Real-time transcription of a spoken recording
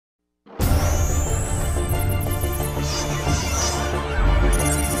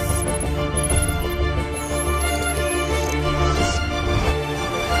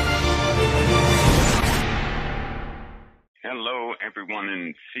everyone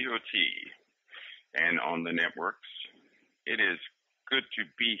in COT and on the networks. It is good to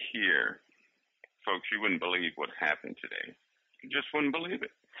be here. Folks, you wouldn't believe what happened today. You just wouldn't believe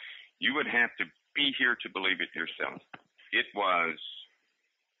it. You would have to be here to believe it yourself. It was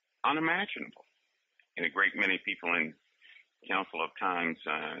unimaginable. And a great many people in Council of Times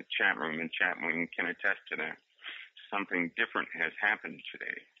chat room can attest to that. Something different has happened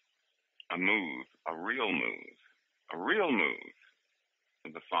today. A move, a real move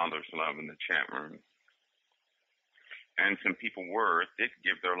of the Father's love in the chat room. And some people did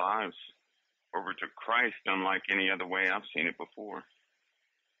give their lives over to Christ unlike any other way I've seen it before.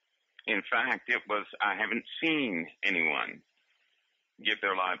 In fact, I haven't seen anyone give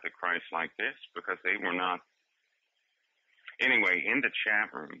their life to Christ like this because they were not. Anyway, in the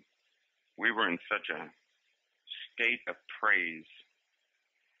chat room, we were in such a state of praise.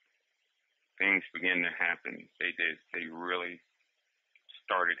 Things began to happen. They did. They really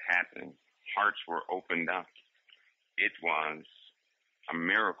started happening. Hearts were opened up. It was a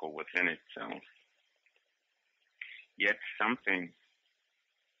miracle within itself. Yet something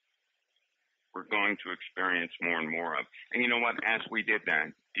we're going to experience more and more of. And you know what? As we did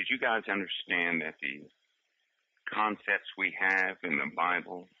that, did you guys understand that the concepts we have in the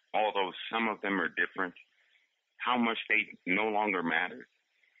Bible, although some of them are different, how much they no longer mattered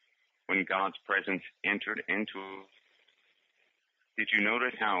when God's presence entered into? Did you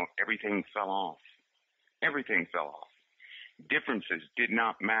notice how everything fell off? Everything fell off. Differences did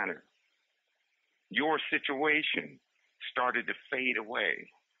not matter. Your situation started to fade away.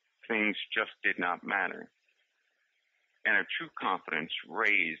 Things just did not matter. And a true confidence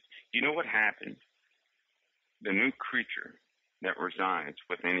raised. You know what happened? The new creature that resides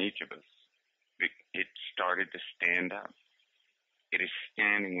within each of us, it started to stand up. It is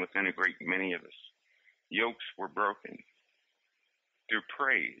standing within a great many of us. Yokes were broken through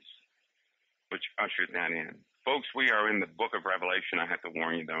praise, which ushered that in. Folks, we are in the book of Revelation. I have to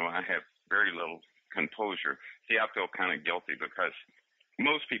warn you, though, I have very little composure. See, I feel kind of guilty because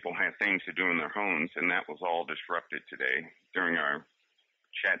most people have things to do in their homes, and that was all disrupted today during our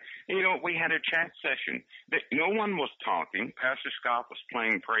chat. And you know, we had a chat session that no one was talking. Pastor Scott was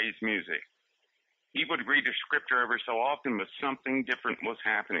playing praise music. He would read a scripture every so often, but something different was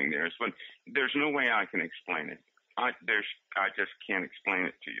happening there. So there's no way I can explain it. I just can't explain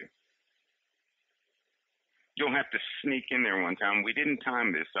it to you. You'll have to sneak in there one time. We didn't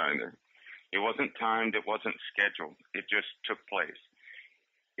time this either. It wasn't timed. It wasn't scheduled. It just took place.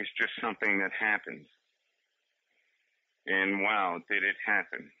 It's just something that happens. And wow, did it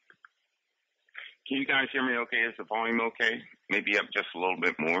happen. Can you guys hear me okay? Is the volume okay? Maybe up just a little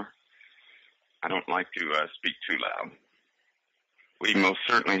bit more. I don't like to speak too loud. We most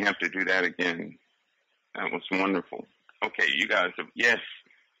certainly have to do that again. That was wonderful. Okay, you guys have, yes,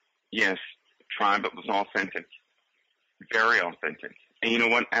 Tribe, it was authentic. Very authentic. And you know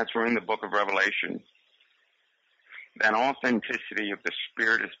what? As we're in the book of Revelation, that authenticity of the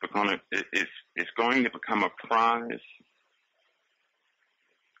Spirit is going to become a prize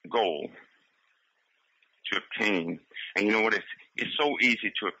goal to obtain. And you know what? It's so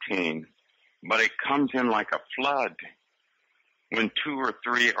easy to obtain, but it comes in like a flood when two or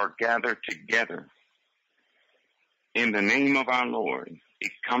three are gathered together in the name of our Lord.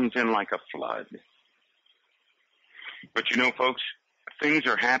 It comes in like a flood. But you know, folks, things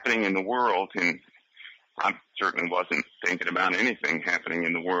are happening in the world, and I certainly wasn't thinking about anything happening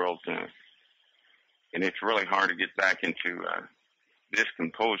in the world, and it's really hard to get back into this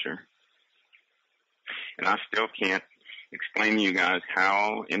composure. And I still can't explain to you guys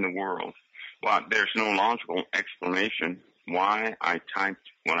how in the world. Well, there's no logical explanation why I typed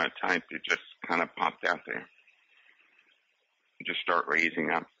what I typed. It just kind of popped out there. Just start raising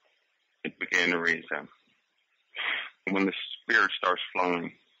up. It began to raise up. When the Spirit starts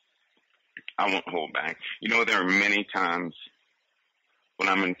flowing, I won't hold back. You know, there are many times when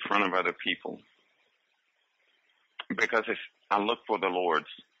I'm in front of other people because I look for the Lord's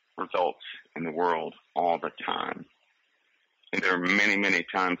results in the world all the time. And there are many, many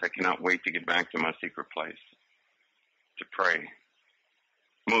times I cannot wait to get back to my secret place to pray.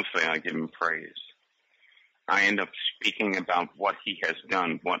 Mostly I give Him praise. I end up speaking about what He has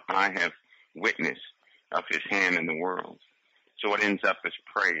done, what I have witnessed of His hand in the world. So it ends up as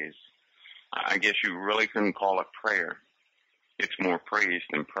praise. I guess you really couldn't call it prayer. It's more praise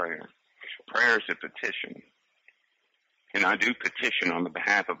than prayer. Prayer is a petition. And I do petition on the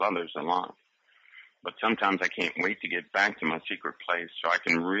behalf of others a lot. But sometimes I can't wait to get back to my secret place so I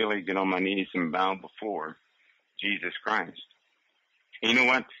can really get on my knees and bow before Jesus Christ. And you know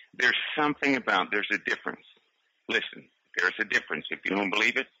what? There's a difference. Listen, There's a difference. If you don't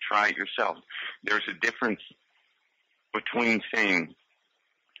believe it, try it yourself. There's a difference between saying,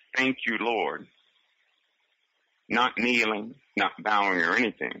 thank you, Lord, not kneeling, not bowing or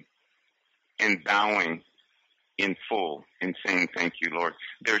anything, and bowing in full and saying, thank you, Lord.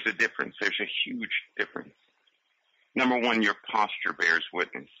 There's a difference. There's a huge difference. Number one, your posture bears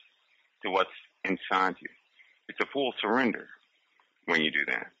witness to what's inside you. It's a full surrender when you do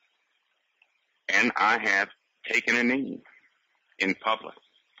that. And I have taken a knee in public,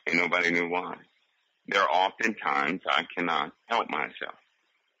 and nobody knew why. There are often times I cannot help myself.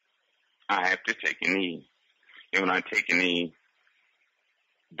 I have to take a knee. And when I take a knee,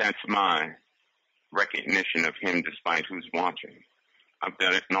 that's my recognition of him despite who's watching. I've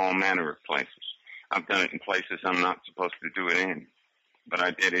done it in all manner of places. I've done it in places I'm not supposed to do it in, but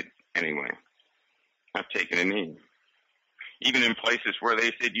I did it anyway. I've taken a knee. Even in places where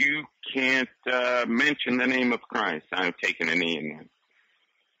they said, you can't mention the name of Christ, I've taken a knee in them.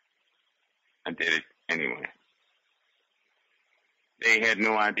 I did it anyway. They had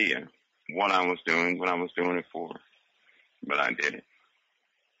no idea what I was doing, what I was doing it for, but I did it.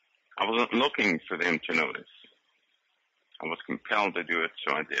 I wasn't looking for them to notice. I was compelled to do it,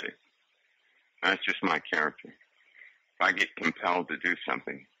 so I did it. That's just my character. If I get compelled to do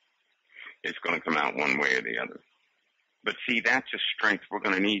something, it's going to come out one way or the other. But see, that's a strength we're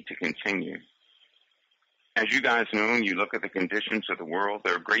going to need to continue. As you guys know, when you look at the conditions of the world,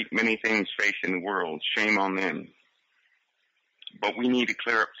 there are a great many things facing the world. Shame on them. But we need to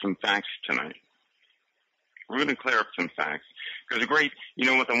clear up some facts tonight. We're going to clear up some facts. Because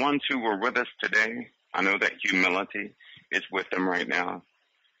with the ones who were with us today, I know that humility is with them right now.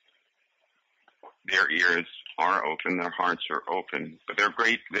 Their ears are open, their hearts are open. But they're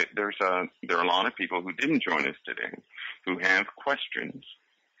great. There are a lot of people who didn't join us today who have questions.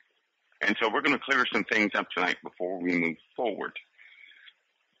 And so we're going to clear some things up tonight before we move forward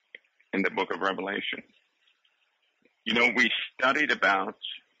in the book of Revelation. We studied about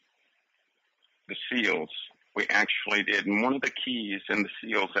the seals. We actually did. And one of the keys in the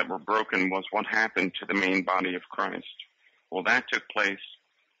seals that were broken was what happened to the main body of Christ. Well, that took place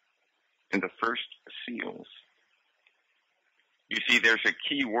in the first seals. You see, there's a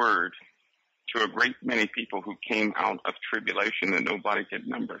key word to a great many people who came out of tribulation that nobody could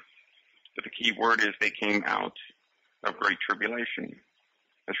number. But the key word is they came out of great tribulation.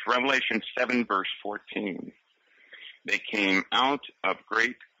 It's Revelation 7, verse 14. They came out of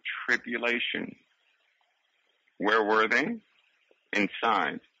great tribulation. Where were they?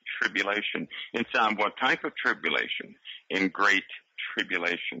 Inside tribulation. Inside what type of tribulation? In great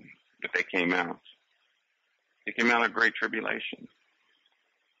tribulation. But they came out. They came out of great tribulation.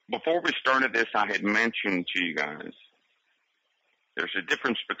 Before we started this, I had mentioned to you guys, there's a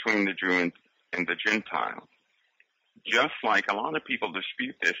difference between the Jew and the Gentile. Just like a lot of people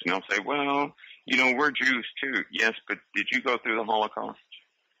dispute this, and they'll say, well, we're Jews too. Yes, but did you go through the Holocaust?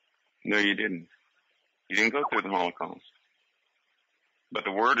 No, you didn't. You didn't go through the Holocaust. But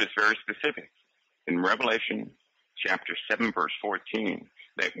the word is very specific. In Revelation chapter 7, verse 14,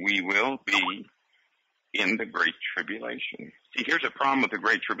 that we will be in the great tribulation. See, here's a problem with the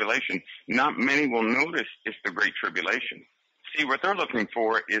great tribulation. Not many will notice it's the great tribulation. See, what they're looking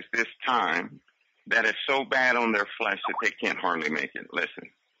for is this time that is so bad on their flesh that they can't hardly make it. Listen,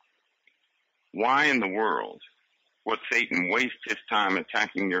 why in the world would Satan waste his time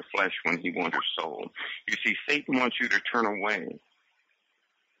attacking your flesh when he wants your soul? You see, Satan wants you to turn away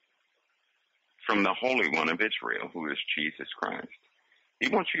from the Holy One of Israel, who is Jesus Christ. He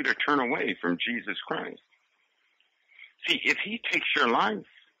wants you to turn away from Jesus Christ. See, if he takes your life,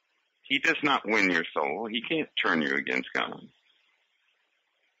 he does not win your soul. He can't turn you against God.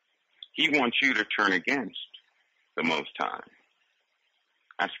 He wants you to turn against the Most High.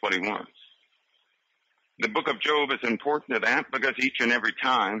 That's what he wants. The book of Job is important to that because each and every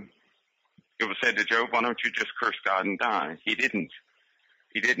time it was said to Job, why don't you just curse God and die? He didn't.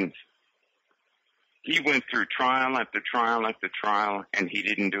 He didn't. He went through trial after trial after trial, and he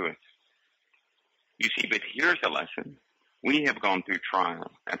didn't do it. You see, but here's a lesson. We have gone through trial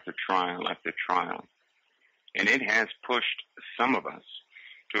after trial after trial, and it has pushed some of us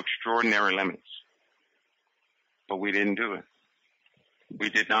to extraordinary limits. But we didn't do it. We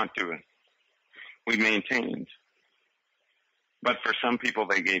did not do it. We maintained. But for some people,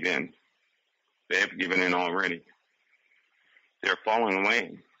 they gave in. They have given in already. They're falling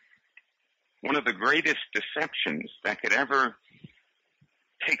away. One of the greatest deceptions that could ever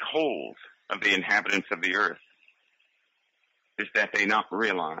take hold of the inhabitants of the earth is that they not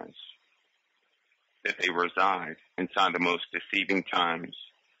realize that they reside inside the most deceiving times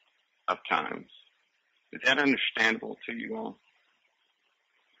of times. Is that understandable to you all?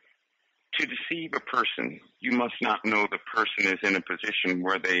 To deceive a person, you must not know the person is in a position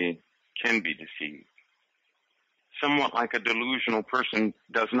where they can be deceived. Somewhat like a delusional person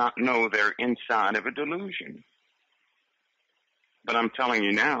does not know they're inside of a delusion. But I'm telling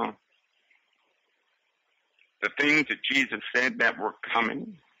you now, the things that Jesus said that were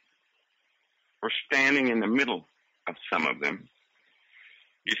coming, were standing in the middle of some of them.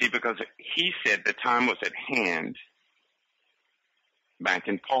 You see, because he said the time was at hand back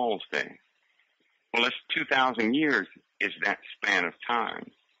in Paul's day. Well, it's 2,000 years is that span of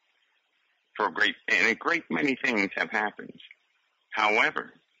time. For a great many things have happened.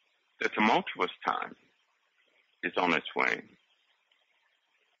 However, the tumultuous time is on its way.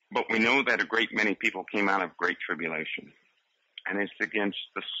 But we know that a great many people came out of great tribulation. And it's against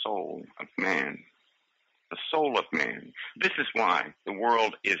the soul of man. The soul of man. This is why the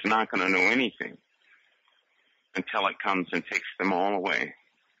world is not going to know anything until it comes and takes them all away.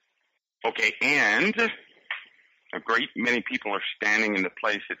 Okay, and a great many people are standing in the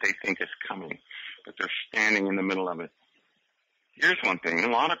place that they think is coming, but they're standing in the middle of it. Here's one thing. A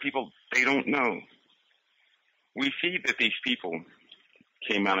lot of people, they don't know. We see that these people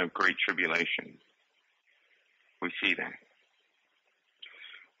came out of great tribulation. We see that.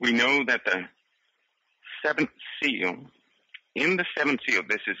 We know that the seventh seal, in the seventh seal,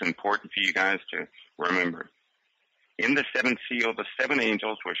 this is important for you guys to remember. In the seventh seal, the seven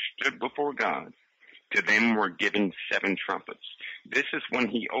angels were stood before God. To them were given seven trumpets. This is when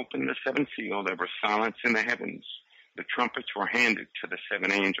he opened the seventh seal. There was silence in the heavens. The trumpets were handed to the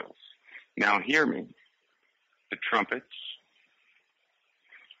seven angels. Now hear me. The trumpets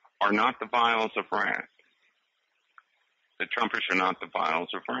are not the vials of wrath. The trumpets are not the vials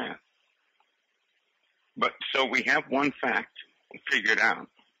of wrath. But so we have one fact figured out.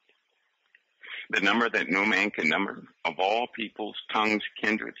 The number that no man can number of all peoples, tongues,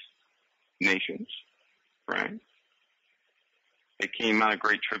 kindreds, nations, right? They came out of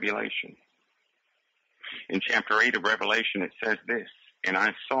great tribulation. In chapter 8 of Revelation, it says this, and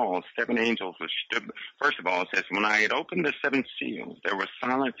I saw seven angels which stood. First of all, it says, when I had opened the seventh seal, there was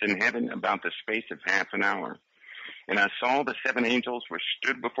silence in heaven about the space of half an hour. And I saw the seven angels which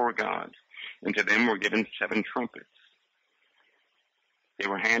stood before God, and to them were given seven trumpets. They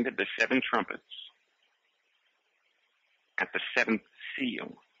were handed the seven trumpets at the seventh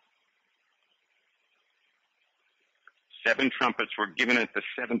seal. Seven trumpets were given at the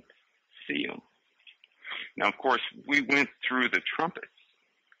seventh seal. Now, of course, we went through the trumpets,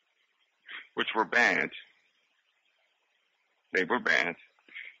 which were bad. They were bad.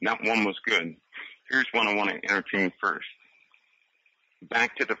 Not one was good. Here's one I want to entertain first.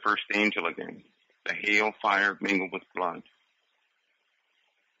 Back to the first angel again. The hail, fire mingled with blood.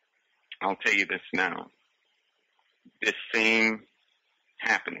 I'll tell you this now. This same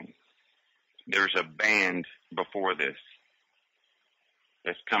happening. There's a band before this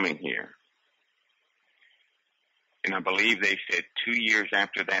that's coming here. And I believe they said 2 years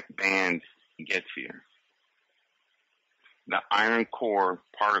after that band gets here, the iron core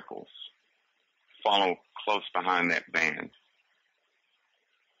particles follow close behind that band.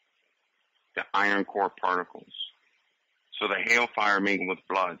 The iron core particles. So the hailfire mingled with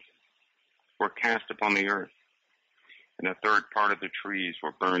blood were cast upon the earth. And a third part of the trees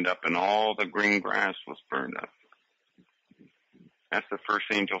were burned up, and all the green grass was burned up. That's the first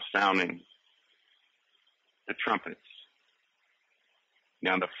angel sounding the trumpets.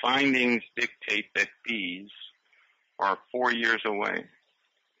 Now the findings dictate that these are 4 years away.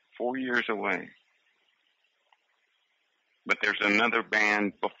 4 years away. But there's another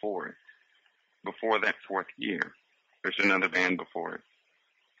band before it. Before that fourth year. There's another band before it.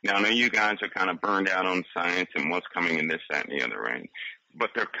 Now, I know you guys are kind of burned out on science and what's coming in this, that, and the other, right? But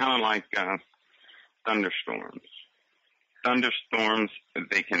they're kind of like thunderstorms. Thunderstorms,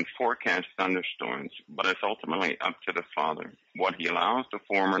 they can forecast thunderstorms, but it's ultimately up to the Father, what he allows to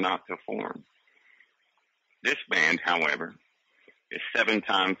form or not to form. This band, however, is 7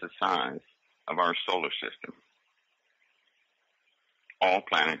 times the size of our solar system. All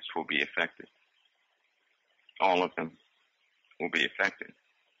planets will be affected. All of them will be affected.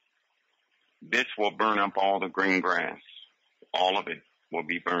 This will burn up all the green grass. All of it will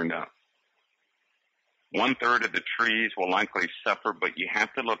be burned up. 1/3 of the trees will likely suffer, but you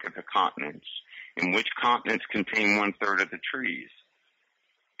have to look at the continents. And which continents contain 1/3 of the trees?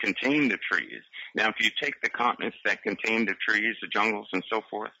 Contain the trees. Now, if you take the continents that contain the trees, the jungles, and so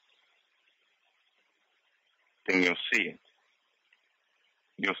forth, then you'll see it.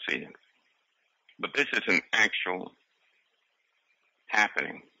 You'll see it. But this is an actual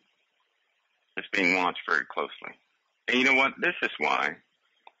happening. It's being watched very closely. And you know what? This is why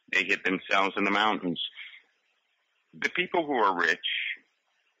they hid themselves in the mountains. The people who are rich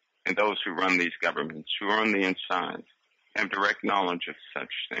and those who run these governments, who are on the inside, have direct knowledge of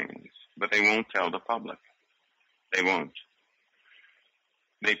such things, but they won't tell the public. They won't.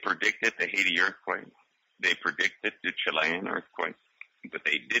 They predicted the Haiti earthquake. They predicted the Chilean earthquake, but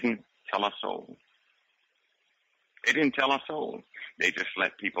they didn't tell a soul. They didn't tell a soul. They just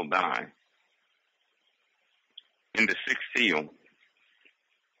let people die. In the sixth seal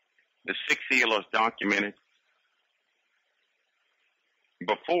is documented.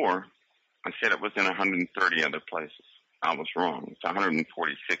 Before, I said it was in 130 other places. I was wrong. It's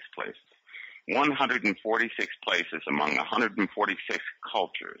 146 places. 146 places among 146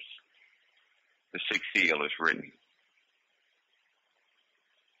 cultures. The sixth seal is written.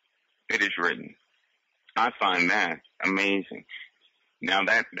 It is written. I find that amazing. Now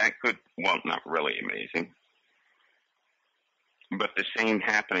that could, well, not really amazing, but the same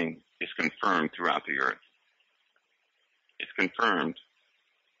happening is confirmed throughout the earth. It's confirmed.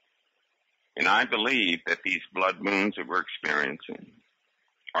 And I believe that these blood moons that we're experiencing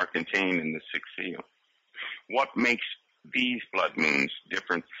are contained in the sixth seal. What makes these blood moons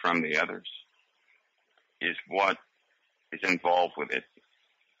different from the others is what is involved with it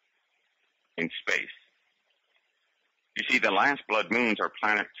in space. You see, the last blood moons, our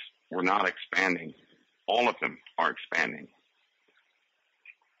planets were not expanding. All of them are expanding.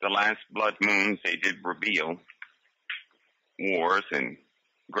 The last blood moons, they did reveal wars and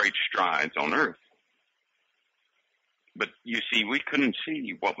great strides on Earth. But you see, we couldn't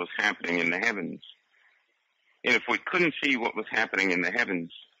see what was happening in the heavens. And if we couldn't see what was happening in the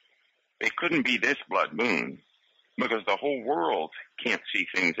heavens, it couldn't be this blood moon, because the whole world can't see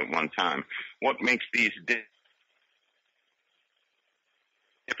things at one time. What makes these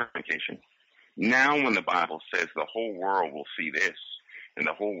differentiation? Now when the Bible says the whole world will see this and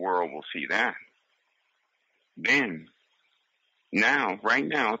the whole world will see that, then now, right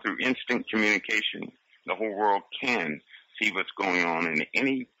now, through instant communication, the whole world can see what's going on in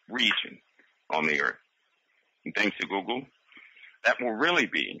any region on the earth. And thanks to Google, that will really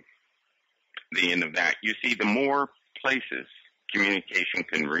be the end of that. You see, the more places communication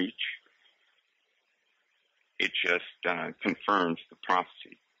can reach, it just confirms the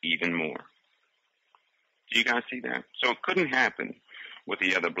prophecy even more. Do you guys see that? So it couldn't happen with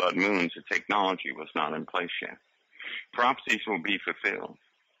the other blood moons. The technology was not in place yet. Prophecies will be fulfilled.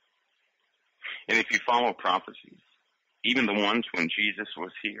 And if you follow prophecies, even the ones when Jesus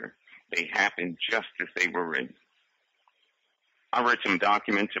was here, they happened just as they were written. I read some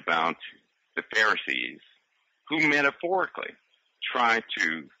documents about the Pharisees who metaphorically tried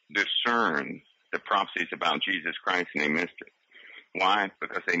to discern the prophecies about Jesus Christ, and they missed it. Why?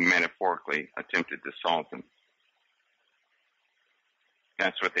 Because they metaphorically attempted to solve them.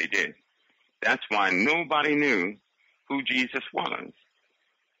 That's what they did. That's why nobody knew who Jesus was.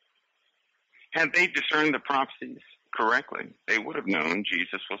 Had they discerned the prophecies correctly, they would have known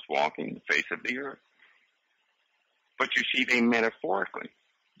Jesus was walking the face of the earth. But you see, they metaphorically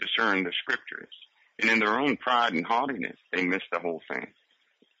discerned the scriptures, and in their own pride and haughtiness, they missed the whole thing.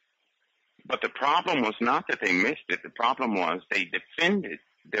 But the problem was not that they missed it. The problem was they defended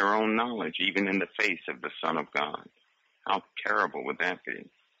their own knowledge, even in the face of the Son of God. How terrible would that be?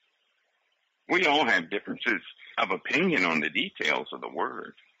 We all have differences of opinion on the details of the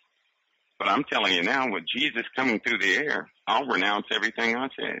word. But I'm telling you now, with Jesus coming through the air, I'll renounce everything I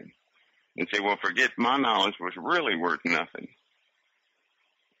said and say, well, forget, my knowledge was really worth nothing.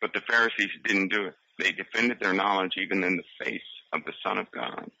 But the Pharisees didn't do it. They defended their knowledge even in the face of the Son of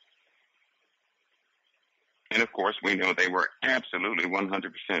God. And of course, we know they were absolutely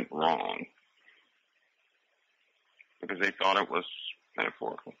 100% wrong, because they thought it was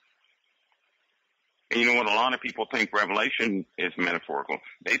metaphorical. And you know what? A lot of people think Revelation is metaphorical.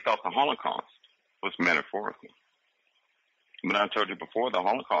 They thought the Holocaust was metaphorical. But I told you before, the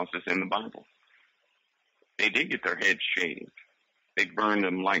Holocaust is in the Bible. They did get their heads shaved. They burned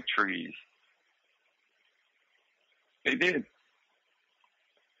them like trees. They did.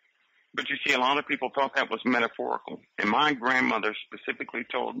 But you see, a lot of people thought that was metaphorical. And my grandmother specifically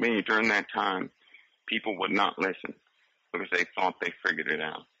told me during that time, people would not listen because they thought they figured it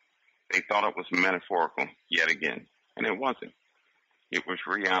out. They thought it was metaphorical yet again. And it wasn't. It was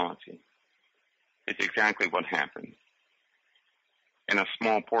reality. It's exactly what happened. And a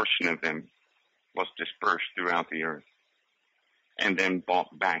small portion of them was dispersed throughout the earth and then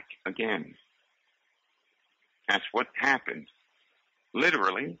brought back again. That's what happened.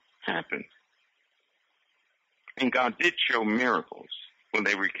 Literally happened. And God did show miracles when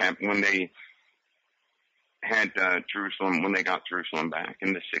they had Jerusalem, when they got Jerusalem back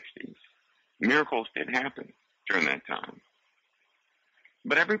in the 60s. Miracles did happen during that time.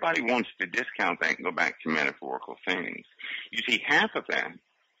 But everybody wants to discount that and go back to metaphorical things. You see, half of that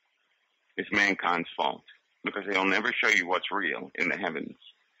is mankind's fault, because they'll never show you what's real in the heavens.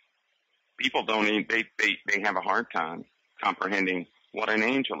 People don't even, they have a hard time comprehending what an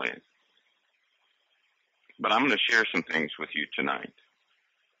angel is. But I'm going to share some things with you tonight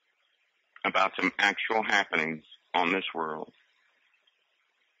about some actual happenings on this world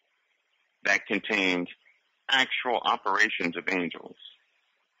that contained actual operations of angels.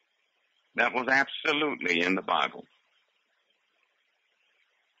 That was absolutely in the Bible.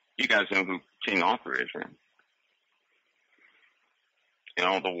 You guys know who King Arthur is, right? And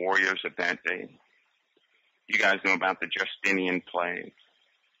all the warriors of that day. You guys know about the Justinian plague,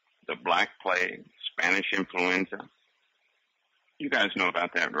 the Black Plague, Spanish influenza. You guys know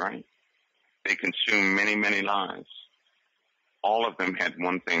about that, right? They consumed many, many lives. All of them had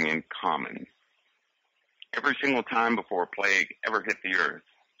one thing in common. Every single time before a plague ever hit the earth,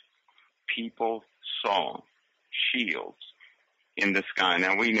 people saw shields in the sky.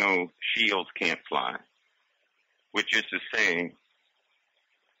 Now, we know shields can't fly, which is to say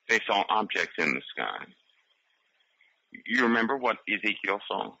they saw objects in the sky. You remember what Ezekiel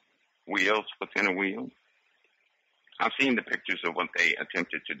saw? Wheels within a wheel? I've seen the pictures of what they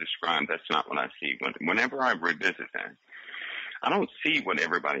attempted to describe. That's not what I see. Whenever I revisit that, I don't see what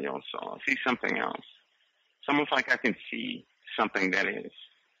everybody else saw. I see something else. It's almost like I can see something that is.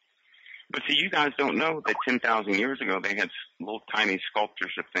 But see, you guys don't know that 10,000 years ago they had little tiny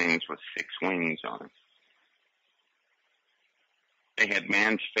sculptures of things with 6 wings on it. They had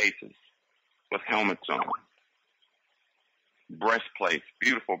man's faces with helmets on. Breastplates,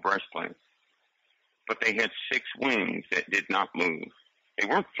 beautiful breastplates. But they had 6 wings that did not move. They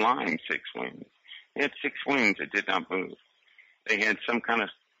weren't flying 6 wings. They had 6 wings that did not move. They had some kind of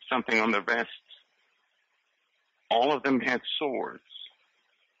something on their vests. All of them had swords.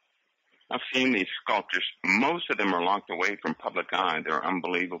 I've seen these sculptures. Most of them are locked away from public eye. They're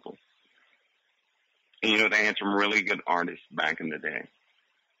unbelievable. And, you know, they had some really good artists back in the day.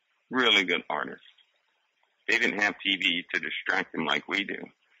 Really good artists. They didn't have TV to distract them like we do.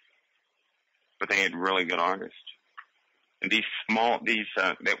 But they had really good artists. And they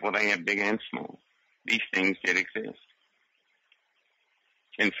had big and small. These things did exist.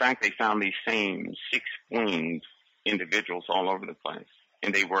 In fact, they found these same 6-winged individuals all over the place.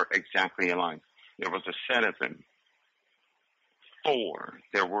 And they were exactly alike. There was a set of them. 4.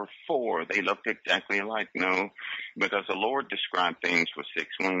 There were 4. They looked exactly alike. No, because the Lord described things with 6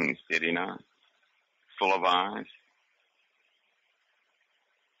 wings, did he not? Full of eyes.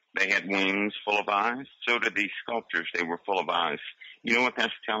 They had wings full of eyes. So did these sculptures. They were full of eyes. You know what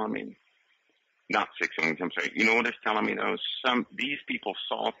that's telling me? Not 6 wings, I'm sorry. You know what it's telling me, though? These people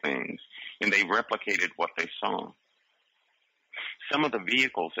saw things, and they replicated what they saw. Some of the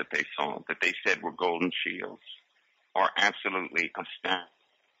vehicles that they saw, that they said were golden shields, are absolutely astounding.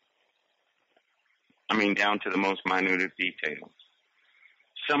 I mean, down to the most minute of details.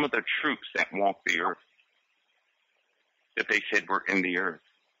 Some of the troops that walked the earth, that they said were in the earth,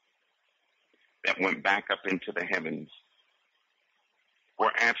 that went back up into the heavens,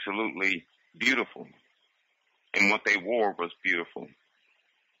 were absolutely beautiful. And what they wore was beautiful.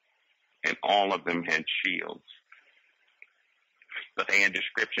 And all of them had shields. But they had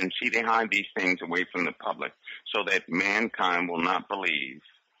descriptions. See, they hide these things away from the public so that mankind will not believe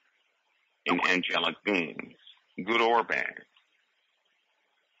in angelic beings, good or bad.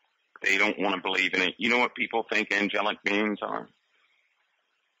 They don't want to believe in it. You know what people think angelic beings are?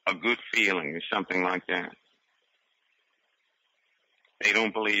 A good feeling or something like that. They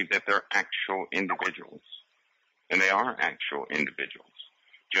don't believe that they're actual individuals. And they are actual individuals,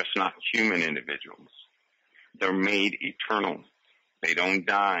 just not human individuals. They're made eternal. They don't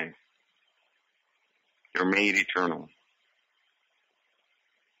die. They're made eternal.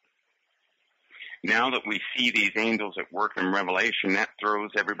 Now that we see these angels at work in Revelation, that throws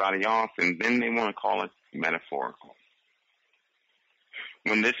everybody off, and then they want to call it metaphorical.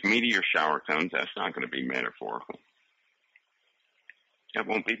 When this meteor shower comes, that's not going to be metaphorical. That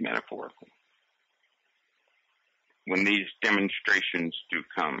won't be metaphorical. When these demonstrations do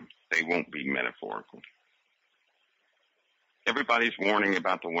come, they won't be metaphorical. Everybody's warning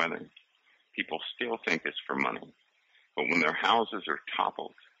about the weather. People still think it's for money. But when their houses are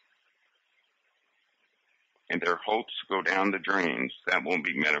toppled and their hopes go down the drains, that won't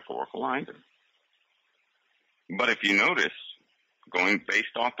be metaphorical either. But if you notice, going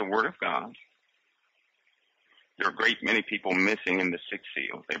based off the Word of God, There are a great many people missing in the sixth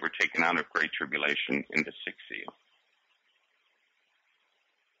seal. They were taken out of great tribulation in the sixth seal.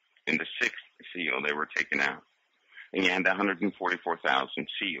 In the sixth seal, they were taken out. And you had 144,000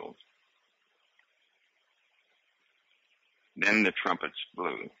 seals. Then the trumpets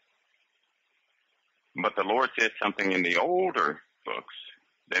blew. But the Lord said something in the older books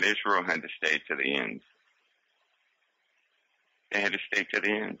that Israel had to stay to the end. They had to stay to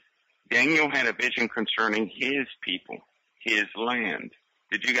the end. Daniel had a vision concerning his people, his land.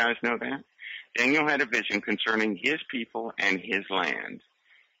 Did you guys know that? Daniel had a vision concerning his people and his land.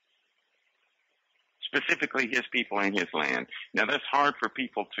 Specifically his people and his land. Now that's hard for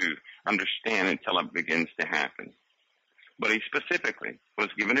people to understand until it begins to happen. But he specifically was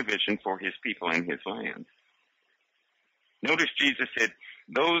given a vision for his people and his land. Notice Jesus said,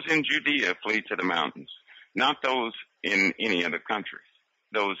 those in Judea flee to the mountains, not those in any other countries,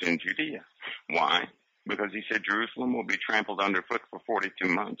 those in Judea. Why? Because he said Jerusalem will be trampled underfoot for 42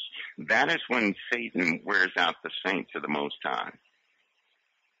 months. That is when Satan wears out the saints of the Most High.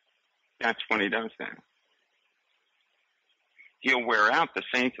 That's when he does that. He'll wear out the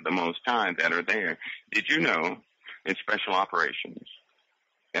saints of the Most High that are there. Did you know in special operations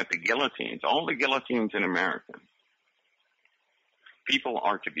that the guillotines, all the guillotines in America, people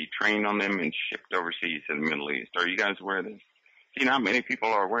are to be trained on them and shipped overseas to the Middle East? Are you guys aware of this? See, not many people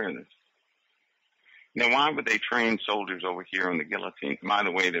are aware of this. Now, why would they train soldiers over here on the guillotines? By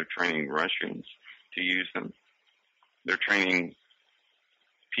the way, they're training Russians to use them. They're training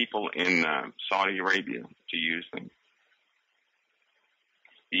people in Saudi Arabia to use them.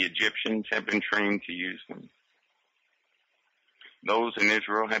 The Egyptians have been trained to use them. Those in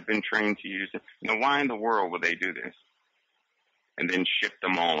Israel have been trained to use them. Now, why in the world would they do this and then ship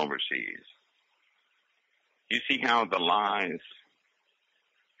them all overseas? You see how the lies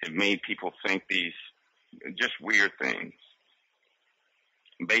have made people think these just weird things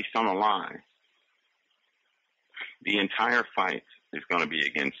based on a lie. The entire fight is going to be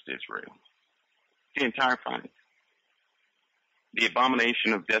against Israel. The entire fight. The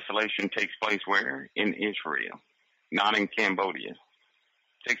abomination of desolation takes place where? In Israel, not in Cambodia.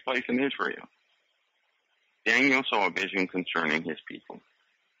 It takes place in Israel. Daniel saw a vision concerning his people.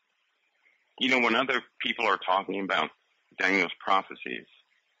 You know, when other people are talking about Daniel's prophecies,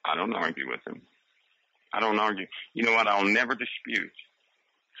 I don't argue with them. I don't argue. You know what? I'll never dispute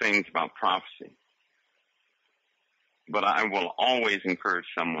things about prophecy. But I will always encourage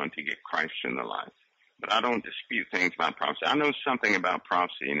someone to get Christ in their life. But I don't dispute things about prophecy. I know something about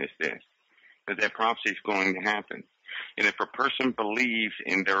prophecy, and it's this, that prophecy is going to happen. And if a person believes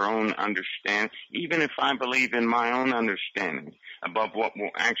in their own understanding, even if I believe in my own understanding above what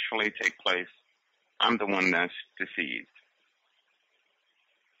will actually take place, I'm the one that's deceived.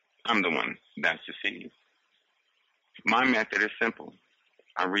 I'm the one that's deceived. My method is simple.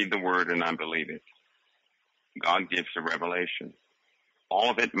 I read the word and I believe it. God gives a revelation.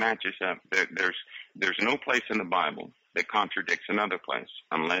 All of it matches up. There's no place in the Bible that contradicts another place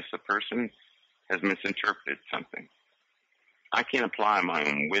unless a person has misinterpreted something. I can't apply my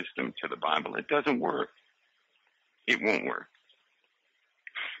own wisdom to the Bible. It doesn't work. It won't work.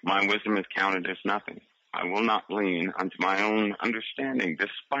 My wisdom is counted as nothing. I will not lean unto my own understanding,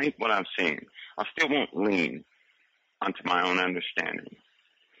 despite what I've seen. I still won't lean unto my own understanding.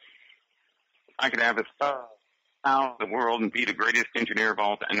 I could have out the world and be the greatest engineer of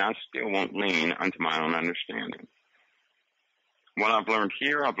all time, and I still won't lean unto my own understanding. What I've learned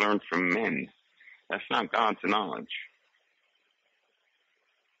here, I've learned from men. That's not God's knowledge.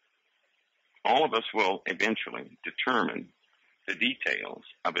 All of us will eventually determine the details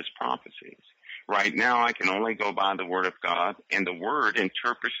of his prophecies. Right now, I can only go by the word of God, and the word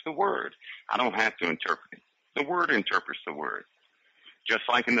interprets the word. I don't have to interpret it. The word interprets the word. Just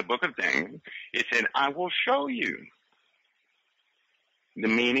like in the book of Daniel, it said, I will show you the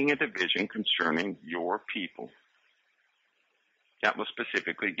meaning of the vision concerning your people. That was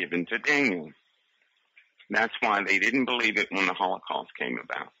specifically given to Daniel. That's why they didn't believe it when the Holocaust came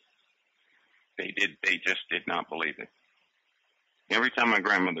about. They just did not believe it. Every time my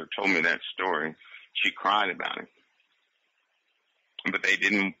grandmother told me that story, she cried about it. But they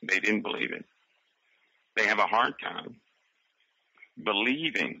didn't believe it. They have a hard time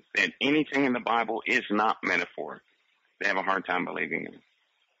believing that anything in the Bible is not metaphoric. They have a hard time believing it.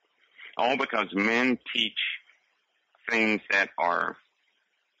 All because men teach things that were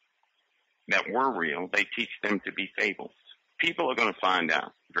real. They teach them to be fables. People are going to find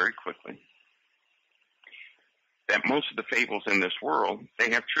out very quickly that most of the fables in this world, they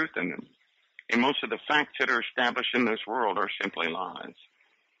have truth in them. And most of the facts that are established in this world are simply lies.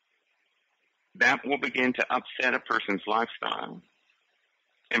 That will begin to upset a person's lifestyle.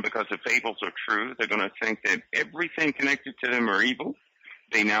 And because the fables are true, they're going to think that everything connected to them are evil.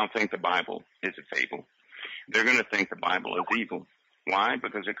 They now think the Bible is a fable. They're going to think the Bible is evil. Why?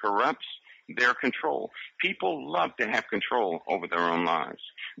 Because it corrupts their control. People love to have control over their own lives.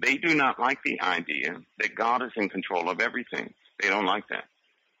 They do not like the idea that God is in control of everything. They don't like that.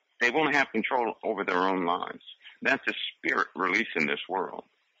 They want to have control over their own lives. That's a spirit release in this world.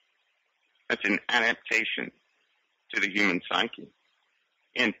 That's an adaptation to the human psyche.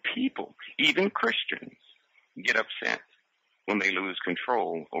 And people, even Christians, get upset when they lose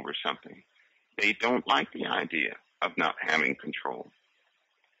control over something. They don't like the idea of not having control.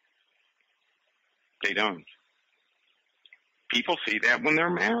 They don't. People see that when they're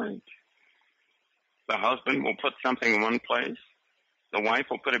married. The husband will put something in one place, the wife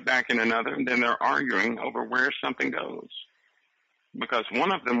will put it back in another, and then they're arguing over where something goes. Because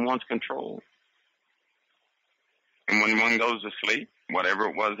one of them wants control. And when one goes to sleep, whatever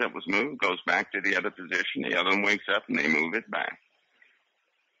it was that was moved goes back to the other position. The other one wakes up and they move it back.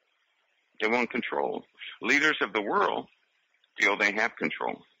 They want control. Leaders of the world feel they have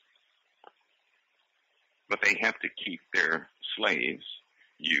control. But they have to keep their slaves,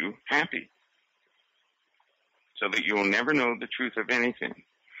 you, happy. So that you'll never know the truth of anything.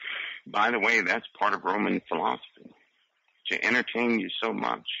 By the way, that's part of Roman philosophy. To entertain you so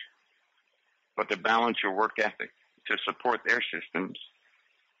much, but to balance your work ethic, to support their systems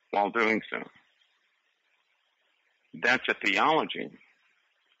while doing so. That's a theology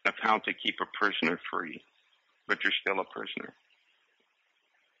of how to keep a prisoner free, but you're still a prisoner.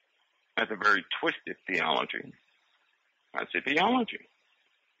 That's a very twisted theology. That's a theology.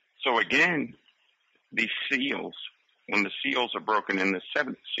 So again, these seals, when the seals are broken in the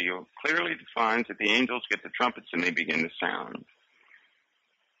seventh seal, clearly defines that the angels get the trumpets and they begin to sound.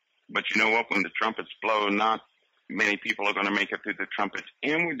 But you know what? When the trumpets blow, not many people are going to make it through the trumpets.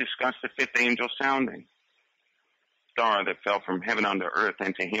 And we discussed the fifth angel sounding. Star that fell from heaven unto earth,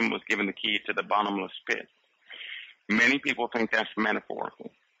 and to him was given the key to the bottomless pit. Many people think that's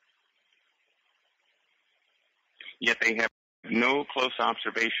metaphorical. Yet they have no close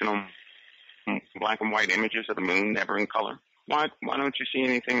observation on black and white images of the moon, never in color. Why don't you see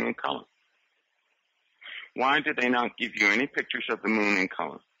anything in color? Why did they not give you any pictures of the moon in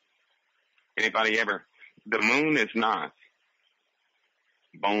color? Anybody ever? The moon is not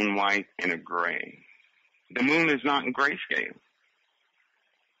bone white and a gray. The moon is not in grayscale.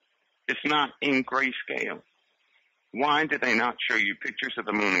 It's not in grayscale. Why did they not show you pictures of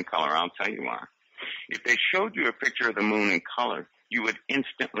the moon in color? I'll tell you why. If they showed you a picture of the moon in color, you would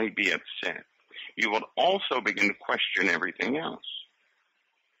instantly be upset. You would also begin to question everything else.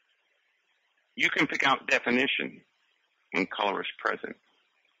 You can pick out definition when color is present.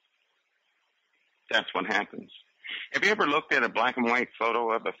 That's what happens. Have you ever looked at a black and white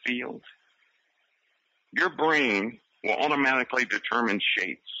photo of a field? Your brain will automatically determine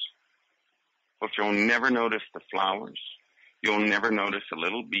shapes, but you'll never notice the flowers. You'll never notice the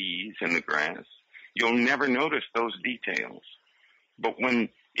little bees in the grass. You'll never notice those details. But when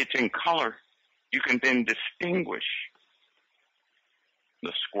it's in color, you can then distinguish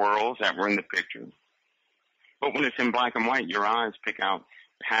the squirrels that were in the picture. But when it's in black and white, your eyes pick out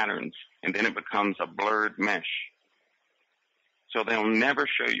patterns, and then it becomes a blurred mesh. So they'll never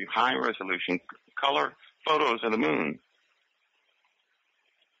show you high-resolution color photos of the moon.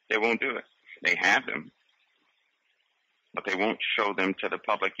 They won't do it. They have them, but they won't show them to the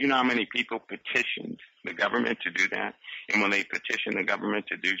public. You know how many people petitioned the government to do that? And when they petitioned the government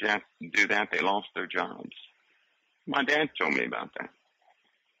to do that, they lost their jobs. My dad told me about that.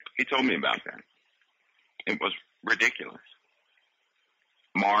 He told me about that. It was ridiculous.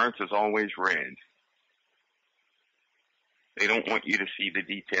 Mars is always red. They don't want you to see the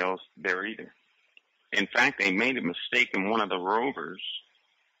details there either. In fact, they made a mistake in one of the rovers.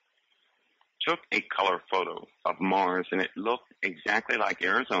 Took a color photo of Mars, and it looked exactly like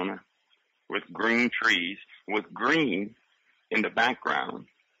Arizona with green trees, with green in the background,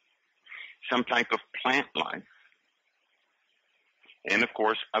 some type of plant life, and of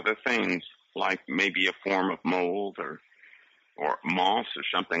course other things like maybe a form of mold or moss or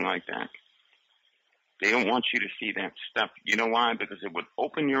something like that. They don't want you to see that stuff. You know why? Because it would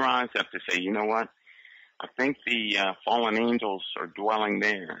open your eyes up to say, you know what? I think the fallen angels are dwelling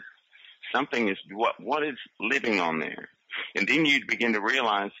there. Something is what is living on there. And then you'd begin to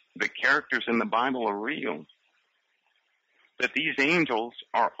realize the characters in the Bible are real. That these angels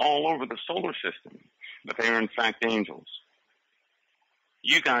are all over the solar system, but they are in fact angels.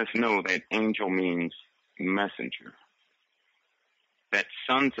 You guys know that angel means messenger. that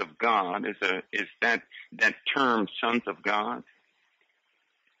sons of God is that term, sons of God,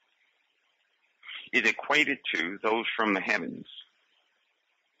 is equated to those from the heavens.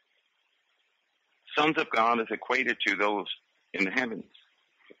 Sons of God is equated to those in the heavens.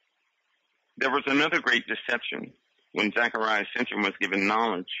 There was another great deception when Zechariah's centurion was given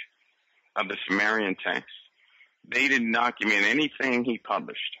knowledge of the Sumerian text. They didn't document anything he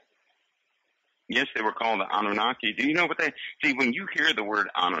published. Yes, they were called the Anunnaki. Do you know what they... See, when you hear the word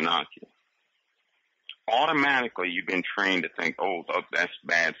Anunnaki, automatically you've been trained to think, oh, that's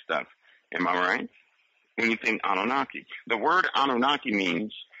bad stuff. Am I right? When you think Anunnaki. The word Anunnaki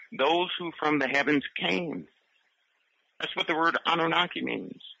means those who from the heavens came. That's what the word Anunnaki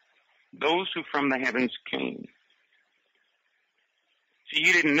means. Those who from the heavens came. See,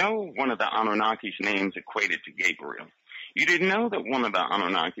 you didn't know one of the Anunnaki's names equated to Gabriel. You didn't know that one of the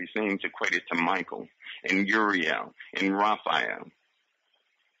Anunnaki's names equated to Michael and Uriel and Raphael.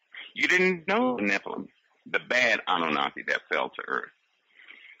 You didn't know the Nephilim, the bad Anunnaki that fell to earth.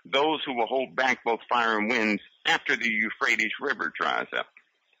 Those who will hold back both fire and winds after the Euphrates River dries up.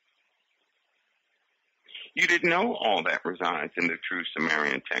 You didn't know all that resides in the true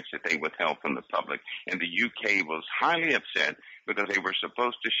Sumerian text that they withheld from the public, and the UK was highly upset because they were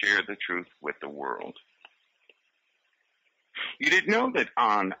supposed to share the truth with the world. You didn't know that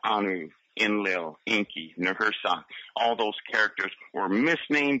An, Anu, Enlil, Enki, Nehushta, all those characters were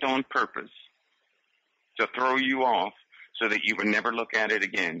misnamed on purpose to throw you off so that you would never look at it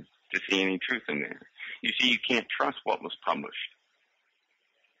again to see any truth in there. You see, you can't trust what was published.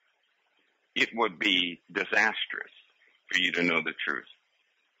 It would be disastrous for you to know the truth.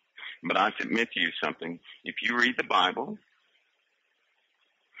 But I submit to you something. If you read the Bible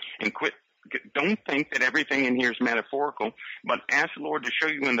and don't think that everything in here is metaphorical, but ask the Lord to show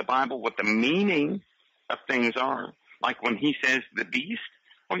you in the Bible what the meaning of things are. Like when he says the beast,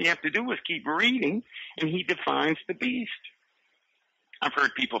 all you have to do is keep reading, and he defines the beast. I've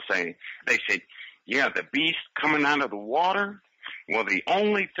heard people say, yeah, the beast coming out of the water. Well, the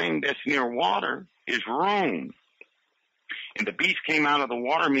only thing that's near water is Rome. And the beast came out of the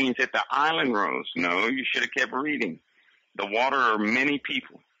water means that the island rose. No, you should have kept reading. The water are many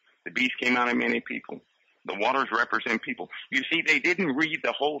people. The beast came out of many people. The waters represent people. You see, they didn't read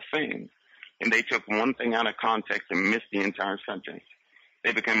the whole thing, and they took one thing out of context and missed the entire subject.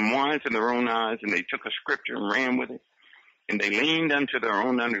 They became wise in their own eyes, and they took a scripture and ran with it. And they leaned unto their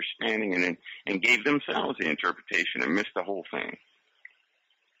own understanding and gave themselves the interpretation and missed the whole thing.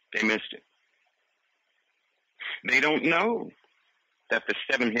 They missed it. They don't know that the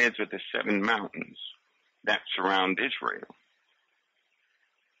 7 heads are the 7 mountains that surround Israel.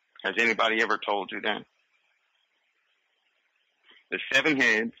 Has anybody ever told you that? The 7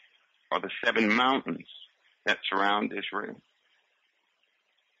 heads are the 7 mountains that surround Israel.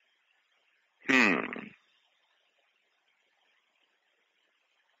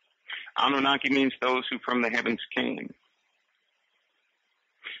 Anunnaki means those who from the heavens came.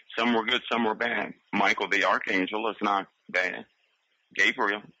 Some were good, some were bad. Michael the archangel is not bad.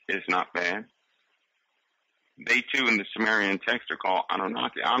 Gabriel is not bad. They too in the Sumerian text are called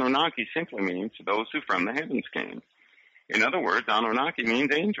Anunnaki. Anunnaki simply means those who from the heavens came. In other words, Anunnaki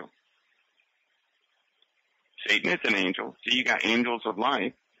means angel. Satan is an angel. See, you got angels of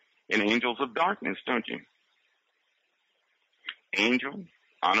light and angels of darkness, don't you? Angel,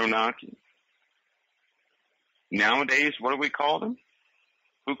 Anunnaki. Nowadays, what do we call them?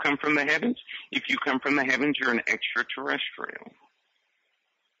 Who come from the heavens? If you come from the heavens, you're an extraterrestrial.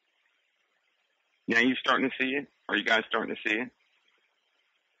 Now you starting to see it? Are you guys starting to see it?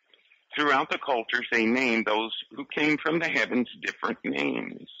 Throughout the cultures, they name those who came from the heavens different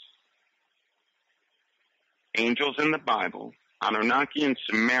names. Angels in the Bible, Anunnaki in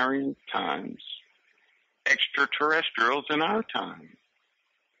Sumerian times, extraterrestrials in our time.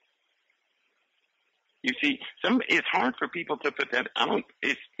 You see, it's hard for people to put that.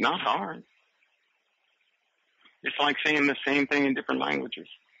 It's not hard. It's like saying the same thing in different languages.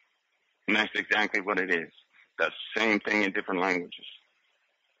 And that's exactly what it is. The same thing in different languages.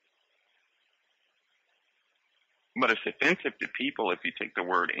 But it's offensive to people if you take the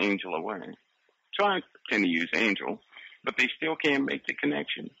word angel away. So I tend to use angel, but they still can't make the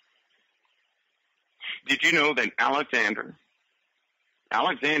connection. Did you know that Alexander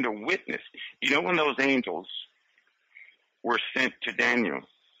witnessed, you know, when those angels were sent to Daniel,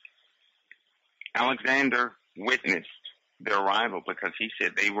 Alexander witnessed their arrival because he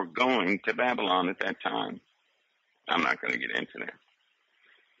said they were going to Babylon at that time. I'm not going to get into that.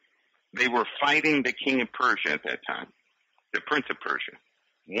 They were fighting the king of Persia at that time, the prince of Persia.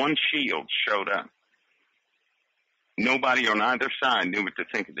 One shield showed up. Nobody on either side knew what to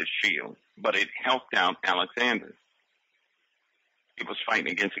think of this shield, but it helped out Alexander. It was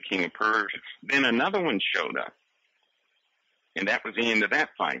fighting against the king of Persia. Then another one showed up, and that was the end of that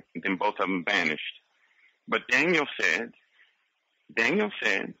fight. And then both of them vanished. But Daniel said,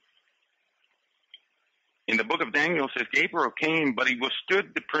 in the book of Daniel says, Gabriel came, but he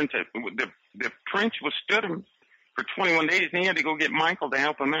withstood the prince. The prince withstood him for 21 days, and he had to go get Michael to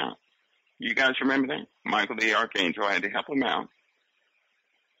help him out. You guys remember that? Michael the archangel had to help him out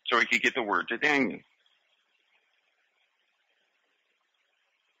so he could get the word to Daniel.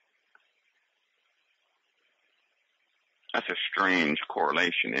 That's a strange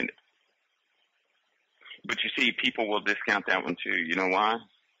correlation, isn't it? But you see, people will discount that one too. You know why?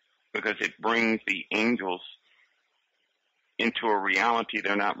 Because it brings the angels into a reality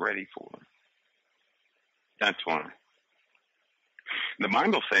they're not ready for. That's why. The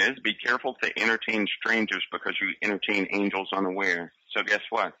Bible says, be careful to entertain strangers because you entertain angels unaware. So guess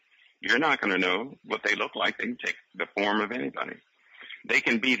what? You're not going to know what they look like. They can take the form of anybody. They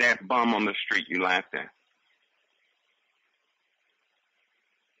can be that bum on the street you laughed at.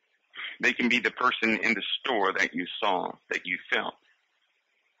 They can be the person in the store that you saw, that you felt,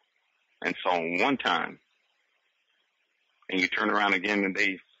 and saw one time. And you turn around again and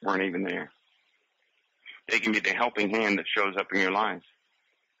they weren't even there. They can be the helping hand that shows up in your life.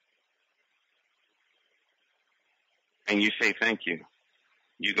 And you say thank you.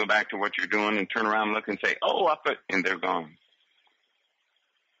 You go back to what you're doing and turn around and look and say, oh, and they're gone.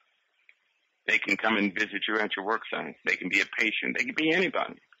 They can come and visit you at your work site. They can be a patient. They can be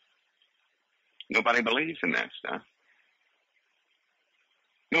anybody. Nobody believes in that stuff.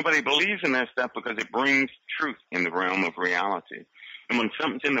 Nobody believes in that stuff because it brings truth in the realm of reality. And when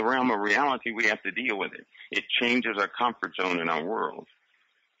something's in the realm of reality, we have to deal with it. It changes our comfort zone in our world.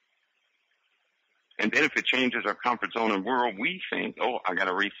 And then if it changes our comfort zone in the world, we think, oh, I got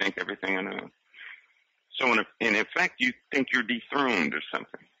to rethink everything I know. So in effect, you think you're dethroned or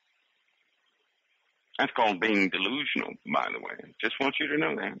something. That's called being delusional, by the way. Just want you to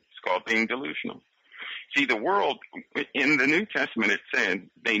know that. It's called being delusional. See, the world, in the New Testament, it said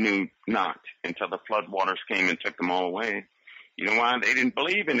they knew not until the flood waters came and took them all away. You know why? They didn't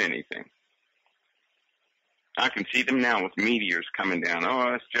believe in anything. I can see them now with meteors coming down.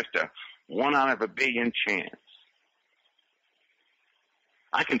 Oh, it's just a 1 out of a billion chance.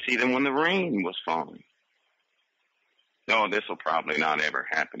 I can see them when the rain was falling. Oh, this will probably not ever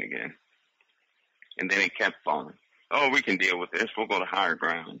happen again. And then it kept falling. Oh, we can deal with this. We'll go to higher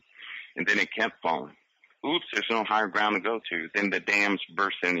ground. And then it kept falling. Oops, there's no higher ground to go to. Then the dams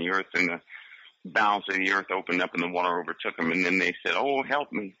burst in the earth and the bowels of the earth opened up and the water overtook them. And then they said, oh,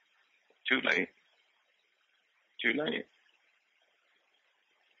 help me. Too late. Too late.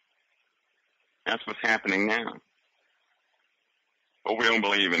 That's what's happening now. But we don't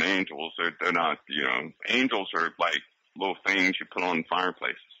believe in angels. They're not, angels are like little things you put on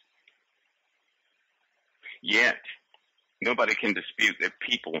fireplaces. Yet, nobody can dispute that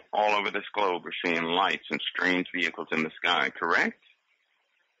people all over this globe are seeing lights and strange vehicles in the sky, correct?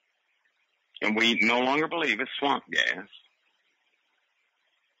 And we no longer believe it's swamp gas.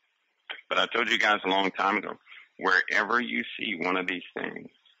 But I told you guys a long time ago, wherever you see one of these things,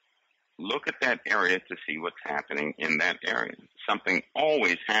 look at that area to see what's happening in that area. Something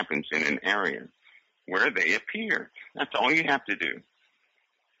always happens in an area where they appear. That's all you have to do.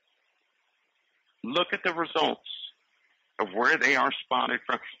 Look at the results of where they are spotted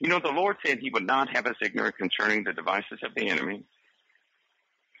from. The Lord said he would not have us ignorant concerning the devices of the enemy.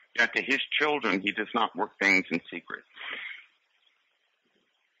 That to his children he does not work things in secret.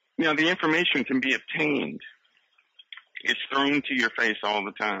 The information can be obtained. It's thrown to your face all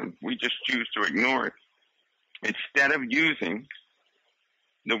the time. We just choose to ignore it. Instead of using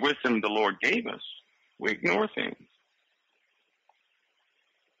the wisdom the Lord gave us, we ignore things.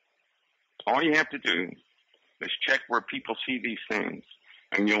 All you have to do is check where people see these things,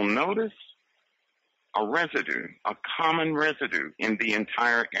 and you'll notice a residue, a common residue in the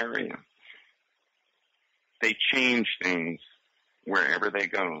entire area. They change things wherever they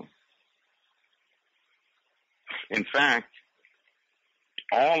go. In fact,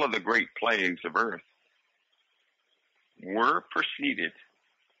 all of the great plagues of earth were preceded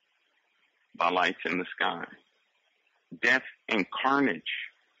by lights in the sky. Death and carnage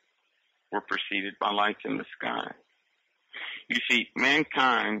were preceded by lights in the sky. You see,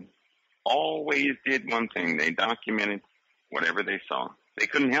 mankind always did one thing. They documented whatever they saw. They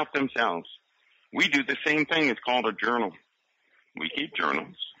couldn't help themselves. We do the same thing. It's called a journal. We keep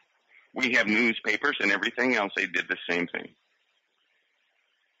journals. We have newspapers and everything else. They did the same thing.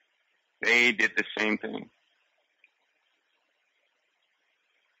 They did the same thing.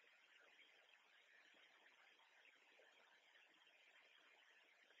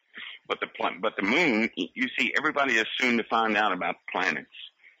 But the moon, you see, everybody is soon to find out about the planets.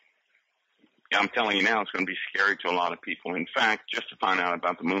 I'm telling you now, it's going to be scary to a lot of people. In fact, just to find out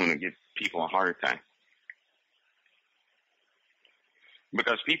about the moon will give people a heart attack.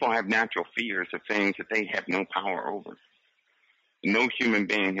 Because people have natural fears of things that they have no power over. No human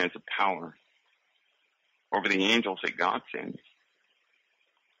being has a power over the angels that God sends.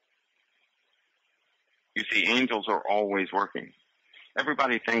 You see, angels are always working.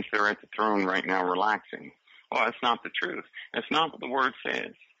 Everybody thinks they're at the throne right now relaxing. Well, that's not the truth. That's not what the Word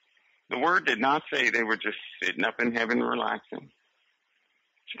says. The Word did not say they were just sitting up in heaven relaxing.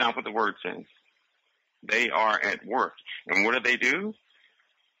 It's not what the Word says. They are at work. And what do?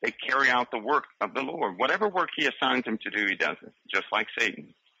 They carry out the work of the Lord. Whatever work He assigns them to do, He does it, just like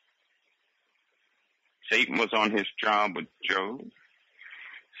Satan. Satan was on his job with Job.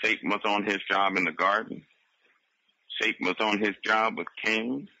 Satan was on his job in the garden. Satan was on his job with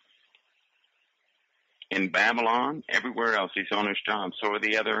Cain. In Babylon, everywhere else, he's on his job. So are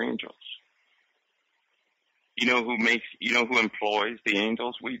the other angels. You know who employs the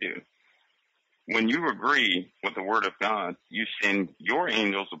angels? We do. When you agree with the Word of God, you send your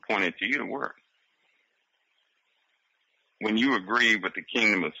angels appointed to you to work. When you agree with the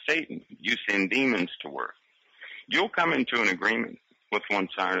kingdom of Satan, you send demons to work. You'll come into an agreement with one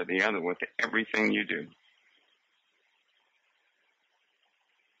side or the other with everything you do.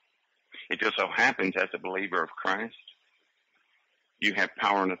 It just so happens, as a believer of Christ, you have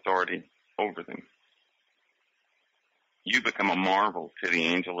power and authority over them. You become a marvel to the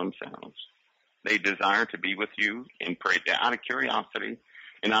angel themselves. They desire to be with you and pray out of curiosity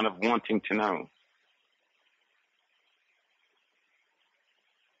and out of wanting to know.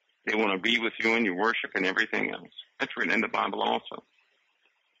 They want to be with you in your worship and everything else. That's written in the Bible also.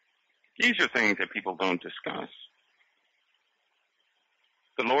 These are things that people don't discuss.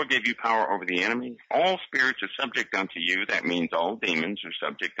 The Lord gave you power over the enemy. All spirits are subject unto you. That means all demons are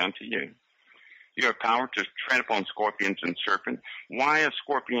subject unto you. You have power to tread upon scorpions and serpents. Why a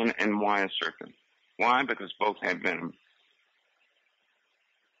scorpion and why a serpent? Why? Because both have venom.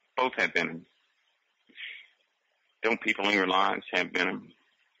 Both have venom. Don't people in your lives have venom?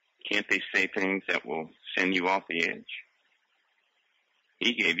 Can't they say things that will send you off the edge?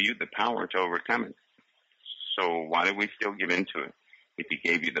 He gave you the power to overcome it. So why do we still give into it if He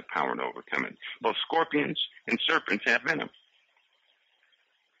gave you the power to overcome it? Both scorpions and serpents have venom.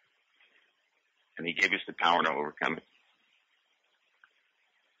 And He gave us the power to overcome it.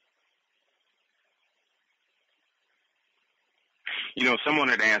 You know, someone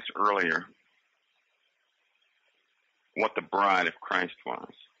had asked earlier what the bride of Christ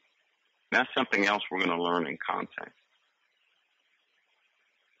was. That's something else we're going to learn in context.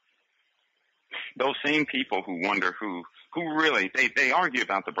 Those same people who wonder who really, they argue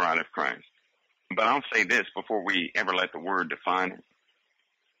about the bride of Christ. But I'll say this before we ever let the Word define it.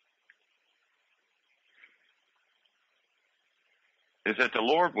 Is that the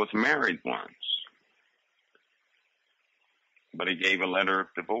Lord was married once, but He gave a letter of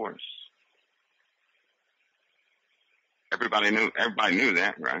divorce. Everybody knew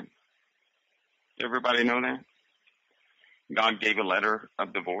that, right? Does everybody know that? God gave a letter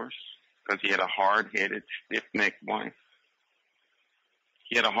of divorce because He had a hard-headed, stiff-necked wife.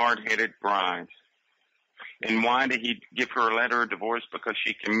 He had a hard-headed bride. And why did He give her a letter of divorce? Because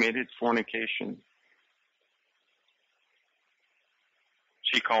she committed fornication.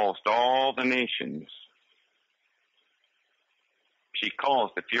 She caused all the nations. She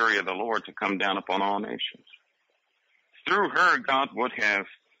caused the fury of the Lord to come down upon all nations. Through her, God would have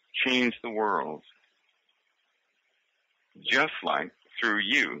changed the world. Just like through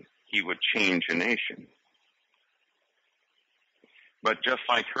you, He would change a nation. But just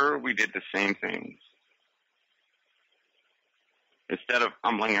like her, we did the same things. Instead of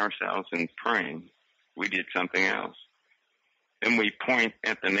humbling ourselves and praying, we did something else. Then we point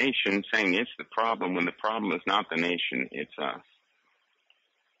at the nation saying it's the problem when the problem is not the nation, it's us.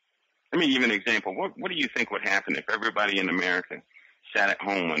 Let me give you an example. What do you think would happen if everybody in America sat at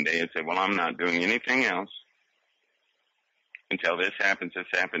home one day and said, well, I'm not doing anything else until this happens, this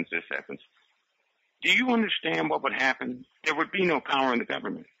happens, this happens? Do you understand what would happen? There would be no power in the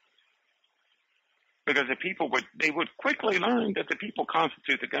government. Because they would quickly learn that the people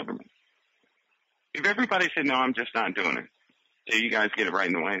constitute the government. If everybody said, no, I'm just not doing it, till you guys get it right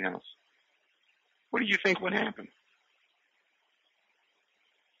in the White House, what do you think would happen?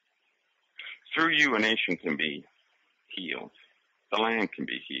 Through you, a nation can be healed. The land can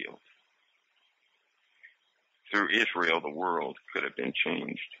be healed. Through Israel, the world could have been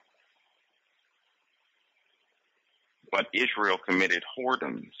changed. But Israel committed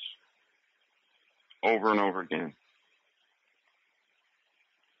whoredoms over and over again.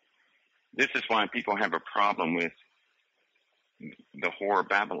 This is why people have a problem with the whore of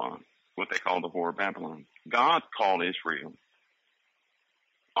Babylon, what they call the whore of Babylon. God called Israel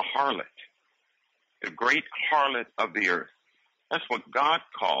a harlot, the great harlot of the earth. That's what God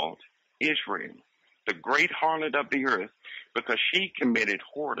called Israel, the great harlot of the earth, because she committed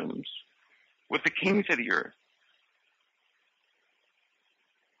whoredoms with the kings of the earth.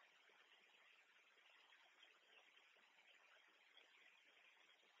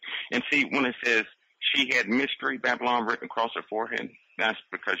 And see, when it says she had mystery, Babylon, written across her forehead, that's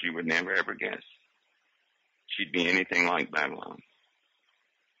because you would never ever guess she'd be anything like Babylon.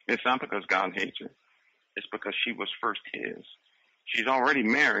 It's not because God hates her. It's because she was first his. She's already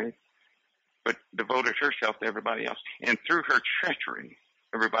married, but devoted herself to everybody else. And through her treachery,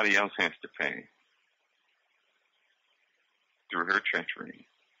 everybody else has to pay. Through her treachery.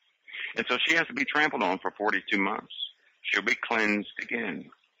 And so she has to be trampled on for 42 months. She'll be cleansed again.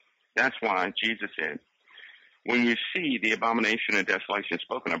 That's why Jesus said, when you see the abomination of desolation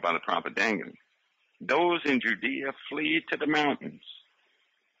spoken of by the prophet Daniel, those in Judea flee to the mountains.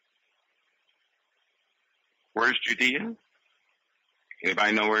 Where's Judea?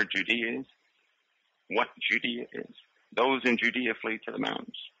 Anybody know where Judea is? What Judea is? Those in Judea flee to the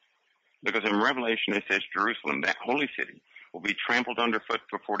mountains. Because in Revelation it says Jerusalem, that holy city, will be trampled underfoot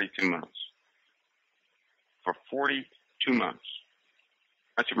for 42 months. For 42 months.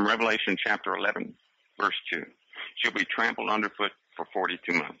 That's in Revelation chapter 11, verse 2. She'll be trampled underfoot for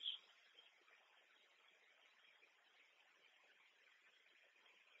 42 months.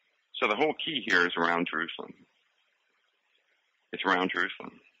 So the whole key here is around Jerusalem. It's around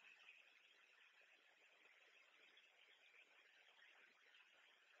Jerusalem.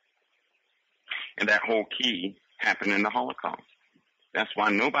 And that whole key happened in the Holocaust. That's why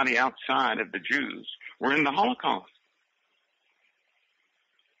nobody outside of the Jews were in the Holocaust.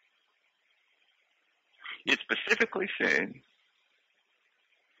 It specifically said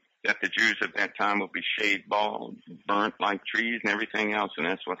that the Jews at that time would be shaved bald, burnt like trees and everything else, and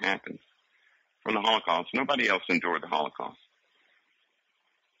that's what happened from the Holocaust. Nobody else endured the Holocaust.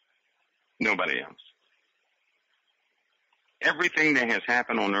 Nobody else. Everything that has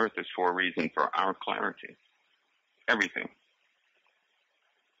happened on earth is for a reason, for our clarity. Everything.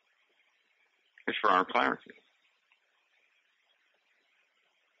 It's for our clarity.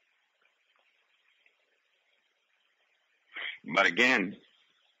 But again,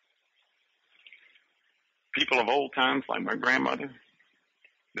 people of old times, like my grandmother,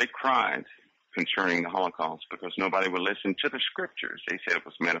 they cried concerning the Holocaust because nobody would listen to the scriptures. They said it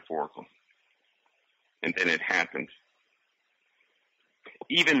was metaphorical. And then it happened.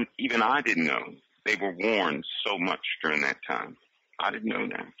 Even I didn't know. They were warned so much during that time. I didn't know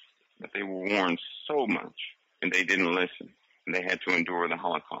that. But they were warned so much, and they didn't listen. And they had to endure the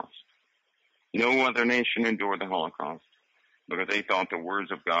Holocaust. No other nation endured the Holocaust because they thought the words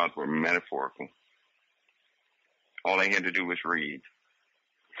of God were metaphorical. All they had to do was read.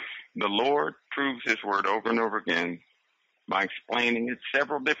 The Lord proves his word over and over again by explaining it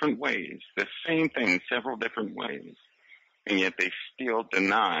several different ways, the same thing several different ways, and yet they still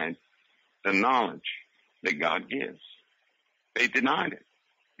denied the knowledge that God gives. They denied it.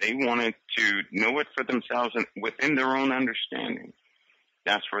 They wanted to know it for themselves and within their own understanding.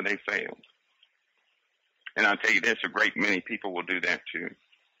 That's where they failed. And I'll tell you this, a great many people will do that too.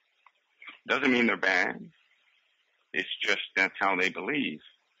 Doesn't mean they're bad. It's just that's how they believe.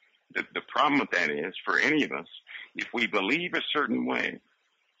 The problem with that is, for any of us, if we believe a certain way,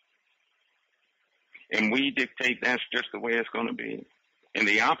 and we dictate that's just the way it's going to be, and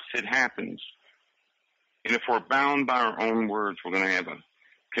the opposite happens, and if we're bound by our own words, we're going to have a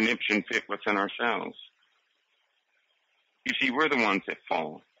conniption fit within ourselves. You see, we're the ones that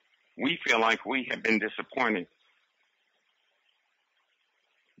fall. We feel like we have been disappointed.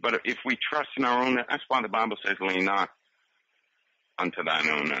 But if we trust in our own, that's why the Bible says, lean not unto thine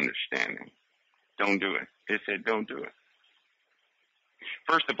own understanding. Don't do it. It said, don't do it.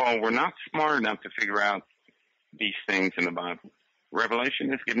 First of all, we're not smart enough to figure out these things in the Bible.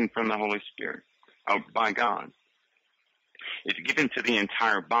 Revelation is given from the Holy Spirit, by God. It's given to the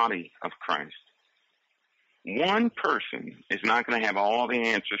entire body of Christ. One person is not going to have all the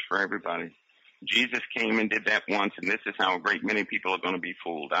answers for everybody. Jesus came and did that once, and this is how a great many people are going to be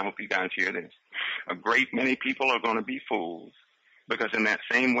fooled. I hope you guys hear this. A great many people are going to be fooled because in that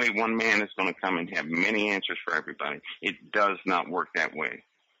same way, one man is going to come and have many answers for everybody. It does not work that way.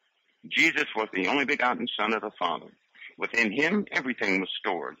 Jesus was the only begotten Son of the Father. Within him, everything was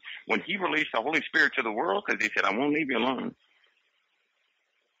stored. When he released the Holy Spirit to the world, because he said, I won't leave you alone.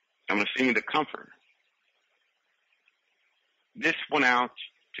 I'm going to send you the Comforter. This went out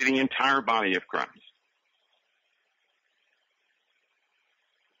to the entire body of Christ.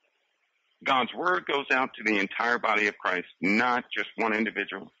 God's word goes out to the entire body of Christ, not just one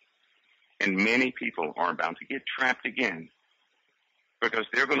individual. And many people are about to get trapped again because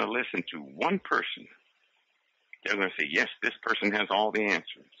they're going to listen to one person. They're going to say, yes, this person has all the answers.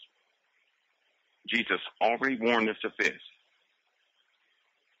 Jesus already warned us of this.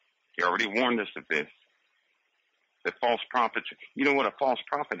 He already warned us of this. That false prophets, you know what? A false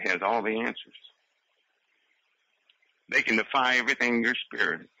prophet has all the answers. They can defy everything in your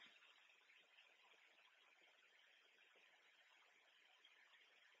spirit.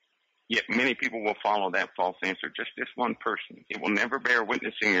 Yet many people will follow that false answer, just this one person. It will never bear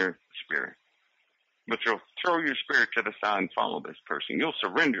witness in your spirit. But you'll throw your spirit to the side and follow this person. You'll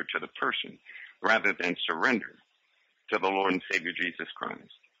surrender to the person rather than surrender to the Lord and Savior Jesus Christ.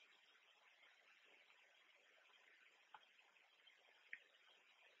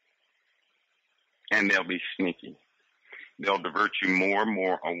 And they'll be sneaky. They'll divert you more and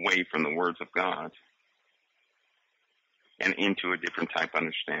more away from the words of God and into a different type of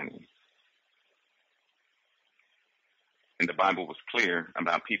understanding. And the Bible was clear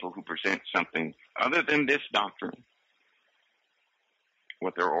about people who present something other than this doctrine,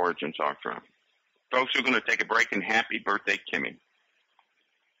 what their origins are from. Folks are going to take a break, and happy birthday, Kimmy.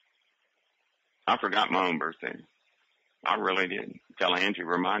 I forgot my own birthday. I really did. Until Angie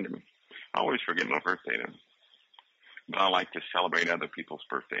reminded me. I always forget my birthday, though. But I like to celebrate other people's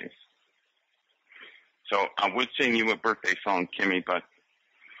birthdays. So I would sing you a birthday song, Kimmy, but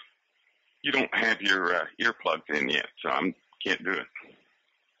you don't have your earplugs in yet, so I can't do it.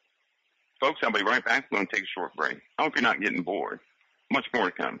 Folks, I'll be right back. I'm going to take a short break. I hope you're not getting bored. Much more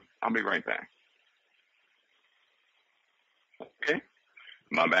to come. I'll be right back. Okay?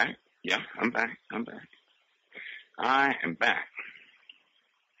 Am I back? Yeah, I'm back. I am back.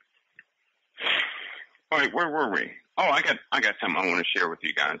 All right, where were we? Oh, I got something I want to share with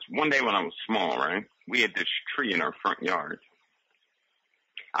you guys. One day when I was small, right, we had this tree in our front yard.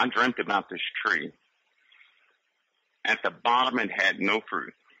 I dreamt about this tree. At the bottom, it had no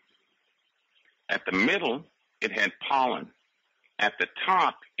fruit. At the middle, it had pollen. At the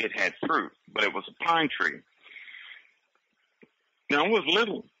top, it had fruit, but it was a pine tree. Now, I was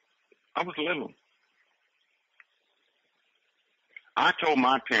little. I told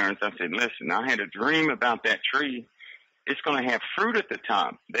my parents, I said, listen, I had a dream about that tree. It's going to have fruit at the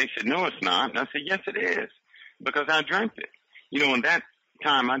top. They said, no, it's not. And I said, yes, it is, because I dreamt it. You know, in that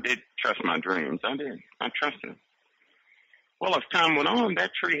time, I did trust my dreams. I did. I trusted them. Well, as time went on,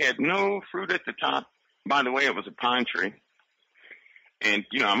 that tree had no fruit at the top. By the way, it was a pine tree. And,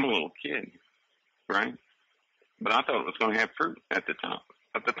 you know, I'm a little kid, right? But I thought it was going to have fruit at the top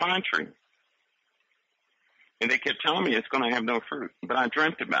of the pine tree. And they kept telling me it's going to have no fruit. But I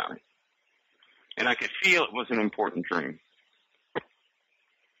dreamt about it. And I could feel it was an important dream.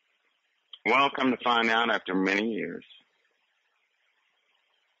 Well, come to find out after many years,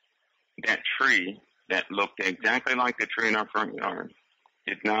 that tree that looked exactly like the tree in our front yard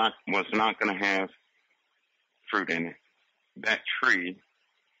was not going to have fruit in it. That tree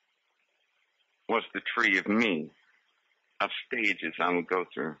was the tree of me, of stages I would go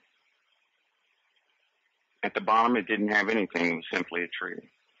through. At the bottom, it didn't have anything. It was simply a tree.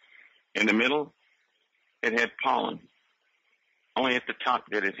 In the middle, it had pollen. Only at the top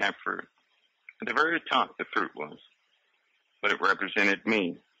did it have fruit. At the very top, the fruit was. But it represented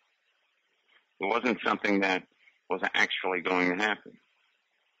me. It wasn't something that was actually going to happen.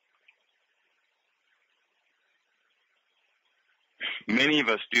 Many of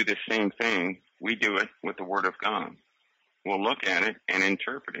us do the same thing. We do it with the Word of God. We'll look at it and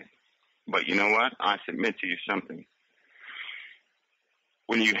interpret it. But you know what? I submit to you something.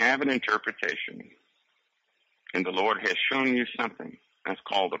 When you have an interpretation, and the Lord has shown you something, that's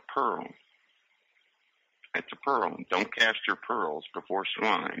called a pearl. It's a pearl. Don't cast your pearls before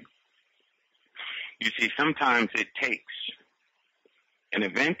swine. You see, sometimes it takes an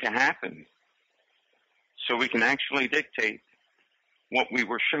event to happen so we can actually dictate what we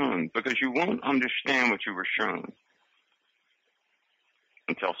were shown, because you won't understand what you were shown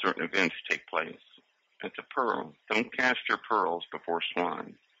until certain events take place. It's a pearl. Don't cast your pearls before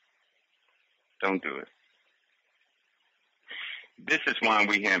swine. Don't do it. This is why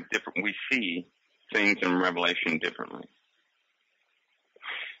we see things in Revelation differently.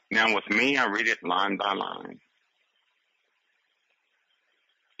 Now with me, I read it line by line.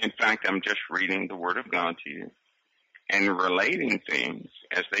 In fact, I'm just reading the Word of God to you and relating things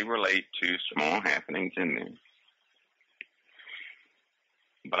as they relate to small happenings in there.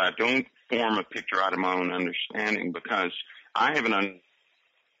 But I don't form a picture out of my own understanding, because I have an understanding,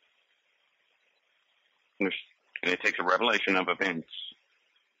 and it takes a revelation of events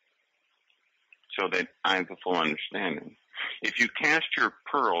so that I have the full understanding. If you cast your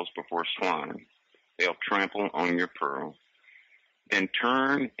pearls before swine, they'll trample on your pearls, then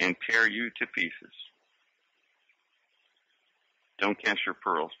turn and tear you to pieces. Don't cast your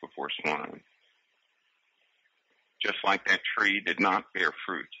pearls before swine. Just like that tree did not bear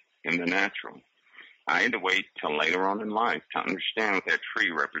fruit in the natural, I had to wait till later on in life to understand what that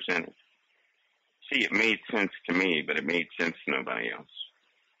tree represented. See, it made sense to me, but it made sense to nobody else.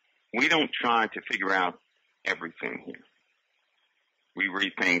 We don't try to figure out everything here. We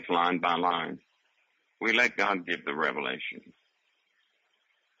read things line by line. We let God give the revelation.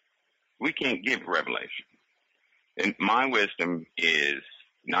 We can't give revelation. And my wisdom is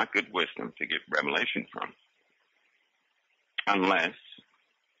not good wisdom to get revelation from, unless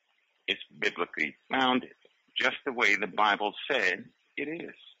it's biblically founded, just the way the Bible said it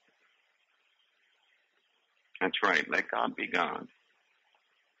is. That's right, let God be God.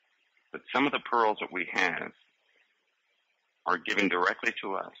 But some of the pearls that we have are given directly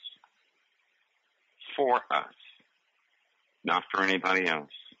to us, for us, not for anybody else,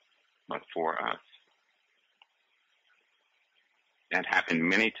 but for us. That happened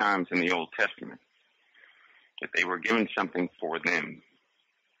many times in the Old Testament, that they were given something for them.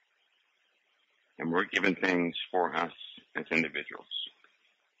 And we're given things for us as individuals.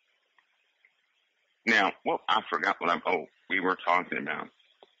 Now, I forgot what we were talking about.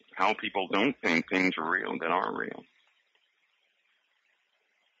 How people don't think things are real that are real.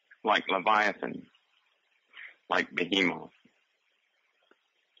 Like Leviathan, like Behemoth.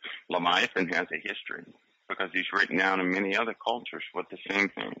 Leviathan has a history because he's written down in many other cultures with the same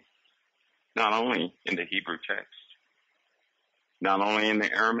thing. Not only in the Hebrew text, not only in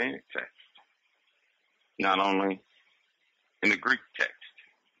the Aramaic text, not only in the Greek text,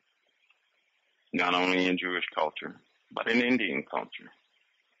 not only in Jewish culture, but in Indian culture,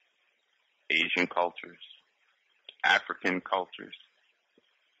 Asian cultures, African cultures.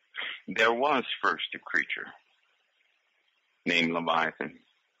 There was first a creature named Leviathan.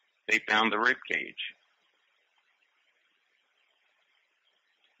 They found the rib cage.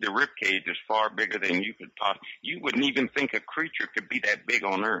 The rib cage is far bigger than you could possibly. You wouldn't even think a creature could be that big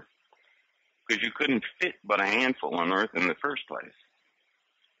on Earth, because you couldn't fit but a handful on Earth in the first place.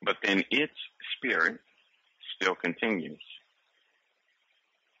 But then its spirit still continues.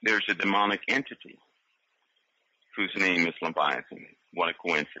 There's a demonic entity whose name is Leviathan. What a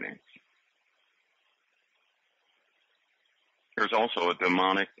coincidence. There's also a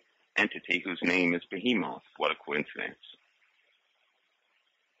demonic entity whose name is Behemoth. What a coincidence.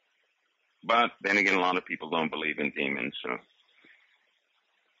 But then again, a lot of people don't believe in demons, so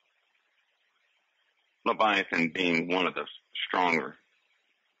Leviathan being one of the stronger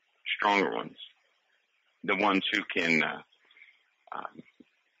ones, the ones who can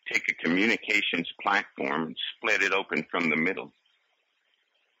take a communications platform and split it open from the middle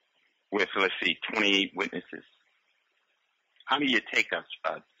with, 28 witnesses. How do you take a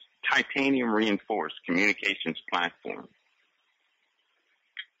titanium reinforced communications platform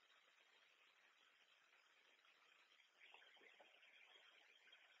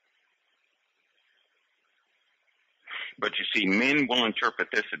But you see, men will interpret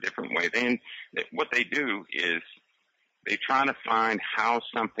this a different way. Then what they do is they try to find how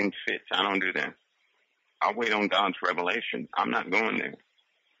something fits. I don't do that. I'll wait on God's revelation. I'm not going there.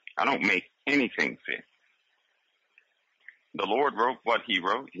 I don't make anything fit. The Lord wrote what he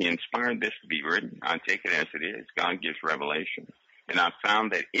wrote. He inspired this to be written. I take it as it is. God gives revelation. And I've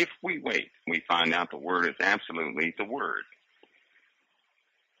found that if we wait, we find out the word is absolutely the word.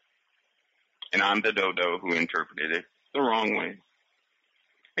 And I'm the dodo who interpreted it the wrong way.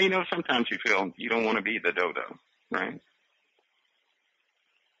 And, you know, sometimes you feel you don't want to be the dodo, right?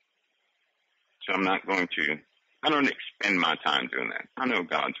 So I don't expend my time doing that. I know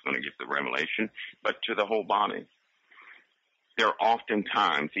God's going to give the revelation, but to the whole body. There are often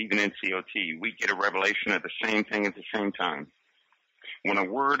times, even in COT, we get a revelation of the same thing at the same time. When a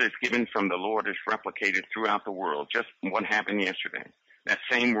word is given from the Lord, is replicated throughout the world. Just what happened yesterday. That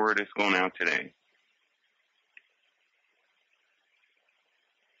same word is going out today.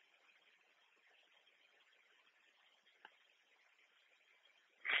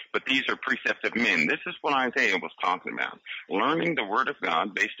 But these are precepts of men. This is what Isaiah was talking about. Learning the word of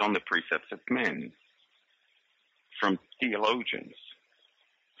God based on the precepts of men. From theologians,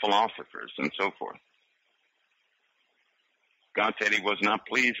 philosophers, and so forth. God said he was not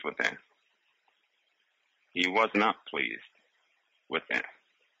pleased with that. He was not pleased with that.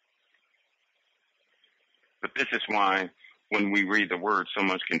 But this is why when we read the word, so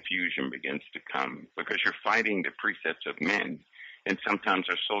much confusion begins to come because you're fighting the precepts of men. And sometimes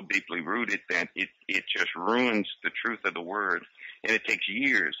they're so deeply rooted that it just ruins the truth of the word. And it takes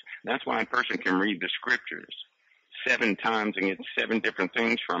years. That's why a person can read the scriptures 7 times and get 7 different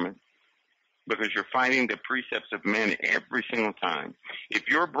things from it. Because you're fighting the precepts of men every single time. If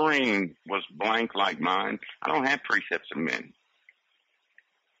your brain was blank like mine, I don't have precepts of men.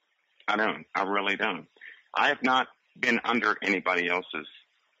 I don't. I really don't. I have not been under anybody else's,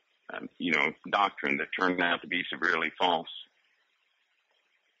 doctrine that turned out to be severely false.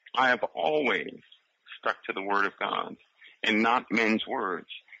 I have always stuck to the Word of God and not men's words.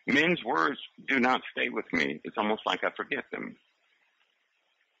 Men's words do not stay with me. It's almost like I forget them.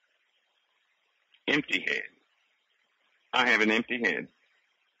 Empty head. I have an empty head.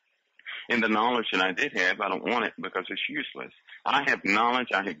 And the knowledge that I did have, I don't want it because it's useless. I have knowledge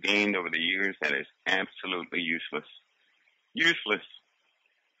I have gained over the years that is absolutely useless. Useless.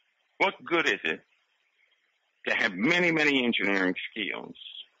 What good is it to have many, many engineering skills,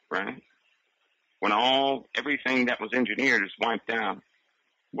 right? When everything that was engineered is wiped out.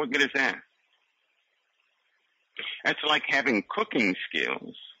 What good is that? That's like having cooking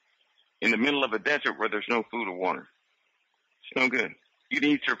skills in the middle of a desert where there's no food or water. It's no good. You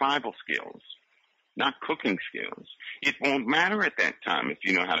need survival skills, not cooking skills. It won't matter at that time if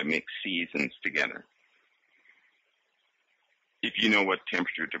you know how to mix seasons together. If you know what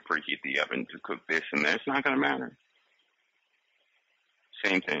temperature to preheat the oven to cook this and that, it's not going to matter.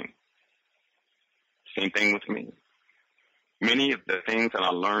 Same thing. Same thing with me. Many of the things that I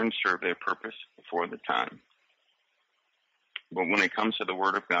learned serve their purpose for the time. But when it comes to the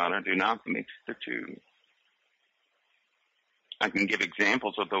Word of God, I do not mix the two. I can give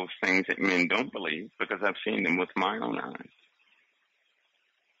examples of those things that men don't believe because I've seen them with my own eyes.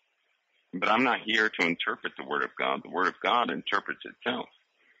 But I'm not here to interpret the Word of God. The Word of God interprets itself.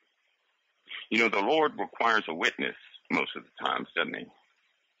 The Lord requires a witness most of the times, doesn't he?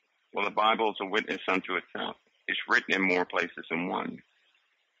 Well, the Bible is a witness unto itself. It's written in more places than one.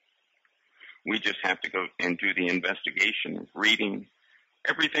 We just have to go and do the investigation, reading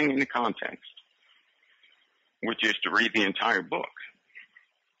everything in the context, which is to read the entire book.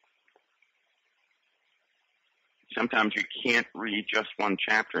 Sometimes you can't read just one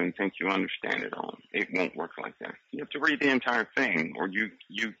chapter and think you understand it all. It won't work like that. You have to read the entire thing, or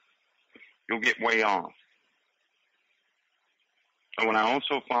you'll get way off. Oh, and I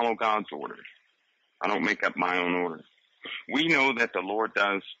also follow God's orders. I don't make up my own orders. We know that the Lord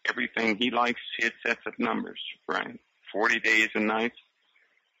does everything He likes, His sets of numbers, right? 40 days and nights,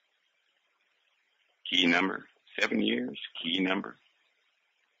 key number. 7 years, key number.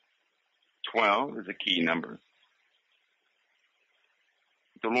 12 is a key number.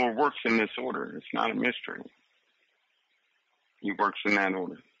 The Lord works in this order. It's not a mystery. He works in that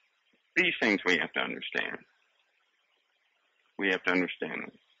order. These things we have to understand. We have to understand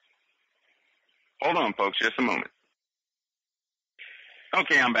them. Hold on, folks, just a moment.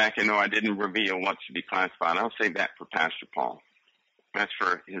 Okay, I'm back. No, I didn't reveal what should be classified. I'll save that for Pastor Paul. That's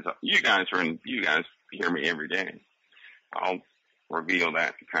for his. You guys hear me every day. I'll reveal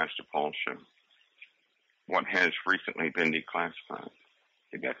that to Pastor Paul's show. What has recently been declassified.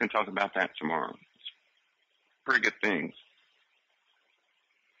 Maybe I can talk about that tomorrow. It's pretty good things.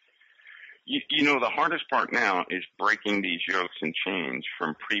 The hardest part now is breaking these yokes and chains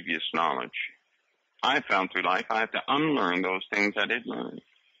from previous knowledge. I found through life I have to unlearn those things I did learn,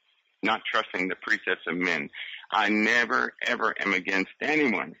 not trusting the precepts of men. I never, ever am against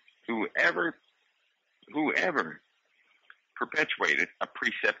anyone who ever perpetuated a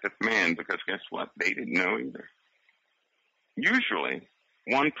precept of man, because guess what? They didn't know either. Usually,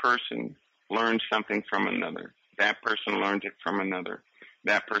 one person learns something from another. That person learns it from another.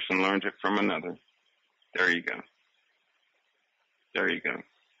 That person learns it from another. There you go. There you go.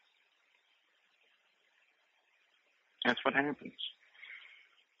 That's what happens.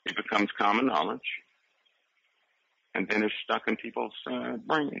 It becomes common knowledge, and then it's stuck in people's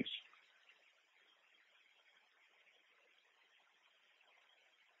brains.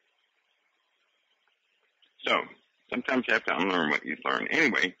 So, sometimes you have to unlearn what you learn.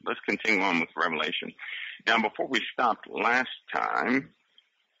 Anyway, let's continue on with Revelation. Now, before we stopped last time,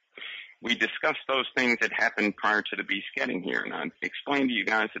 we discussed those things that happened prior to the beast getting here, and I explained to you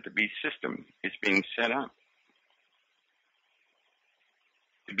guys that the beast system is being set up.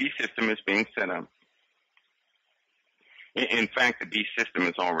 The beast system is being set up. In fact, the beast system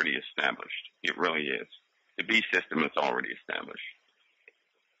is already established. It really is. The beast system is already established.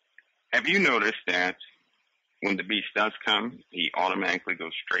 Have you noticed that when the beast does come, he automatically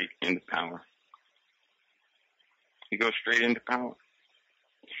goes straight into power? He goes straight into power.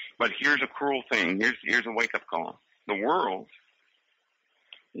 But here's a cruel thing. Here's a wake-up call. The world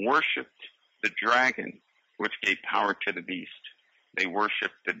worshipped the dragon, which gave power to the beast. They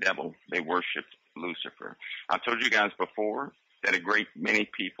worshipped the devil. They worshipped Lucifer. I told you guys before that a great many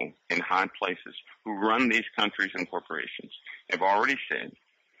people in high places who run these countries and corporations have already said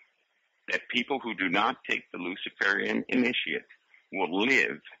that people who do not take the Luciferian initiate will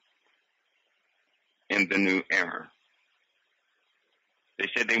live in the new era. They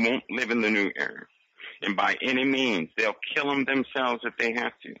said they won't live in the new era. And by any means, they'll kill them themselves if they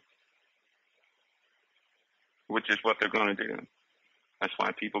have to, which is what they're going to do. That's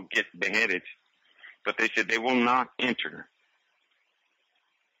why people get beheaded. But they said they will not enter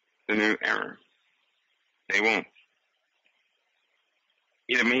the new era. They won't.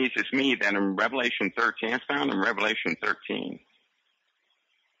 It amazes me that in Revelation 13, it's found in Revelation 13.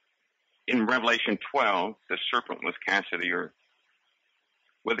 In Revelation 12, the serpent was cast to the earth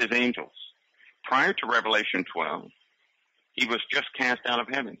with his angels. Prior to Revelation 12, he was just cast out of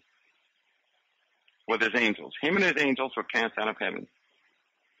heaven with his angels. Him and his angels were cast out of heaven.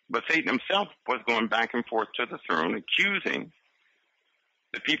 But Satan himself was going back and forth to the throne, accusing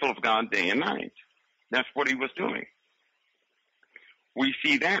the people of God day and night. That's what he was doing. We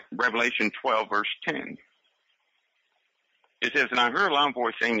see that Revelation 12, verse 10. It says, "And I heard a loud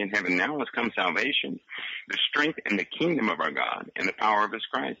voice saying in heaven, now has come salvation, the strength and the kingdom of our God, and the power of his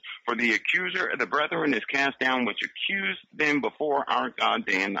Christ. For the accuser of the brethren is cast down, which accused them before our God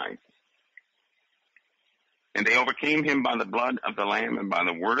day and night. And they overcame him by the blood of the Lamb and by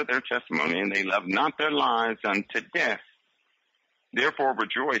the word of their testimony, and they loved not their lives unto death. Therefore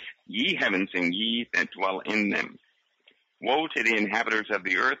rejoice, ye heavens, and ye that dwell in them. Woe to the inhabitants of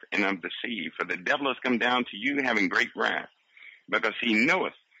the earth and of the sea, for the devil has come down to you having great wrath, because he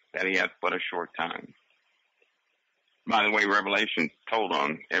knoweth that he hath but a short time." By the way, Revelation told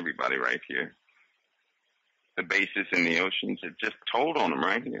on everybody right here. The bases in the oceans, it just told on them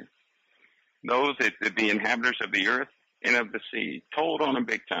right here. Those that the inhabitants of the earth and of the sea, told on them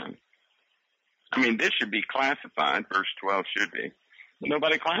big time. I mean, this should be classified, verse 12 should be, but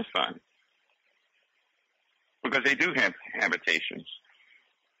nobody classified it. Because they do have habitations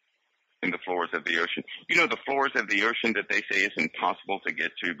in the floors of the ocean. You know, the floors of the ocean that they say is impossible to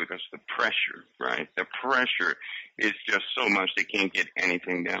get to because the pressure, right? The pressure is just so much they can't get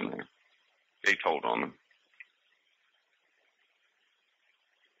anything down there. They told on them.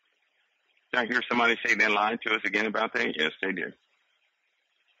 Did I hear somebody say they lied to us again about that? Yes, they did.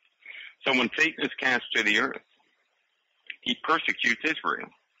 So when Satan is cast to the earth, he persecutes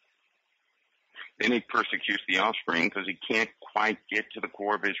Israel. Then he persecutes the offspring because he can't quite get to the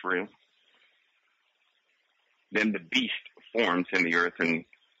core of Israel. Then the beast forms in the earth in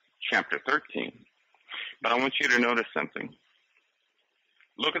chapter 13. But I want you to notice something.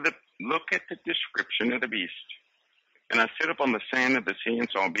 Look at the description of the beast. "And I stood up on the sand of the sea and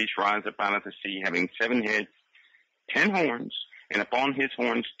saw a beast rise up out of the sea, having 7 heads, 10 horns, and upon his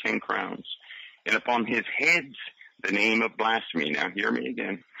horns 10 crowns, and upon his heads the name of blasphemy." Now hear me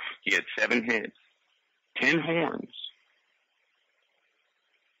again. He had 7 heads, 10 horns,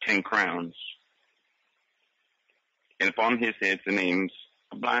 10 crowns, and upon his heads the names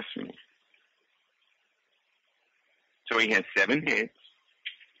of blasphemy. So he had 7 heads,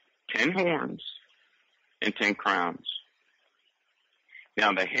 10 horns, and 10 crowns.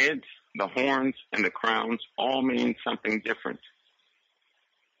 Now the heads, the horns, and the crowns all mean something different.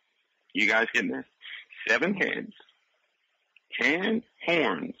 You guys getting this? 7 heads, 10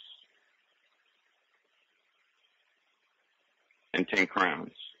 horns, and 10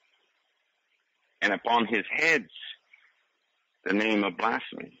 crowns. And upon his heads, the name of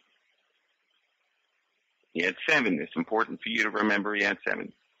blasphemy. He had 7. It's important for you to remember he had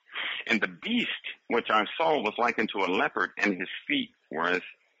 7. "And the beast which I saw was likened to a leopard, and his feet were as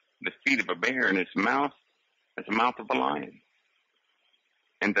the feet of a bear, and his mouth as the mouth of a lion.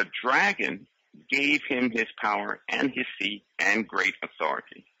 And the dragon gave him his power and his seat and great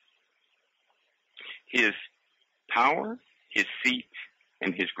authority." His power, his seat,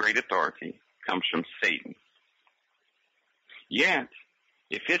 and his great authority comes from Satan. Yet,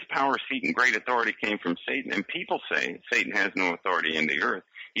 if his power, seat, and great authority came from Satan, and people say Satan has no authority in the earth,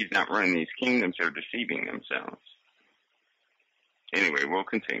 he's not running these kingdoms, they're deceiving themselves. Anyway, we'll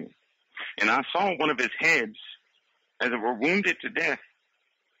continue. "And I saw one of his heads, as it were wounded to death,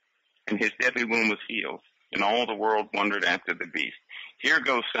 and his deadly wound was healed, and all the world wondered after the beast." Here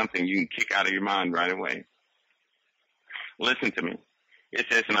goes something you can kick out of your mind right away. Listen to me. It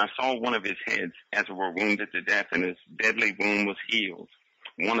says, "And I saw one of his heads, as it were wounded to death, and his deadly wound was healed."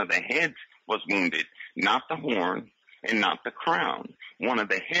 One of the heads was wounded, not the horn, and not the crown. One of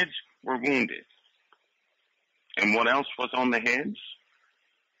the heads were wounded. And what else was on the heads?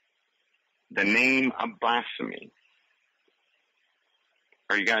 The name of blasphemy.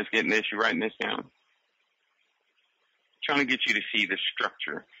 Are you guys getting this? You writing this down? Trying to get you to see the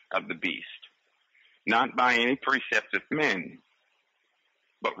structure of the beast. Not by any precept of men,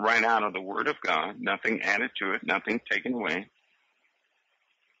 but right out of the Word of God. Nothing added to it, nothing taken away.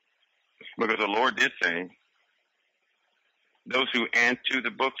 Because the Lord did say, those who add to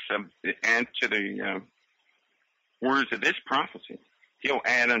the words of this prophecy, he'll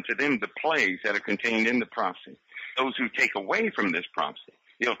add unto them the plagues that are contained in the prophecy. Those who take away from this prophecy,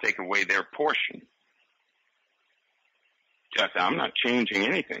 he'll take away their portion. Just, I'm not changing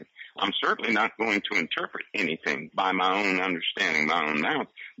anything. I'm certainly not going to interpret anything by my own understanding, my own mouth.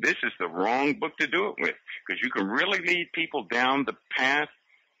 This is the wrong book to do it with, because you can really lead people down the path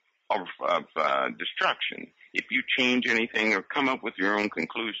of destruction if you change anything or come up with your own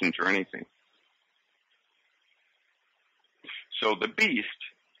conclusions or anything. So the beast,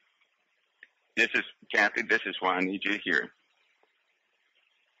 this is, Kathy, this is why I need you to hear it.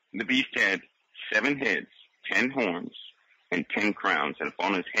 The beast had 7 heads, 10 horns, and 10 crowns, and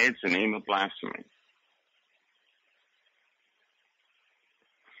upon his heads the name of blasphemy.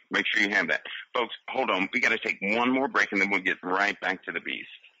 Make sure you have that. Folks, hold on. We got to take one more break, and then we'll get right back to the beast.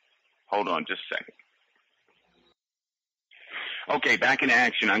 Hold on just a second. Okay, back in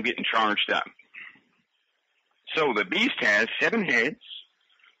action. I'm getting charged up. So the beast has 7 heads,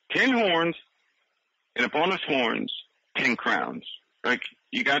 10 horns, and upon his horns, 10 crowns. Right?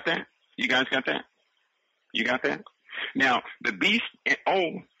 You got that? You guys got that? You got that? Now, the beast,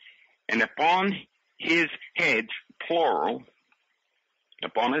 and upon his heads, plural,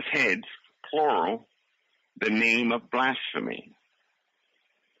 upon his heads, plural, the name of blasphemy.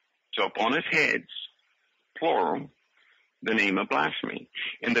 So upon his heads, plural, the name of blasphemy.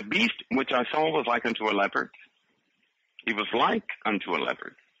 And the beast which I saw was like unto a leopard. He was like unto a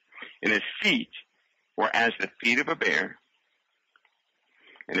leopard. And his feet were as the feet of a bear.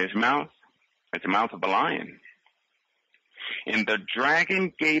 And his mouth as the mouth of a lion. And the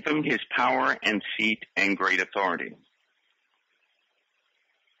dragon gave him his power and seat and great authority.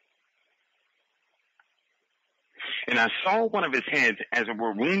 And I saw one of his heads as it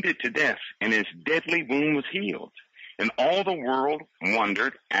were wounded to death, and his deadly wound was healed. And all the world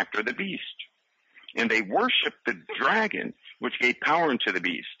wondered after the beast. And they worshipped the dragon, which gave power unto the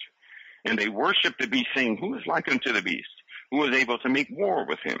beast. And they worshipped the beast, saying, Who is like unto the beast? Who is able to make war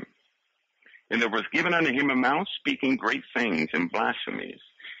with him? And there was given unto him a mouth speaking great things and blasphemies.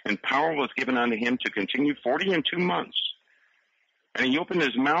 And power was given unto him to continue 42 months. And he opened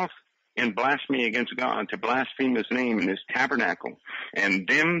his mouth in blasphemy against God, to blaspheme his name and his tabernacle, and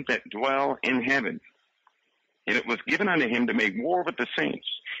them that dwell in heaven. And it was given unto him to make war with the saints,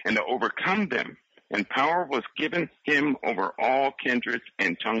 and to overcome them. And power was given him over all kindreds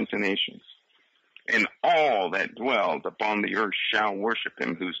and tongues and nations. And all that dwelled upon the earth shall worship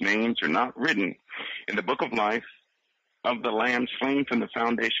him, whose names are not written in the book of life of the Lamb slain from the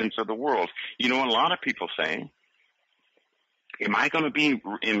foundations of the world. You know, a lot of people say, am I going to be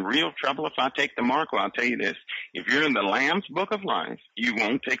in real trouble if I take the mark? Well, I'll tell you this. If you're in the Lamb's book of life, you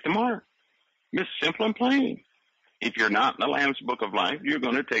won't take the mark. It's simple and plain. If you're not in the Lamb's book of life, you're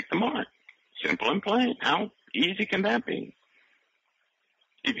going to take the mark. Simple and plain. How easy can that be?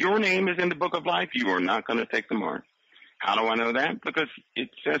 If your name is in the book of life, you are not going to take the mark. How do I know that? Because it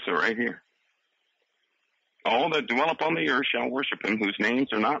says so right here. All that dwell upon the earth shall worship him, whose names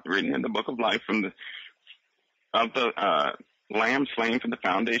are not written in the book of life of the Lamb slain from the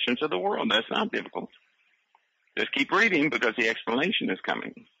foundations of the world. That's not difficult. Just keep reading, because the explanation is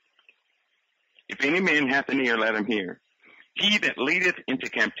coming. If any man hath an ear, let him hear. He that leadeth into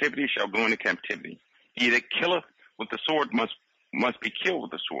captivity shall go into captivity. He that killeth with the sword must be killed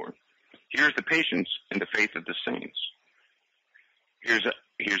with the sword. Here's the patience and the faith of the saints. Here's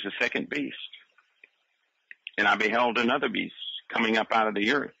the second beast. And I beheld another beast coming up out of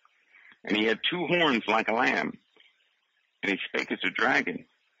the earth. And he had 2 horns like a lamb. And he spake as a dragon.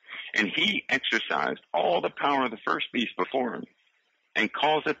 And he exercised all the power of the first beast before him, and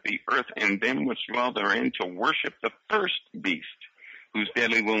causeth the earth and them which dwell therein to worship the first beast, whose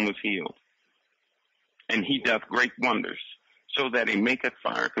deadly wound was healed. And he doth great wonders, so that he maketh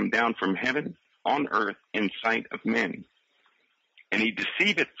fire come down from heaven on earth in sight of men. And he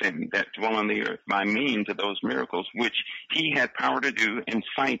deceiveth them that dwell on the earth by means of those miracles which he had power to do in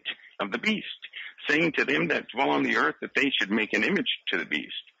sight of the beast, saying to them that dwell on the earth that they should make an image to the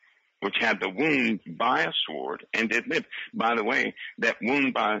beast, which had the wound by a sword and did live. By the way, that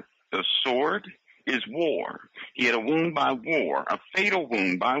wound by the sword is war. He had a wound by war, a fatal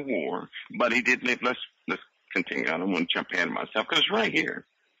wound by war, but he did live. Let's continue. I don't want to jump ahead of myself because it's right here.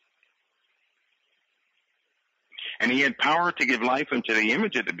 And he had power to give life unto the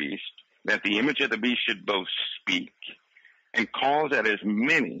image of the beast, that the image of the beast should both speak and cause that as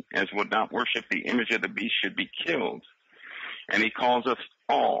many as would not worship the image of the beast should be killed. And he calls us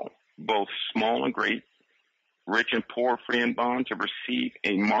all, both small and great, rich and poor, free and bond, to receive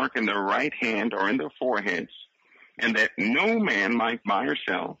a mark in their right hand or in their foreheads, and that no man might buy or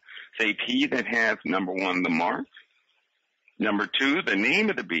sell, save he that hath, number one, the mark, number two, the name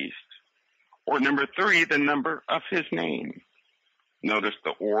of the beast, or number three, the number of his name. Notice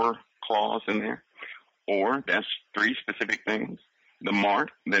the or clause in there. Or, that's three specific things. The mark,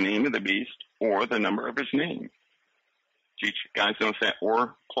 the name of the beast, or the number of his name. Do you guys notice that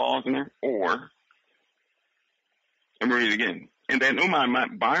or clause in there? Or. And read it again. And that no man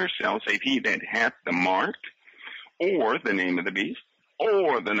might buy or sell, save he that hath the mark, or the name of the beast,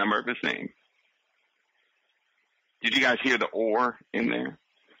 or the number of his name. Did you guys hear the or in there?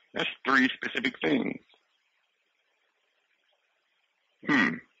 That's three specific things.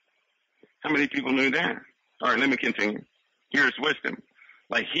 How many people knew that? All right, let me continue. Here's wisdom.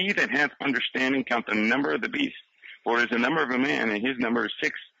 Like he that hath understanding count the number of the beast, for it is the number of a man, and his number is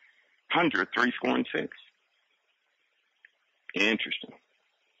 666. Interesting.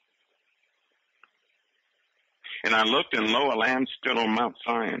 And I looked, and lo, a lamb stood on Mount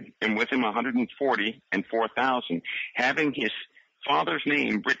Zion, and with him 144,000, having his Father's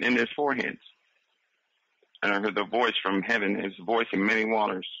name written in his foreheads. And I heard the voice from heaven, as a voice of many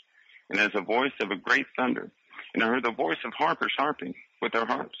waters, and as a voice of a great thunder. And I heard the voice of harpers harping with their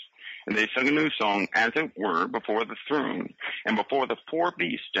harps. And they sung a new song, as it were, before the throne, and before the four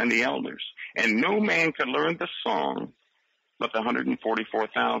beasts and the elders. And no man could learn the song but the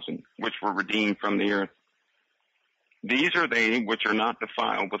 144,000, which were redeemed from the earth. These are they which are not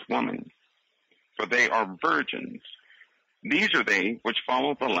defiled with woman, for they are virgins. These are they which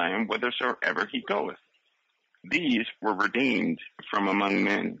follow the Lamb whithersoever he goeth. These were redeemed from among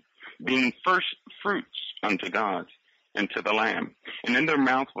men, being first fruits unto God and to the Lamb. And in their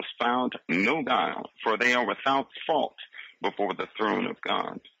mouth was found no guile, for they are without fault before the throne of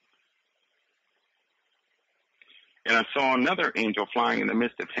God. And I saw another angel flying in the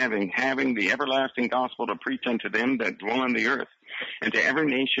midst of heaven, having the everlasting gospel to preach unto them that dwell on the earth, and to every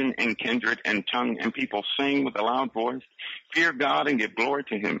nation and kindred and tongue and people, saying with a loud voice, Fear God and give glory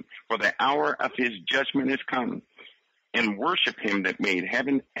to him, for the hour of his judgment is come, and worship him that made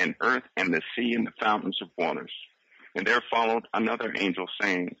heaven and earth and the sea and the fountains of waters. And there followed another angel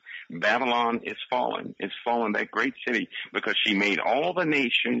saying, Babylon is fallen, that great city, because she made all the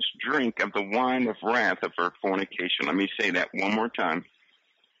nations drink of the wine of wrath of her fornication. Let me say that one more time.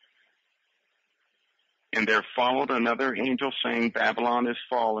 And there followed another angel saying, Babylon is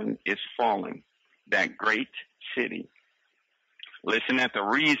fallen, that great city. Listen at the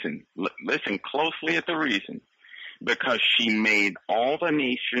reason. Listen closely at the reason. Because she made all the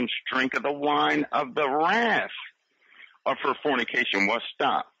nations drink of the wine of the wrath of her fornication. Well,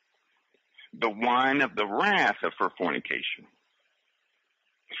 stop. The wine of the wrath of her fornication.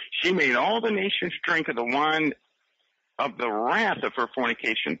 She made all the nations drink of the wine of the wrath of her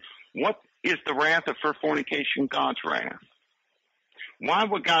fornication. What is the wrath of her fornication? God's wrath. Why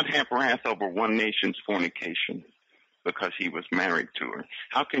would God have wrath over one nation's fornication? Because he was married to her.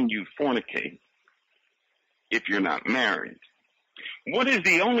 How can you fornicate if you're not married? What is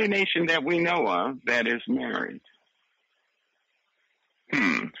the only nation that we know of that is married?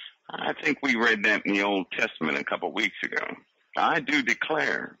 I think we read that in the Old Testament a couple of weeks ago. I do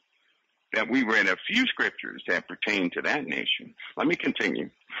declare that we read a few scriptures that pertain to that nation. Let me continue.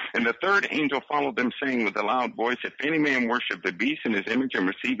 And the third angel followed them, saying with a loud voice, If any man worship the beast in his image and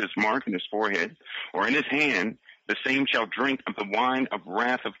receive his mark in his forehead or in his hand, the same shall drink of the wine of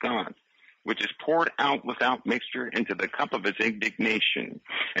wrath of God, which is poured out without mixture into the cup of his indignation.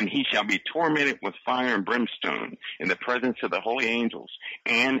 And he shall be tormented with fire and brimstone in the presence of the holy angels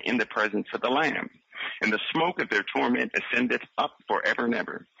and in the presence of the Lamb. And the smoke of their torment ascendeth up forever and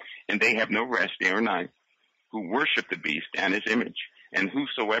ever. And they have no rest day or night, who worship the beast and his image, and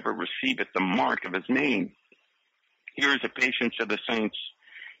whosoever receiveth the mark of his name. Here is the patience of the saints.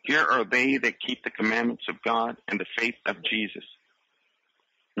 Here are they that keep the commandments of God and the faith of Jesus.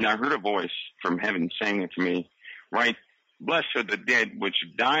 And I heard a voice from heaven saying unto me, Write, Blessed are the dead which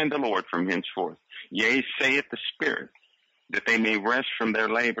die in the Lord from henceforth. Yea, saith the Spirit, that they may rest from their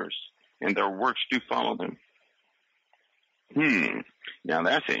labors, and their works do follow them. Now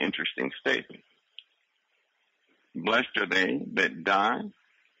that's an interesting statement. Blessed are they that die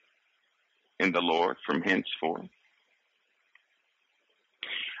in the Lord from henceforth.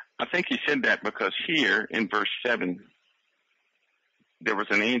 I think he said that because here in verse 7, there was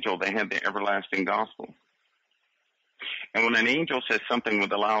an angel that had the everlasting gospel. And when an angel says something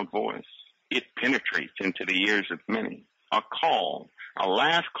with a loud voice, it penetrates into the ears of many. A call, a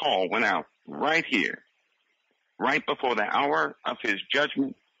last call went out right here, right before the hour of his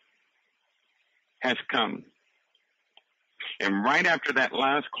judgment has come. And right after that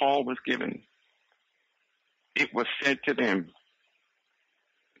last call was given, it was said to them,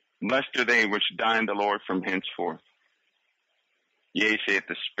 blessed are they which die in the Lord from henceforth. Yea, saith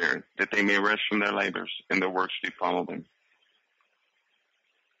the Spirit, that they may rest from their labors, and their works do follow them.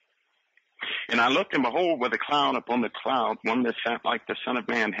 And I looked, and behold, with a cloud upon the cloud, one that sat like the Son of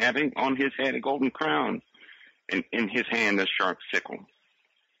Man, having on his head a golden crown, and in his hand a sharp sickle.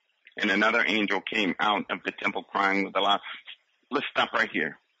 And another angel came out of the temple crying with a loud. Let's stop right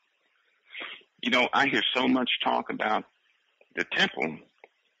here. You know, I hear so much talk about the temple.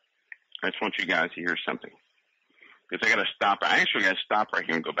 I just want you guys to hear something. Because I got to stop. I actually got to stop right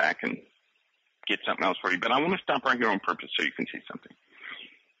here and go back and get something else for you. But I want to stop right here on purpose so you can see something.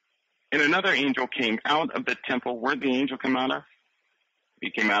 And another angel came out of the temple. Where did the angel come out of?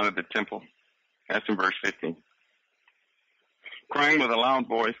 He came out of the temple. That's in verse 15. Crying with a loud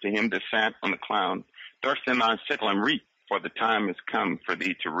voice to him that sat on the cloud, thrust in thy sickle and reap, for the time is come for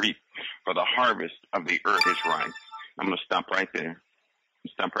thee to reap, for the harvest of the earth is ripe. I'm going to stop right there.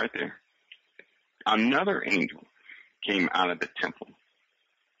 Stop right there. Another angel came out of the temple.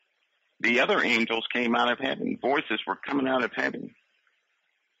 The other angels came out of heaven. Voices were coming out of heaven.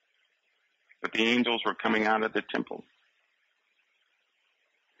 But the angels were coming out of the temple.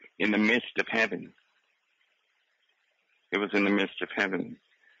 In the midst of heaven. It was in the midst of heaven.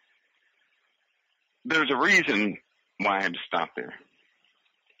 There's a reason why I had to stop there.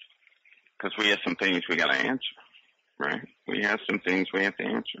 Because we have some things we got to answer, right? We have some things we have to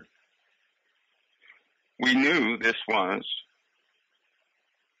answer. We knew this was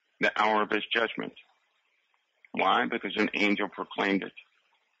the hour of his judgment. Why? Because an angel proclaimed it.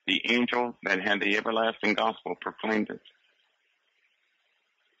 The angel that had the everlasting gospel proclaimed it.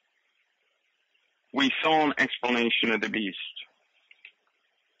 We saw an explanation of the beast.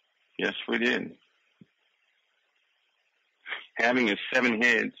 Yes, we did. Having his 7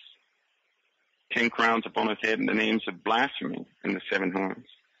 heads, 10 crowns upon his head, and the names of blasphemy in the 7 horns.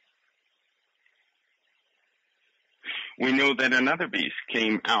 We know that another beast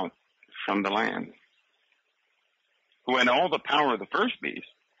came out from the land, who had all the power of the first beast,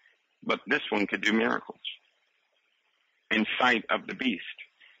 but this one could do miracles in sight of the beast.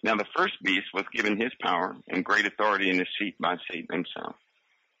 Now, the first beast was given his power and great authority in his seat by Satan himself.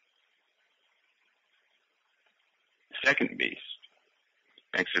 The second beast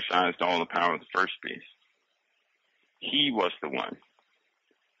exercised all the power of the first beast. He was the one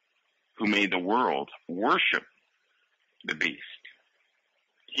who made the world worship the beast.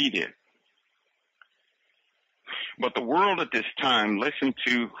 He did. But the world at this time, listen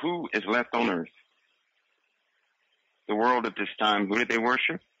to who is left on earth. The world at this time, who did they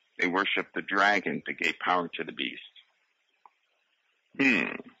worship? They worshiped the dragon that gave power to the beast.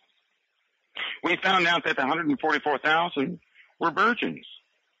 We found out that the 144,000 were virgins,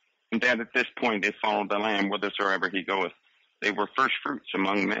 and that at this point they followed the Lamb whithersoever he goeth. They were first fruits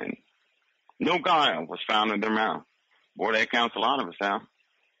among men. No guile was found in their mouth. Boy, that counts a lot of us out.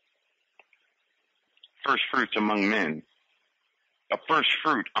 First fruits among men. A first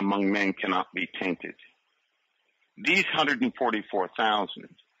fruit among men cannot be tainted. These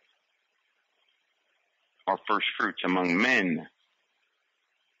 144,000 are first fruits among men.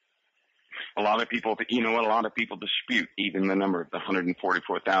 A lot of people, you know what, a lot of people dispute even the number of the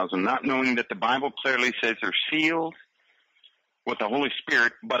 144,000, not knowing that the Bible clearly says they're sealed with the Holy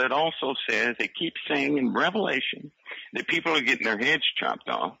Spirit, but it also says, it keeps saying in Revelation, that people are getting their heads chopped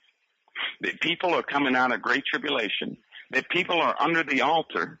off, that people are coming out of great tribulation, that people are under the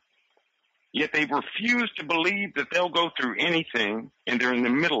altar, yet they refuse to believe that they'll go through anything, and they're in the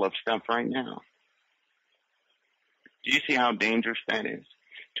middle of stuff right now. Do you see how dangerous that is?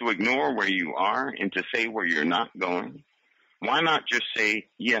 To ignore where you are and to say where you're not going. Why not just say,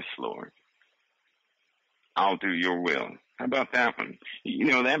 yes, Lord, I'll do your will? How about that one? You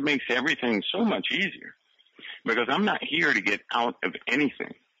know, that makes everything so much easier, because I'm not here to get out of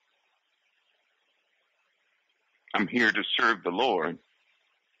anything. I'm here to serve the Lord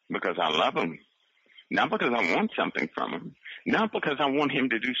because I love him, not because I want something from him, not because I want him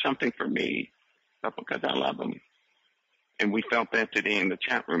to do something for me, but because I love him. And we felt that today in the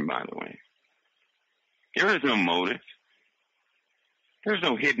chat room, by the way. There is no motive. There's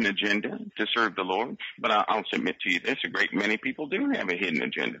no hidden agenda to serve the Lord. But I'll submit to you this, a great many people do have a hidden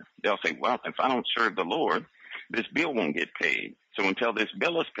agenda. They'll say, well, if I don't serve the Lord, this bill won't get paid. So until this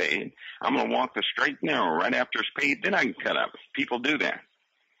bill is paid, I'm going to walk the straight and narrow. Right after it's paid, then I can cut up. People do that.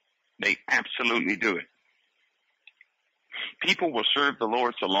 They absolutely do it. People will serve the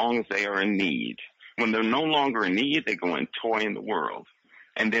Lord so long as they are in need. When they're no longer in need, they go and toy in the world.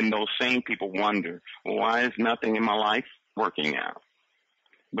 And then those same people wonder, well, why is nothing in my life working out?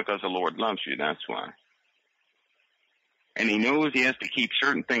 Because the Lord loves you, that's why. And he knows he has to keep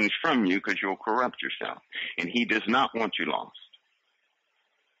certain things from you because you'll corrupt yourself. And he does not want you lost.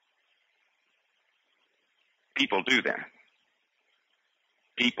 People do that.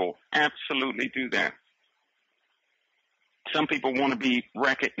 People absolutely do that. Some people want to be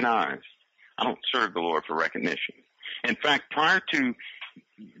recognized. I don't serve the Lord for recognition. In fact, prior to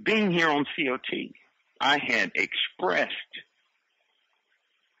being here on COT, I had expressed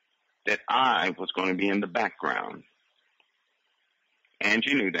that I was going to be in the background.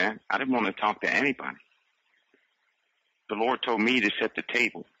 Angie knew that. I didn't want to talk to anybody. The Lord told me to set the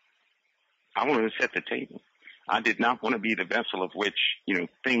table. I wanted to set the table. I did not want to be the vessel of which,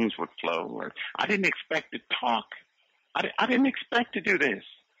 things would flow. Or I didn't expect to talk. I didn't expect to do this.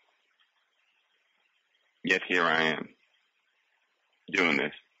 Yet here I am, doing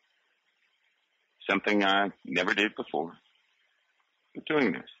this. Something I never did before, but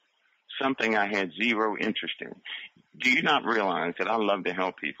doing this. Something I had zero interest in. Do you not realize that I love to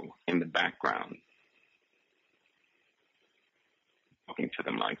help people in the background? Talking to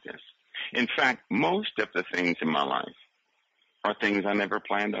them like this. In fact, most of the things in my life are things I never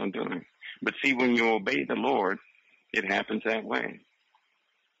planned on doing. But see, when you obey the Lord, it happens that way.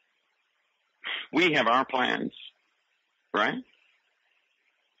 We have our plans, right?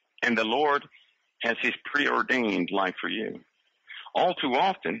 And the Lord has his preordained life for you. All too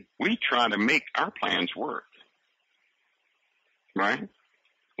often, we try to make our plans work, right?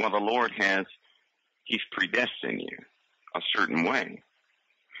 Well, the Lord he's predestined you a certain way.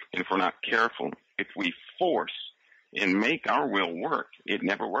 And if we're not careful, if we force and make our will work, it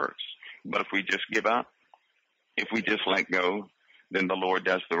never works. But if we just give up, if we just let go, then the Lord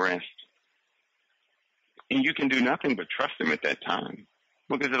does the rest. And you can do nothing but trust him at that time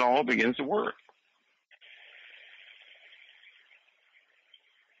because it all begins to work.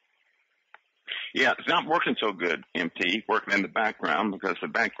 Yeah, it's not working so good, MT, working in the background because the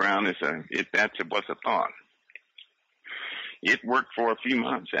background was a thought. It worked for a few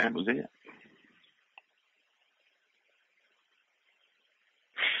months. That was it.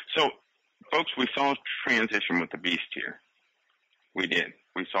 So, folks, we saw a transition with the beast here. We did.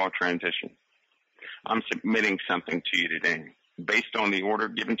 We saw a transition. I'm submitting something to you today based on the order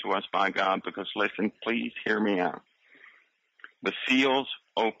given to us by God because, listen, please hear me out. The seals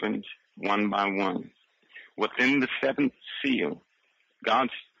opened one by one. Within the seventh seal,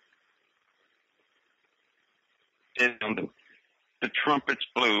 God's the trumpets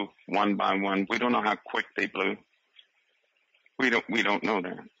blew one by one. We don't know how quick they blew. We don't know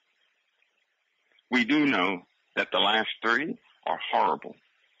that. We do know that the last three are horrible.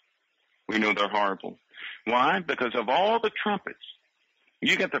 We know they're horrible. Why? Because of all the trumpets.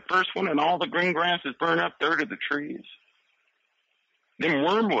 You get the first one and all the green grasses burn up, third of the trees. Then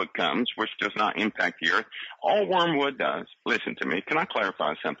wormwood comes, which does not impact the earth. All wormwood does, listen to me. Can I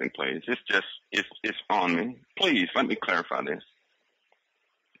clarify something, please? It's on me. Please, let me clarify this.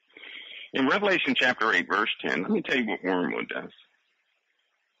 In Revelation chapter 8, verse 10, let me tell you what wormwood does.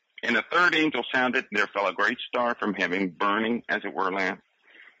 And the third angel sounded, there fell a great star from heaven, burning as it were a lamp.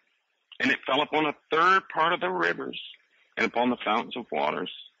 And it fell upon a third part of the rivers and upon the fountains of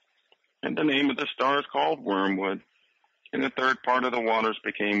waters. And the name of the star is called wormwood. And the third part of the waters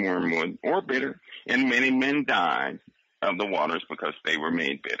became wormwood, or bitter, and many men died of the waters because they were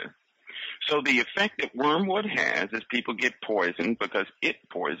made bitter. So the effect that wormwood has is people get poisoned because it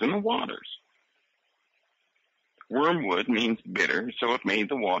poisoned the waters. Wormwood means bitter, so it made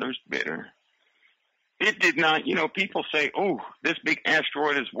the waters bitter. It did not, people say, oh, this big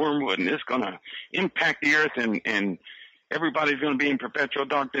asteroid is wormwood and it's going to impact the earth and everybody's going to be in perpetual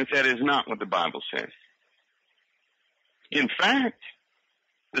darkness. That is not what the Bible says. In fact,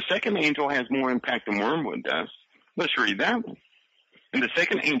 the second angel has more impact than wormwood does. Let's read that one. And the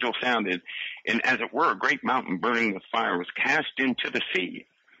second angel sounded, and as it were, a great mountain burning with fire was cast into the sea.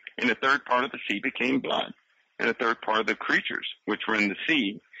 And the third part of the sea became blood. And the third part of the creatures which were in the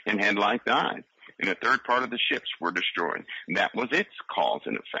sea and had life died. And the third part of the ships were destroyed. And that was its cause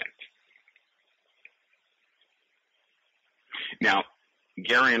and effect. Now,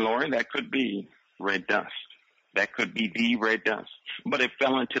 Gary and Lori, that could be red dust. That could be the red dust. But it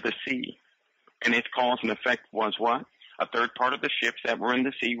fell into the sea. And its cause and effect was what? A third part of the ships that were in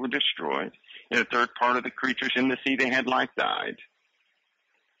the sea were destroyed. And a third part of the creatures in the sea that had life died.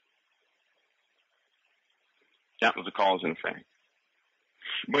 That was the cause and effect.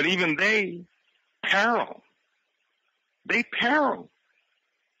 But even they peril. They peril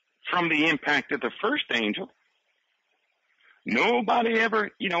from the impact of the first angel. Nobody ever,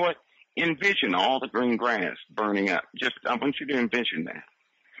 you know what, envision all the green grass burning up. Just, I want you to envision that.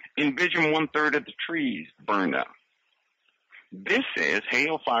 Envision 1/3 of the trees burned up. This says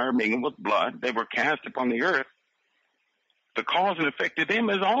hail, fire, mingled with blood. They were cast upon the earth. The cause and effect of them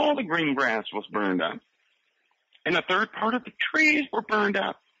is all the green grass was burned up. And a third part of the trees were burned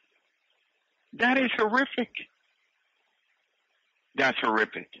up. That is horrific. That's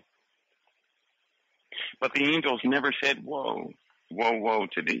horrific. But the angels never said, woe, woe, woe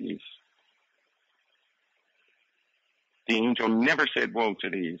to these. The angel never said woe to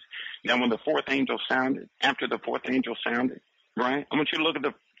these. Now, when the fourth angel sounded, after the fourth angel sounded, right? I want you to look at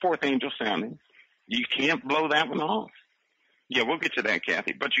the fourth angel sounding. You can't blow that one off. Yeah, we'll get to that,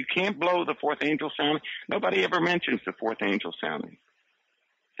 Kathy. But you can't blow the fourth angel sounding. Nobody ever mentions the fourth angel sounding.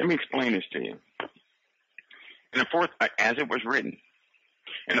 Let me explain this to you. And the fourth, as it was written,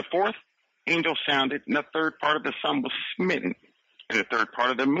 and the fourth angel sounded, and the third part of the sun was smitten, and the third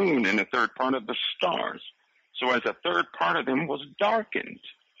part of the moon, and the third part of the stars. So as a third part of them was darkened,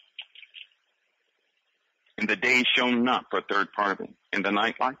 and the day shone not for a third part of it, and the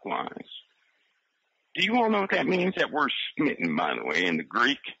night likewise. Do you all know what that means? That word smitten, by the way, in the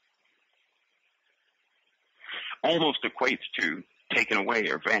Greek, almost equates to taken away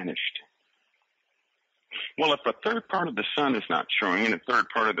or vanished. Well, if a third part of the sun is not showing, and a third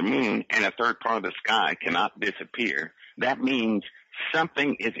part of the moon, and a third part of the sky cannot disappear, that means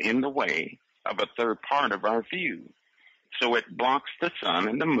something is in the way of a third part of our view. So it blocks the sun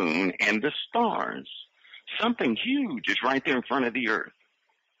and the moon and the stars. Something huge is right there in front of the earth.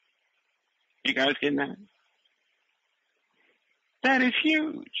 You guys getting that? That is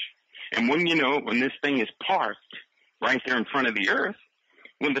huge. And when you know, when this thing is parked right there in front of the earth,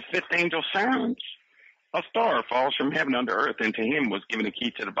 when the fifth angel sounds, a star falls from heaven unto earth, and to him was given a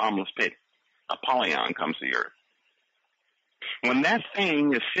key to the bottomless pit. Apollyon comes to the earth. When that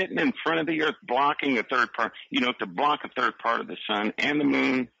thing is sitting in front of the earth blocking a third part, you know, to block a third part of the sun and the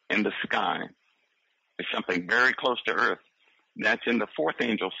moon and the sky is something very close to earth. That's in the fourth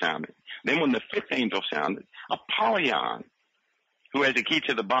angel sounded. Then when the fifth angel sounded, Apollyon, who has a key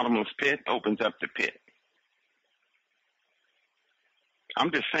to the bottomless pit, opens up the pit.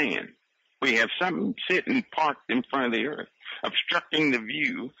 I'm just saying, we have something sitting parked in front of the earth, obstructing the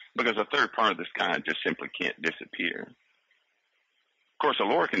view because a third part of the sky just simply can't disappear. Of course, the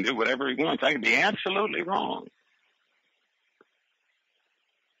Lord can do whatever he wants. I can be absolutely wrong.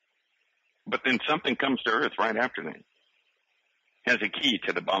 But then something comes to earth right after that. Has a key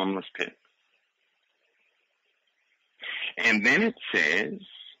to the bottomless pit. And then it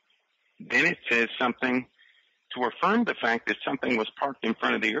says something to affirm the fact that something was parked in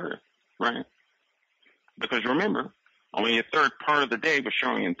front of the earth, right? Because remember, only a third part of the day was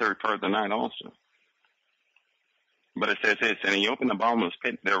showing in third part of the night also. But it says this, and he opened the bottomless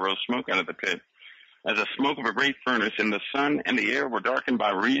pit, there rose smoke out of the pit, as the smoke of a great furnace, and the sun and the air were darkened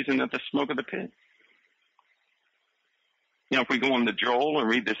by reason of the smoke of the pit. You know, if we go into Joel and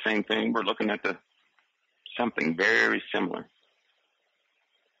read the same thing, we're looking at something very similar.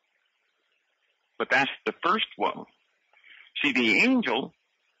 But that's the first woe. See, the angel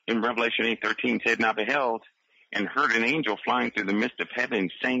in Revelation 8:13 said, "Now beheld and heard an angel flying through the midst of heaven,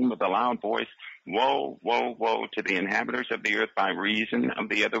 saying with a loud voice, Woe, woe, woe to the inhabitants of the earth by reason of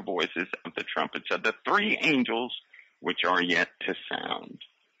the other voices of the trumpets of the three angels which are yet to sound."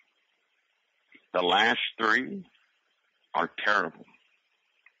 The last three are terrible.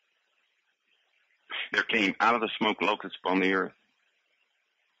 There came out of the smoke locusts upon the earth,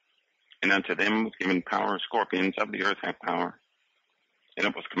 and unto them was given power. Scorpions of the earth have power. And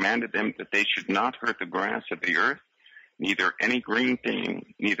it was commanded them that they should not hurt the grass of the earth, neither any green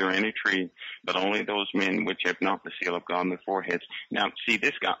thing, neither any tree, but only those men which have not the seal of God on their foreheads. Now, see,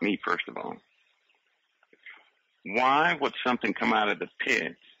 this got me, first of all. Why would something come out of the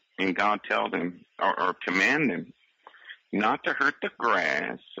pit and God tell them or command them not to hurt the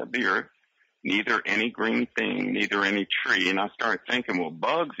grass of the earth, neither any green thing, neither any tree? And I started thinking, well,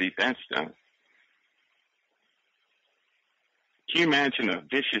 bugs eat that stuff. Can you imagine a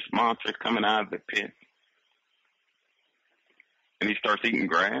vicious monster coming out of the pit? And he starts eating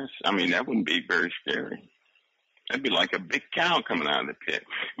grass? I mean, that wouldn't be very scary. That'd be like a big cow coming out of the pit.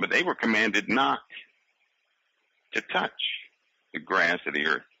 But they were commanded not to touch the grass of the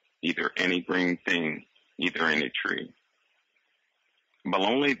earth, neither any green thing, neither any tree. But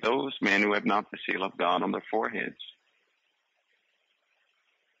only those men who have not the seal of God on their foreheads.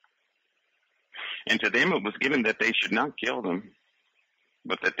 And to them it was given that they should not kill them,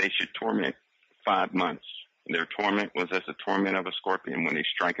 but that they should torment 5 months. And their torment was as the torment of a scorpion when he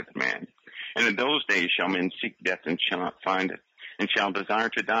striketh a man. And in those days shall men seek death and shall not find it, and shall desire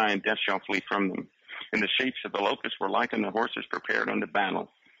to die, and death shall flee from them. And the shapes of the locusts were like unto horses prepared unto battle.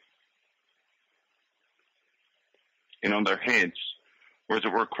 And on their heads were as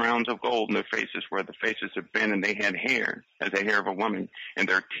it were crowns of gold, and their faces were the faces of men, and they had hair as the hair of a woman, and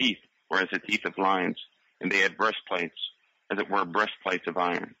their teeth were as the teeth of lions, and they had breastplates, as it were breastplates of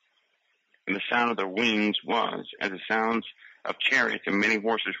iron. And the sound of their wings was as the sounds of chariots and many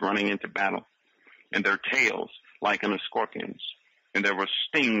horses running into battle, and their tails like unto scorpions. And there were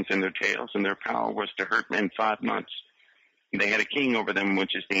stings in their tails, and their power was to hurt men 5 months. And they had a king over them,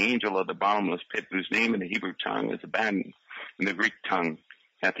 which is the angel of the bottomless pit, whose name in the Hebrew tongue is Abaddon, and the Greek tongue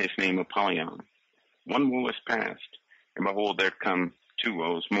hath his name Apollyon. 1 woe is past, and behold, there come 2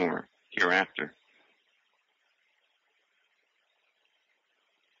 woes more hereafter.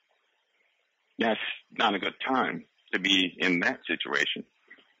 That's not a good time to be in that situation.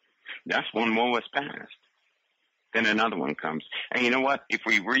 That's 1 woe is past. Then another one comes. And you know what? If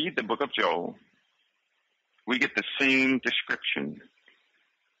we read the book of Joel, we get the same description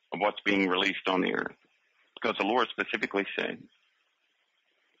of what's being released on the earth. Because the Lord specifically said,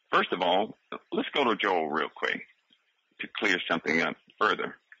 first of all, let's go to Joel real quick to clear something up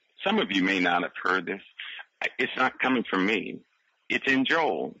further. Some of you may not have heard this. It's not coming from me. It's in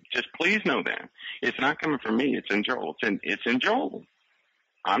Joel. Just please know that. It's not coming from me. It's in Joel. It's in Joel.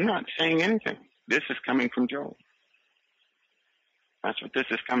 I'm not saying anything. This is coming from Joel. That's what this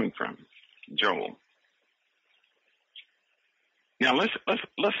is coming from, Joel. Now let's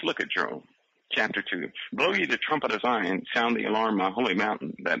look at Joel, chapter 2. Blow ye the trumpet of Zion, sound the alarm, my holy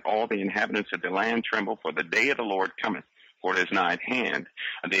mountain, that all the inhabitants of the land tremble, for the day of the Lord cometh, for it is nigh at hand,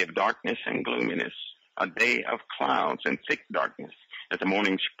 a day of darkness and gloominess, a day of clouds and thick darkness, as the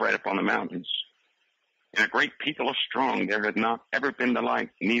morning spread upon the mountains. And a great people of strong, there had not ever been the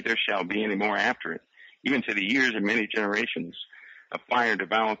like, neither shall be any more after it, even to the years of many generations. A fire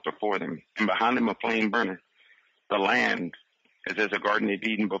devoureth before them, and behind them a flame burneth. The land is as a garden of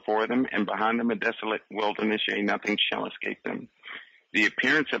Eden before them, and behind them a desolate wilderness, yea, nothing shall escape them. The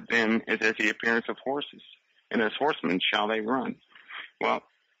appearance of them is as the appearance of horses, and as horsemen shall they run. Well,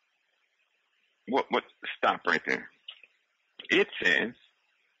 stop right there. It says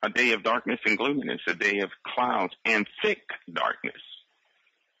a day of darkness and gloominess, a day of clouds and thick darkness,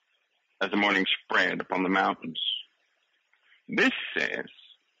 as the morning spread upon the mountains. This says,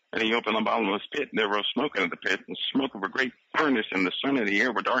 and he opened the bottomless pit, there rose smoke out of the pit, and smoke of a great furnace, and the sun and the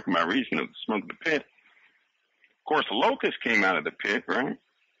air were darkened by reason of the smoke of the pit. Of course, locusts came out of the pit, right?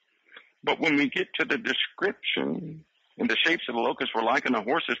 But when we get to the description, and the shapes of the locusts were like unto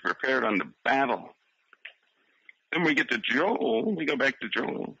horses prepared unto battle. Then we get to Joel, we go back to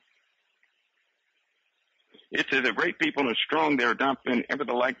Joel. It says, a great people and strong, there have not been ever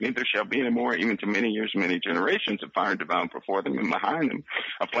the like, neither shall be any more, even to many years, many generations. A fire devoureth before them, and behind them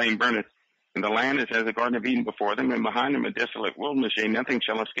a flame burneth. And the land is as a garden of Eden before them, and behind them a desolate wilderness, yea, nothing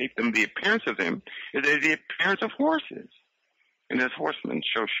shall escape them. The appearance of them is as the appearance of horses, and as horsemen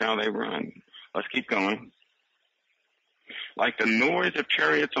so shall they run. Let's keep going. Like the noise of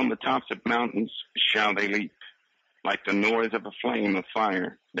chariots on the tops of mountains shall they leap, like the noise of a flame of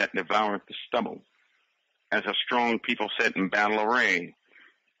fire that devoureth the stubble. As a strong people set in battle array.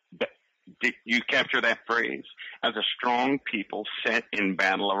 Did you capture that phrase? As a strong people set in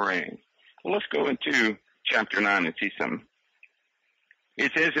battle array. Well, let's go into chapter 9 and see something.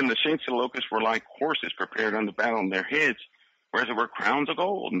 It says, and the shapes of the locusts were like horses prepared unto battle, and their heads were as it were crowns of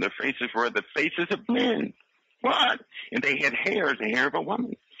gold, and their faces were the faces of men. What? And they had hair as the hair of a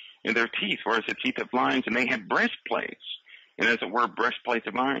woman, and their teeth were as the teeth of lions, and they had breastplates, and as it were breastplates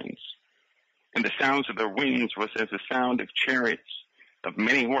of irons. And the sounds of their wings was as the sound of chariots, of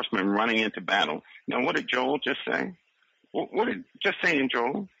many horsemen running into battle. Now, what did Joel just say? What did just say in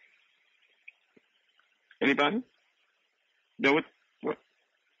Joel? Anybody? Know what?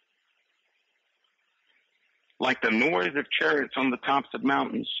 Like the noise of chariots on the tops of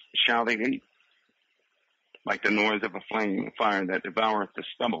mountains shall they leap. Like the noise of a flame of fire that devoureth the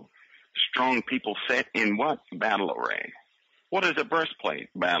stubble. Strong people set in what? Battle array. What is a breastplate?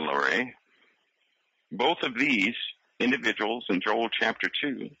 Battle array. Both of these individuals in Joel chapter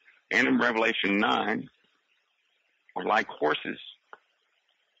 2 and in Revelation 9 are like horses.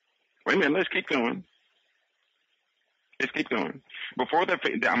 Wait a minute, let's keep going. Let's keep going. Before their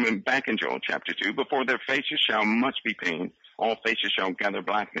I'm back in Joel chapter 2. Before their faces shall much be pain. All faces shall gather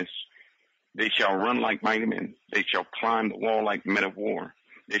blackness. They shall run like mighty men. They shall climb the wall like men of war.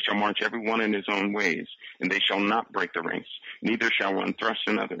 They shall march every one in his own ways, and they shall not break the ranks. Neither shall one thrust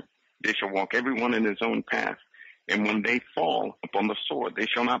another. They shall walk every one in his own path. And when they fall upon the sword, they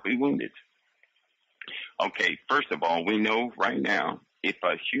shall not be wounded. Okay, first of all, we know right now, if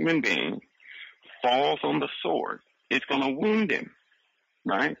a human being falls on the sword, it's going to wound him,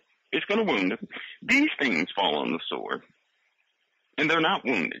 right? It's going to wound him. These things fall on the sword, and they're not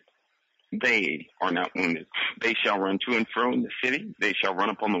wounded. They are not wounded. They shall run to and fro in the city. They shall run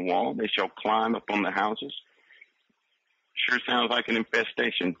upon the wall. They shall climb upon the houses. Sure sounds like an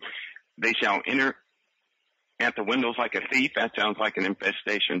infestation. They shall enter at the windows like a thief. That sounds like an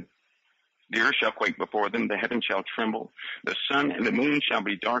infestation. The earth shall quake before them. The heavens shall tremble. The sun and the moon shall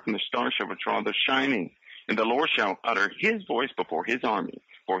be dark, and the stars shall withdraw their shining. And the Lord shall utter his voice before his army,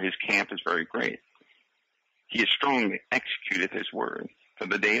 for his camp is very great. He is strong that executeth his word. For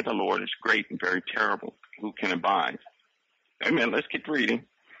the day of the Lord is great and very terrible. Who can abide? Amen. Let's keep reading.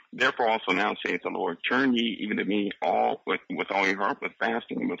 Therefore also now saith the Lord, turn ye even to me all with all your heart, with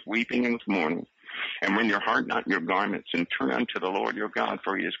fasting and with weeping and with mourning. And rend your heart, not your garments, and turn unto the Lord your God,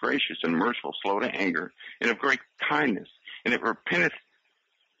 for he is gracious and merciful, slow to anger, and of great kindness, and it repenteth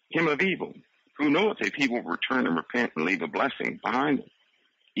him of evil. Who knoweth if he will return and repent and leave a blessing behind him,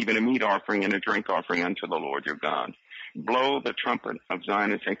 even a meat offering and a drink offering unto the Lord your God. Blow the trumpet of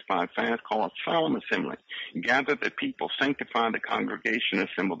Zion and sanctify fast, call a solemn assembly. Gather the people, sanctify the congregation,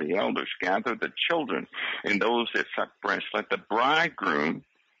 assemble the elders, gather the children and those that suck breast. Let the bridegroom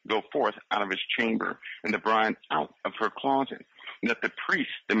go forth out of his chamber, and the bride out of her closet. Let the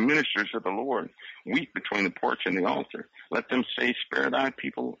priests, the ministers of the Lord, weep between the porch and the altar. Let them say, spare thy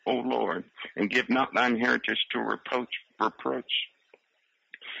people, O Lord, and give not thine heritage to reproach,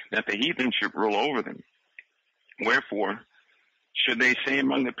 that the heathen should rule over them. Wherefore should they say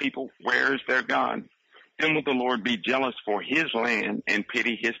among the people, where is their God? Then will the Lord be jealous for his land and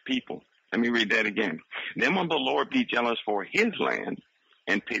pity his people. Let me read that again. Then will the Lord be jealous for his land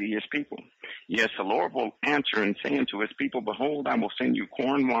and pity his people. Yes, the Lord will answer and say unto his people, behold, I will send you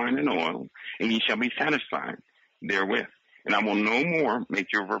corn, wine, and oil, and ye shall be satisfied therewith. And I will no more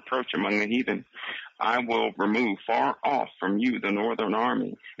make your reproach among the heathen. I will remove far off from you the northern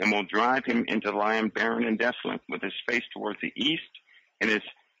army, and will drive him into the land barren and desolate, with his face towards the east, and his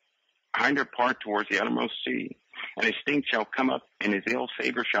hinder part towards the uttermost sea. And his stink shall come up, and his ill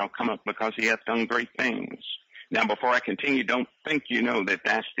savor shall come up, because he hath done great things. Now, before I continue, don't think you know that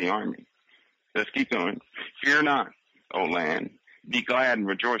that's the army. Let's keep going. Fear not, O land. Be glad and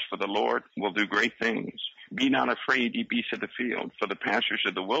rejoice, for the Lord will do great things. Be not afraid, ye beasts of the field, for the pastures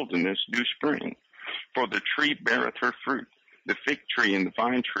of the wilderness do spring. For the tree beareth her fruit. The fig tree and the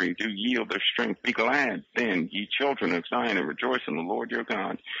vine tree do yield their strength. Be glad, then, ye children of Zion, and rejoice in the Lord your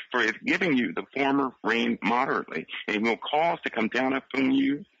God. For he is giving you the former rain moderately, and he will cause to come down upon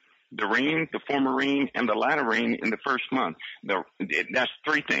you the rain, the former rain, and the latter rain in the first month. That's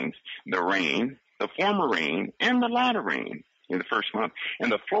three things. The rain, the former rain, and the latter rain in the first month. And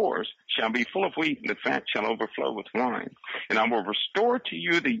the floors shall be full of wheat, and the fat shall overflow with wine. And I will restore to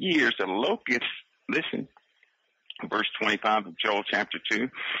you the years the locusts, listen, verse 25 of Joel chapter 2,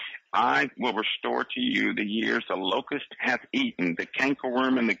 I will restore to you the years the locust hath eaten, the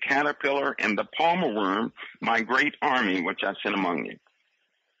cankerworm and the caterpillar and the palmer worm, my great army which I sent among you.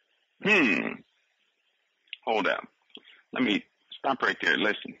 Hold up. Let me stop right there.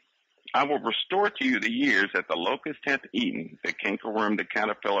 Listen. I will restore to you the years that the locust hath eaten, the cankerworm, the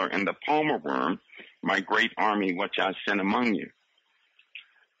caterpillar, and the palmer worm, my great army which I sent among you.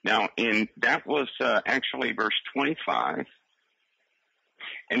 Now, that was actually verse 25.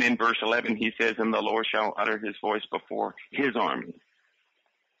 And in verse 11, he says, and the Lord shall utter his voice before his army.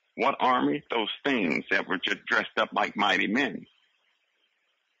 What army? Those things that were just dressed up like mighty men.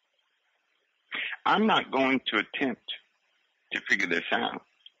 I'm not going to attempt to figure this out.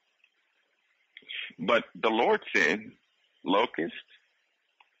 But the Lord said, locust,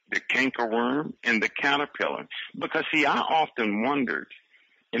 the cankerworm, and the caterpillar. Because, see, I often wondered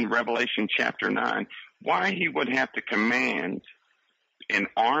in Revelation chapter 9 why he would have to command an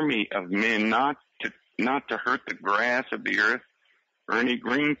army of men not to hurt the grass of the earth or any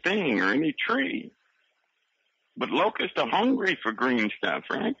green thing or any tree. But locusts are hungry for green stuff,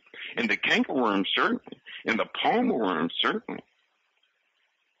 right? And the cankerworm certainly, and the palmer worm certainly.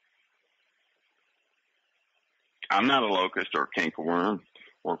 I'm not a locust or a cankerworm,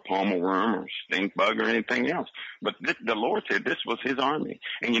 or palmer worm or stink bug or anything else. But the Lord said this was his army.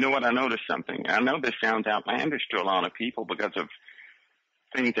 And you know what? I noticed something. I know this sounds outlandish to a lot of people because of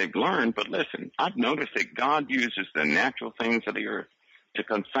things they've learned, but listen, I've noticed that God uses the natural things of the earth to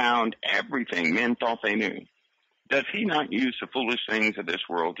confound everything men thought they knew. Does he not use the foolish things of this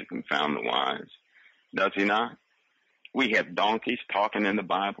world to confound the wise? Does he not? We have donkeys talking in the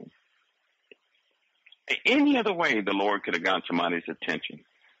Bible. Any other way the Lord could have got somebody's attention,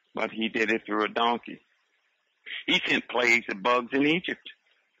 but he did it through a donkey. He sent plagues of bugs in Egypt,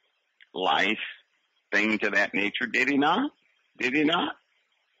 lice, things of that nature. Did he not? Did he not?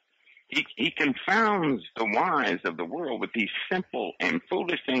 He confounds the wise of the world with these simple and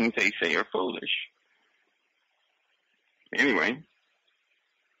foolish things they say are foolish. Anyway,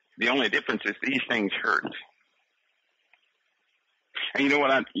 the only difference is these things hurt. And you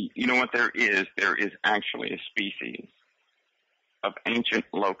know what there is? There is actually a species of ancient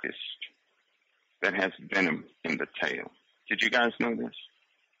locust that has venom in the tail. Did you guys know this?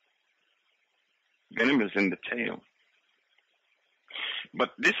 Venom is in the tail.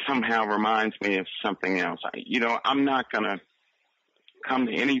 But this somehow reminds me of something else. I'm not going to come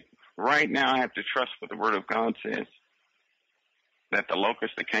to any, right now I have to trust what the Word of God says, that the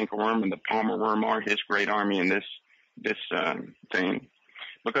locust, the cankerworm, and the palmer worm are his great army in this thing.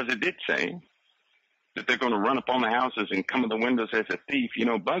 Because it did say that they're going to run up on the houses and come in the windows as a thief. You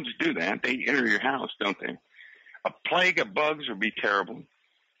know, bugs do that. They enter your house, don't they? A plague of bugs would be terrible.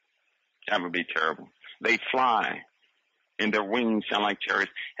 That would be terrible. They fly, and their wings sound like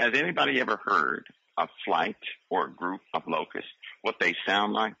chariots. Has anybody ever heard a flight or a group of locusts, what they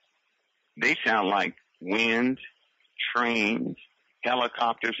sound like? They sound like wind, trains,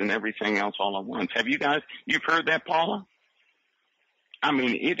 helicopters, and everything else all at once. You've heard that, Paula? I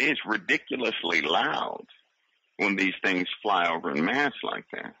mean, it is ridiculously loud when these things fly over in mass like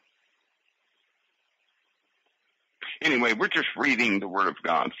that. Anyway, we're just reading the Word of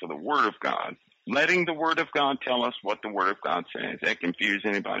God for the Word of God, letting the Word of God tell us what the Word of God says. That confuse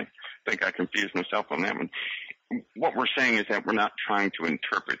anybody? I think I confused myself on that one. What we're saying is that we're not trying to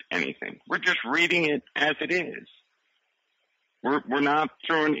interpret anything. We're just reading it as it is. We're not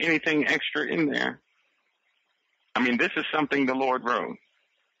throwing anything extra in there. I mean, this is something the Lord wrote.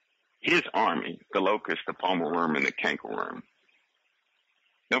 His army, the locust, the palmer worm, and the cankerworm.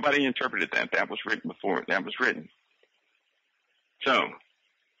 Nobody interpreted that. That was written before. That was written. So,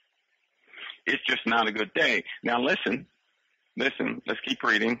 it's just not a good day. Now listen, let's keep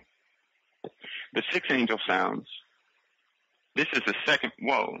reading. The sixth angel sounds. This is the second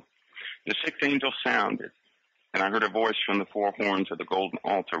woe. The sixth angel sounded, and I heard a voice from the four horns of the golden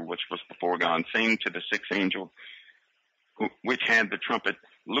altar, which was before God, saying to the sixth angel, which had the trumpet,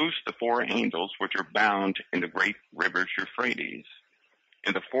 loose the four angels which are bound in the great river Euphrates.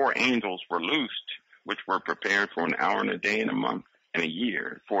 And the four angels were loosed, which were prepared for an hour and a day and a month and a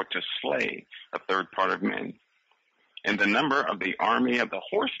year, for to slay a third part of men. And the number of the army of the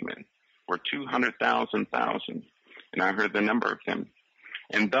horsemen were 200,000. And I heard the number of them.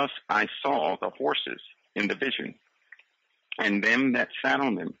 And thus I saw the horses in the vision, and them that sat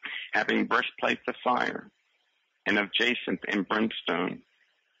on them, having breastplates of fire, and of jacinth and brimstone,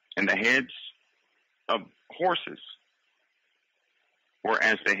 and the heads of horses were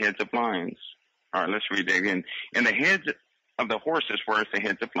as the heads of lions. All right, let's read that again. And the heads of the horses were as the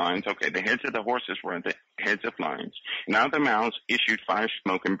heads of lions. Okay, the heads of the horses were the heads of lions. And out of their mouths issued fire,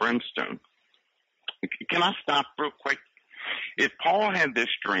 smoke, and brimstone. Can I stop real quick? If Paul had this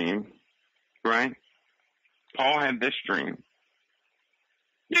dream, right? Paul had this dream.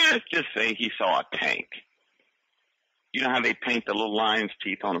 Yeah, let's just say he saw a tank. You know how they paint the little lion's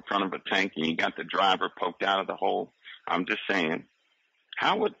teeth on the front of a tank and you got the driver poked out of the hole? I'm just saying,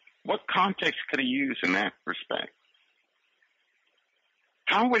 what context could he use in that respect?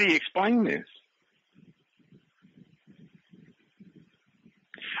 How would he explain this?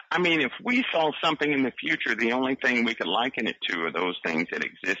 I mean, if we saw something in the future, the only thing we could liken it to are those things that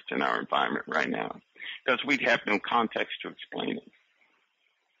exist in our environment right now, because we'd have no context to explain it.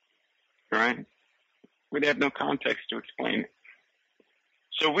 Right? We'd have no context to explain it.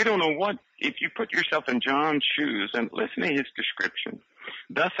 So we don't know what, if you put yourself in John's shoes and listen to his description.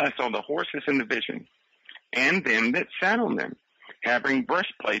 Thus I saw the horses in the vision, and them that sat on them, having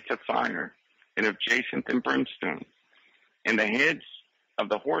breastplates of fire, and of jacinth and brimstone. And the heads of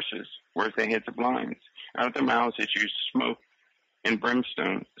the horses were as the heads of lions. Out of their mouths issued smoke and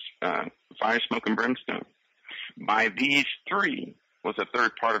brimstone, fire, smoke, and brimstone. By these three was a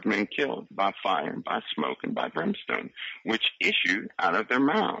third part of men killed, by fire, by smoke, and by brimstone, which issue out of their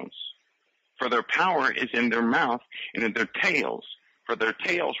mouths. For their power is in their mouth and in their tails, for their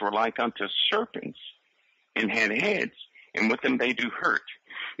tails were like unto serpents, and had heads, and with them they do hurt.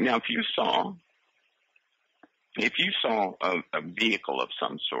 Now, if you saw a vehicle of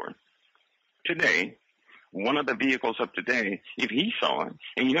some sort today, one of the vehicles of today, if he saw it,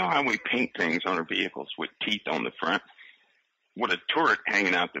 and you know how we paint things on our vehicles with teeth on the front, with a turret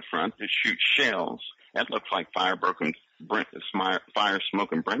hanging out the front that shoots shells, that looks like fire,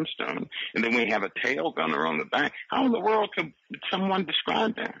 smoke, and brimstone. And then we have a tail gunner on the back. How in the world could someone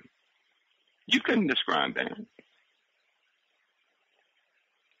describe that? You couldn't describe that.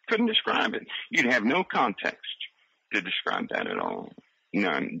 Couldn't describe it. You'd have no context to describe that at all.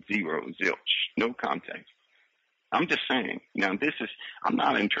 None, zero, zilch, no context. I'm just saying. Now, I'm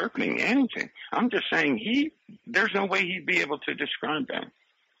not interpreting anything. I'm just saying there's no way he'd be able to describe that.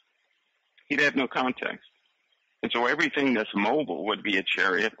 He'd have no context. And so everything that's mobile would be a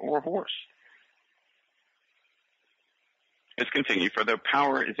chariot or a horse. Let's continue. For their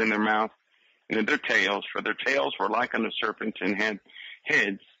power is in their mouth and in their tails. For their tails were like unto serpents and had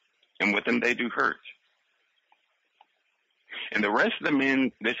heads, and with them they do hurt. And the rest of the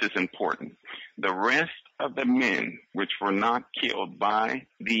men, this is important, the rest of the men which were not killed by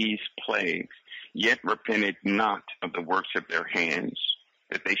these plagues, yet repented not of the works of their hands,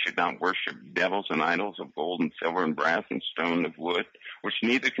 that they should not worship devils and idols of gold and silver and brass and stone of wood, which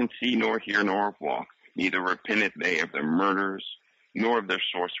neither can see nor hear nor walk, neither repented they of their murders, nor of their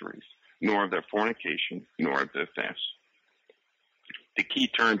sorceries, nor of their fornication, nor of their thefts. The key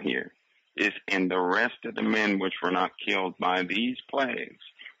term here is, and the rest of the men which were not killed by these plagues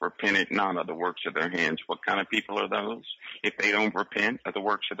repented not of the works of their hands. What kind of people are those? If they don't repent of the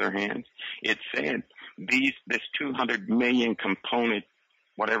works of their hands, it said this 200 million component,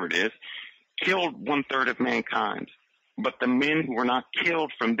 whatever it is, killed 1/3 of mankind. But the men who were not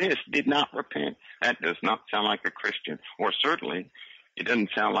killed from this did not repent. That does not sound like a Christian, or certainly it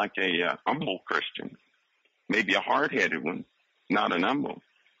doesn't sound like a humble Christian. Maybe a hard-headed one, not an humble.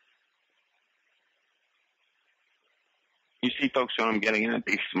 You see, folks, what I'm getting at,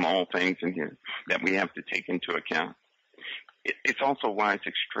 these small things in here that we have to take into account. It's also why it's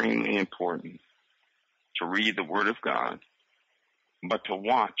extremely important to read the Word of God, but to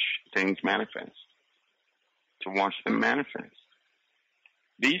watch things manifest, to watch them manifest.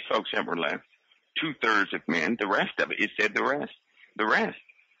 These folks that were left, 2/3 of men, the rest of it said the rest.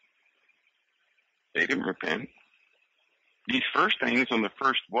 They didn't repent. These first things on the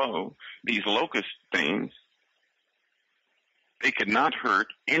first woe, these locust things, they could not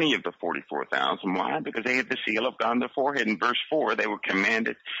hurt any of the 44,000. Why? Because they had the seal of God on their forehead. In verse 4, they were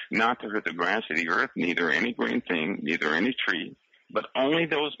commanded not to hurt the grass of the earth, neither any green thing, neither any tree, but only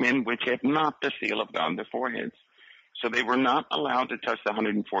those men which had not the seal of God on their foreheads. So they were not allowed to touch the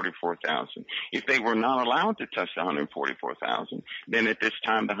 144,000. If they were not allowed to touch the 144,000, then at this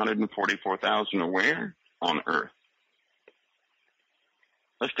time the 144,000 are where? On earth.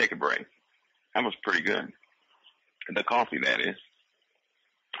 Let's take a break. That was pretty good. The coffee, that is.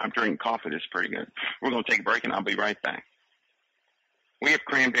 I'm drinking coffee. That's pretty good. We're going to take a break, and I'll be right back. We have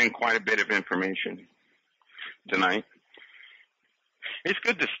crammed in quite a bit of information tonight. It's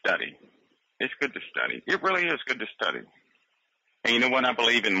good to study. It's good to study. It really is good to study. And you know what? I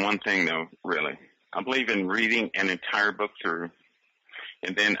believe in one thing, though, really. I believe in reading an entire book through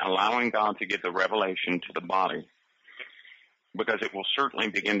and then allowing God to give the revelation to the body, because it will certainly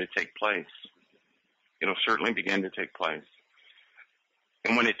begin to take place. It'll certainly begin to take place.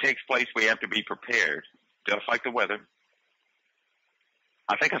 And when it takes place, we have to be prepared, just like the weather.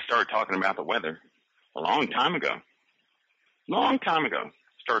 I think I started talking about the weather a long time ago.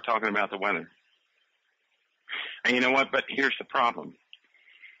 Started talking about the weather. And you know what? But here's the problem.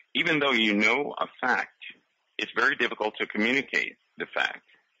 Even though you know a fact, it's very difficult to communicate the fact,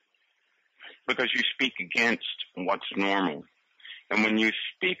 because you speak against what's normal. And when you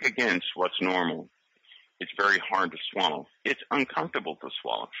speak against what's normal, it's very hard to swallow. It's uncomfortable to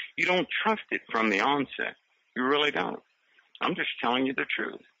swallow. You don't trust it from the onset. You really don't. I'm just telling you the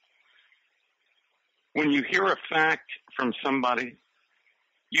truth. When you hear a fact from somebody,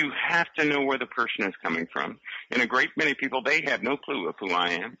 you have to know where the person is coming from. And a great many people, they have no clue of who I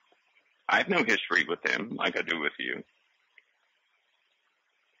am. I have no history with them like I do with you.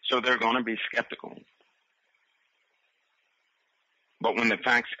 So they're going to be skeptical. But when the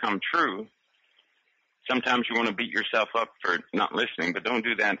facts come true, sometimes you want to beat yourself up for not listening, but don't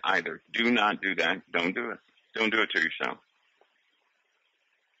do that either. Do not do that. Don't do it. Don't do it to yourself.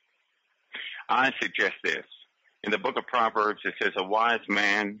 I suggest this. In the book of Proverbs, it says, a wise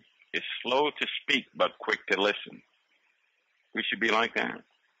man is slow to speak, but quick to listen. We should be like that.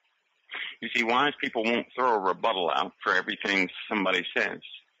 You see, wise people won't throw a rebuttal out for everything somebody says.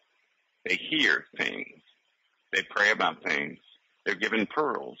 They hear things. They pray about things. They're given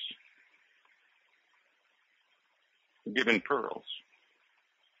pearls. Given pearls.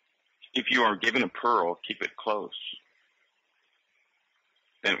 If you are given a pearl, keep it close.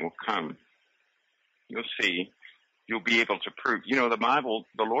 Then it will come. You'll see. You'll be able to prove. You know, the Bible,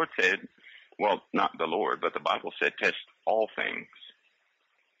 the Lord said, well, not the Lord, but the Bible said, test all things.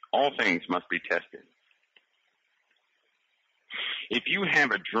 All things must be tested. If you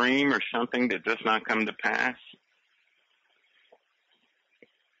have a dream or something that does not come to pass,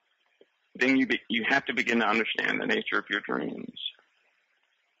 then you have to begin to understand the nature of your dreams.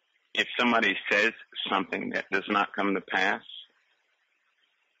 If somebody says something that does not come to pass,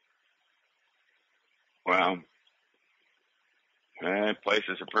 well, that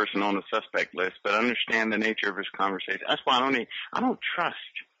places a person on the suspect list, but understand the nature of his conversation. That's why I don't trust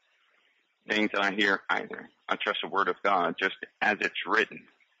things that I hear either. I trust the Word of God just as it's written.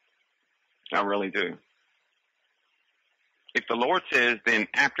 I really do. If the Lord says, then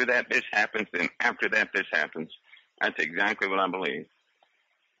after that this happens, then after that this happens, that's exactly what I believe.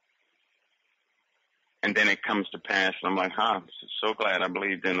 And then it comes to pass, and I'm like, I'm so glad I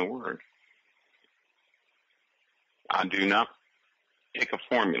believed in the Word. I do not take a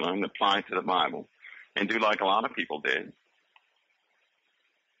formula and apply it to the Bible and do like a lot of people did.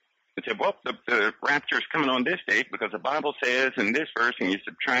 They said, well, the rapture is coming on this date because the Bible says in this verse, and you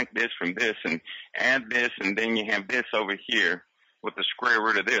subtract this from this and add this, and then you have this over here with the square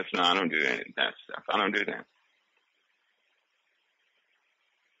root of this. No, I don't do any of that stuff. I don't do that.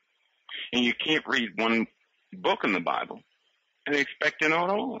 And you can't read one book in the Bible and expect to know it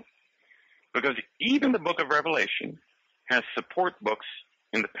all. Because even the book of Revelation has support books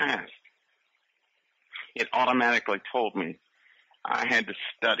in the past. It automatically told me I had to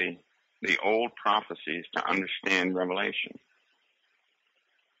study the old prophecies to understand Revelation.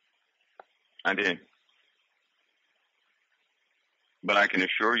 I did. But I can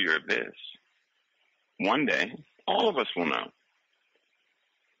assure you of this. One day, all of us will know.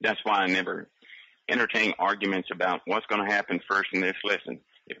 That's why I never entertain arguments about what's going to happen first in this. Listen,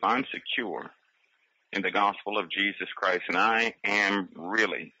 if I'm secure in the gospel of Jesus Christ and I am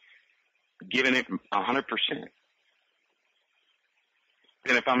really giving it 100%,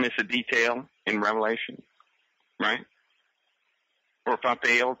 then if I miss a detail in Revelation, right? Or if I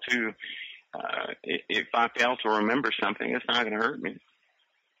fail to remember something, it's not going to hurt me.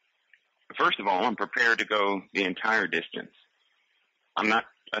 First of all, I'm prepared to go the entire distance. I'm not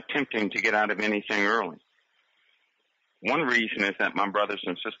attempting to get out of anything early. One reason is that my brothers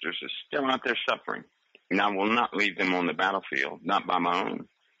and sisters are still out there suffering, and I will not leave them on the battlefield, not by my own.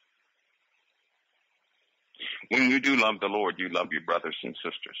 When you do love the Lord, you love your brothers and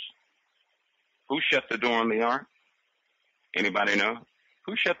sisters. Who shut the door on the ark? Anybody know?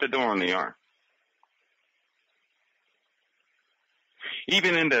 Who shut the door on the ark?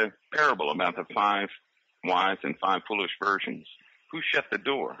 Even in the parable about the 5 wise and 5 foolish virgins, who shut the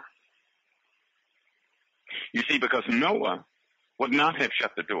door? You see, because Noah would not have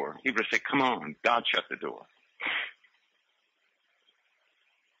shut the door. He would have said, come on, God shut the door.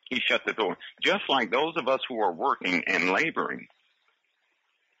 He shut the door. Just like those of us who are working and laboring,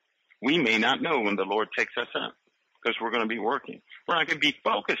 we may not know when the Lord takes us up because we're going to be working. We're not going to be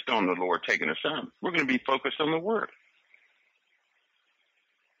focused on the Lord taking us up. We're going to be focused on the work.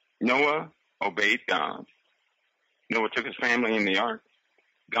 Noah obeyed God. Noah took his family in the ark.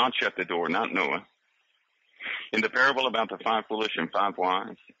 God shut the door, not Noah. In the parable about the 5 foolish and 5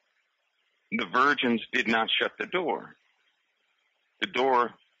 wise, the virgins did not shut the door. The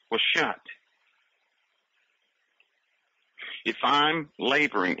door was shut. If I'm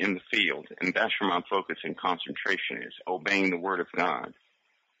laboring in the field, and that's where my focus and concentration is, obeying the Word of God,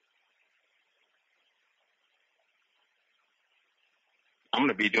 I'm going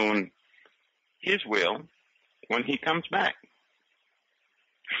to be doing His will when He comes back.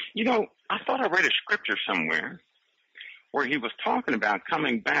 You know, I thought I read a scripture somewhere where He was talking about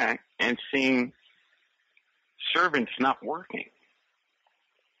coming back and seeing servants not working,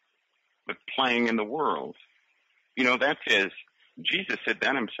 but playing in the world. You know, that says, Jesus said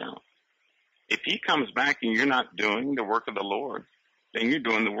that Himself. If He comes back and you're not doing the work of the Lord, then you're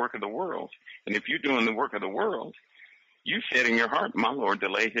doing the work of the world. And if you're doing the work of the world, you said in your heart, my Lord,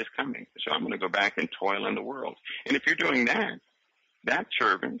 delay His coming. So I'm going to go back and toil in the world. And if you're doing that, that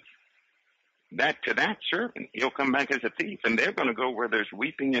servant, that servant, he'll come back as a thief. And they're going to go where there's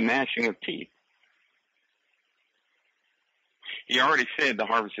weeping and gnashing of teeth. He already said the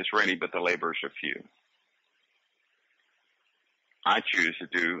harvest is ready, but the laborers are few. I choose to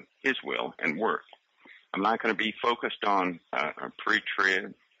do his will and work. I'm not going to be focused on a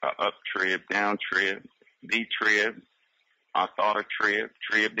pre-trib, up-trib, down-trib, the-trib. I thought a trib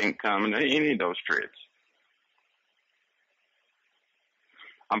didn't come, and any of those tribs.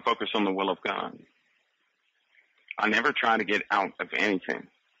 I'm focused on the will of God. I never try to get out of anything.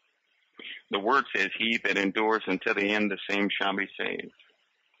 The word says, he that endures until the end, the same shall be saved.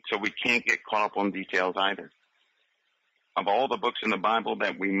 So we can't get caught up on details either. Of all the books in the Bible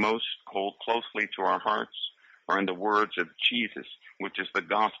that we most hold closely to our hearts are in the words of Jesus, which is the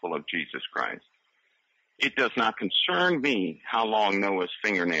gospel of Jesus Christ. It does not concern me how long Noah's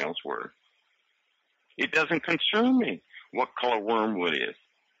fingernails were. It doesn't concern me what color wormwood is.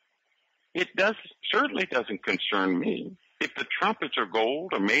 It certainly doesn't concern me if the trumpets are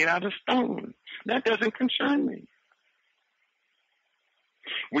gold or made out of stone. That doesn't concern me.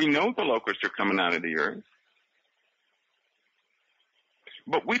 We know the locusts are coming out of the earth,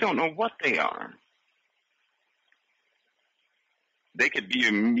 but we don't know what they are. They could be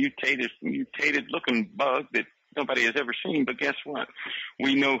a mutated looking bug that nobody has ever seen, but guess what?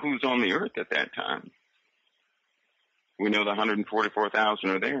 We know who's on the earth at that time. We know the 144,000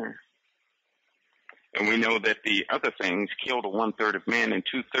 are there. And we know that the other things killed 1/3 of men, and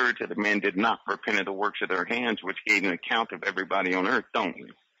 2/3 of the men did not repent of the works of their hands, which gave an account of everybody on earth, don't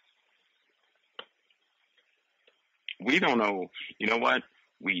we? We don't know. You know what?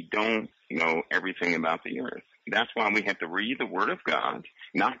 We don't know everything about the earth. That's why we have to read the Word of God,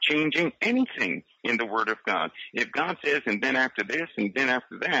 not changing anything in the Word of God. If God says, and then after this, and then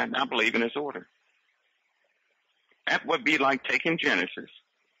after that, I believe in His order. That would be like taking Genesis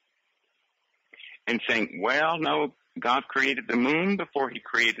and saying, well, no, God created the moon before He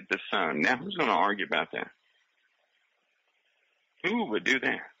created the sun. Now, who's going to argue about that? Who would do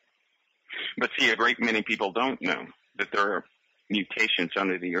that? But see, a great many people don't know that there are mutations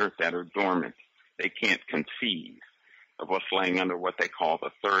under the earth that are dormant. They can't conceive of what's laying under what they call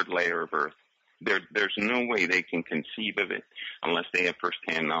the third layer of earth. There's no way they can conceive of it unless they have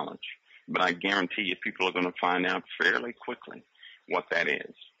firsthand knowledge. But I guarantee you people are going to find out fairly quickly what that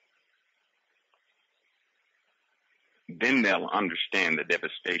is. Then they'll understand the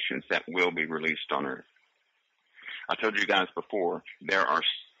devastations that will be released on earth. I told you guys before, there are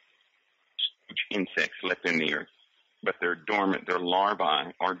insects left in the earth, but they're dormant. Their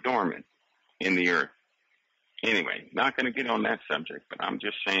larvae are dormant in the earth. Anyway, not going to get on that subject, but I'm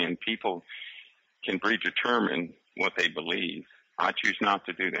just saying people can predetermine what they believe. I choose not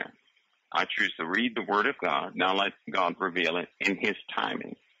to do that. I choose to read the Word of God, now let God reveal it in His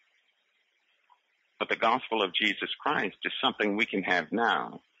timing. But the gospel of Jesus Christ is something we can have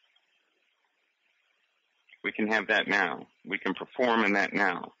now. We can have that now. We can perform in that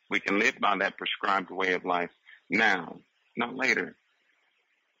now. We can live by that prescribed way of life now, not later.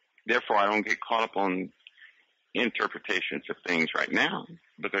 Therefore, I don't get caught up on interpretations of things right now,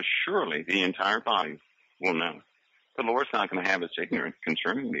 because surely the entire body will know. The Lord's not going to have us ignorant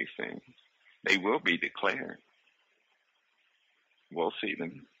concerning these things. They will be declared. We'll see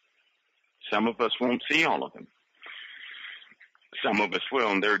them. Some of us won't see all of them. Some of us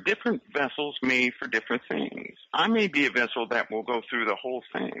will, and there are different vessels made for different things. I may be a vessel that will go through the whole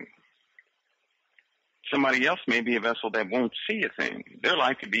thing. Somebody else may be a vessel that won't see a thing. Their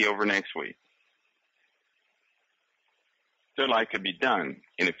life could be over next week. Their life could be done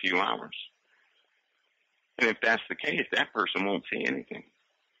in a few hours. And if that's the case, that person won't see anything.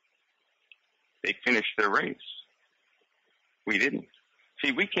 They finished their race. We didn't.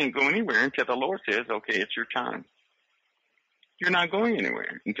 See, we can't go anywhere until the Lord says, okay, it's your time. You're not going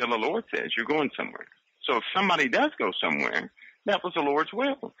anywhere until the Lord says you're going somewhere. So if somebody does go somewhere, that was the Lord's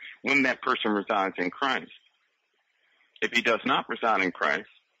will when that person resides in Christ. If he does not reside in Christ,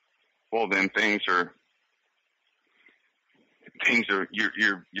 well, then your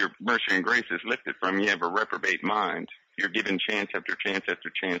mercy and grace is lifted from you. You have a reprobate mind. You're given chance after chance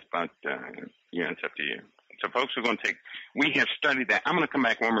after chance, but it's up to you. So folks, we have studied that. I'm going to come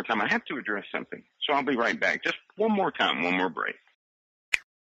back one more time. I have to address something. So I'll be right back. Just one more time, one more break.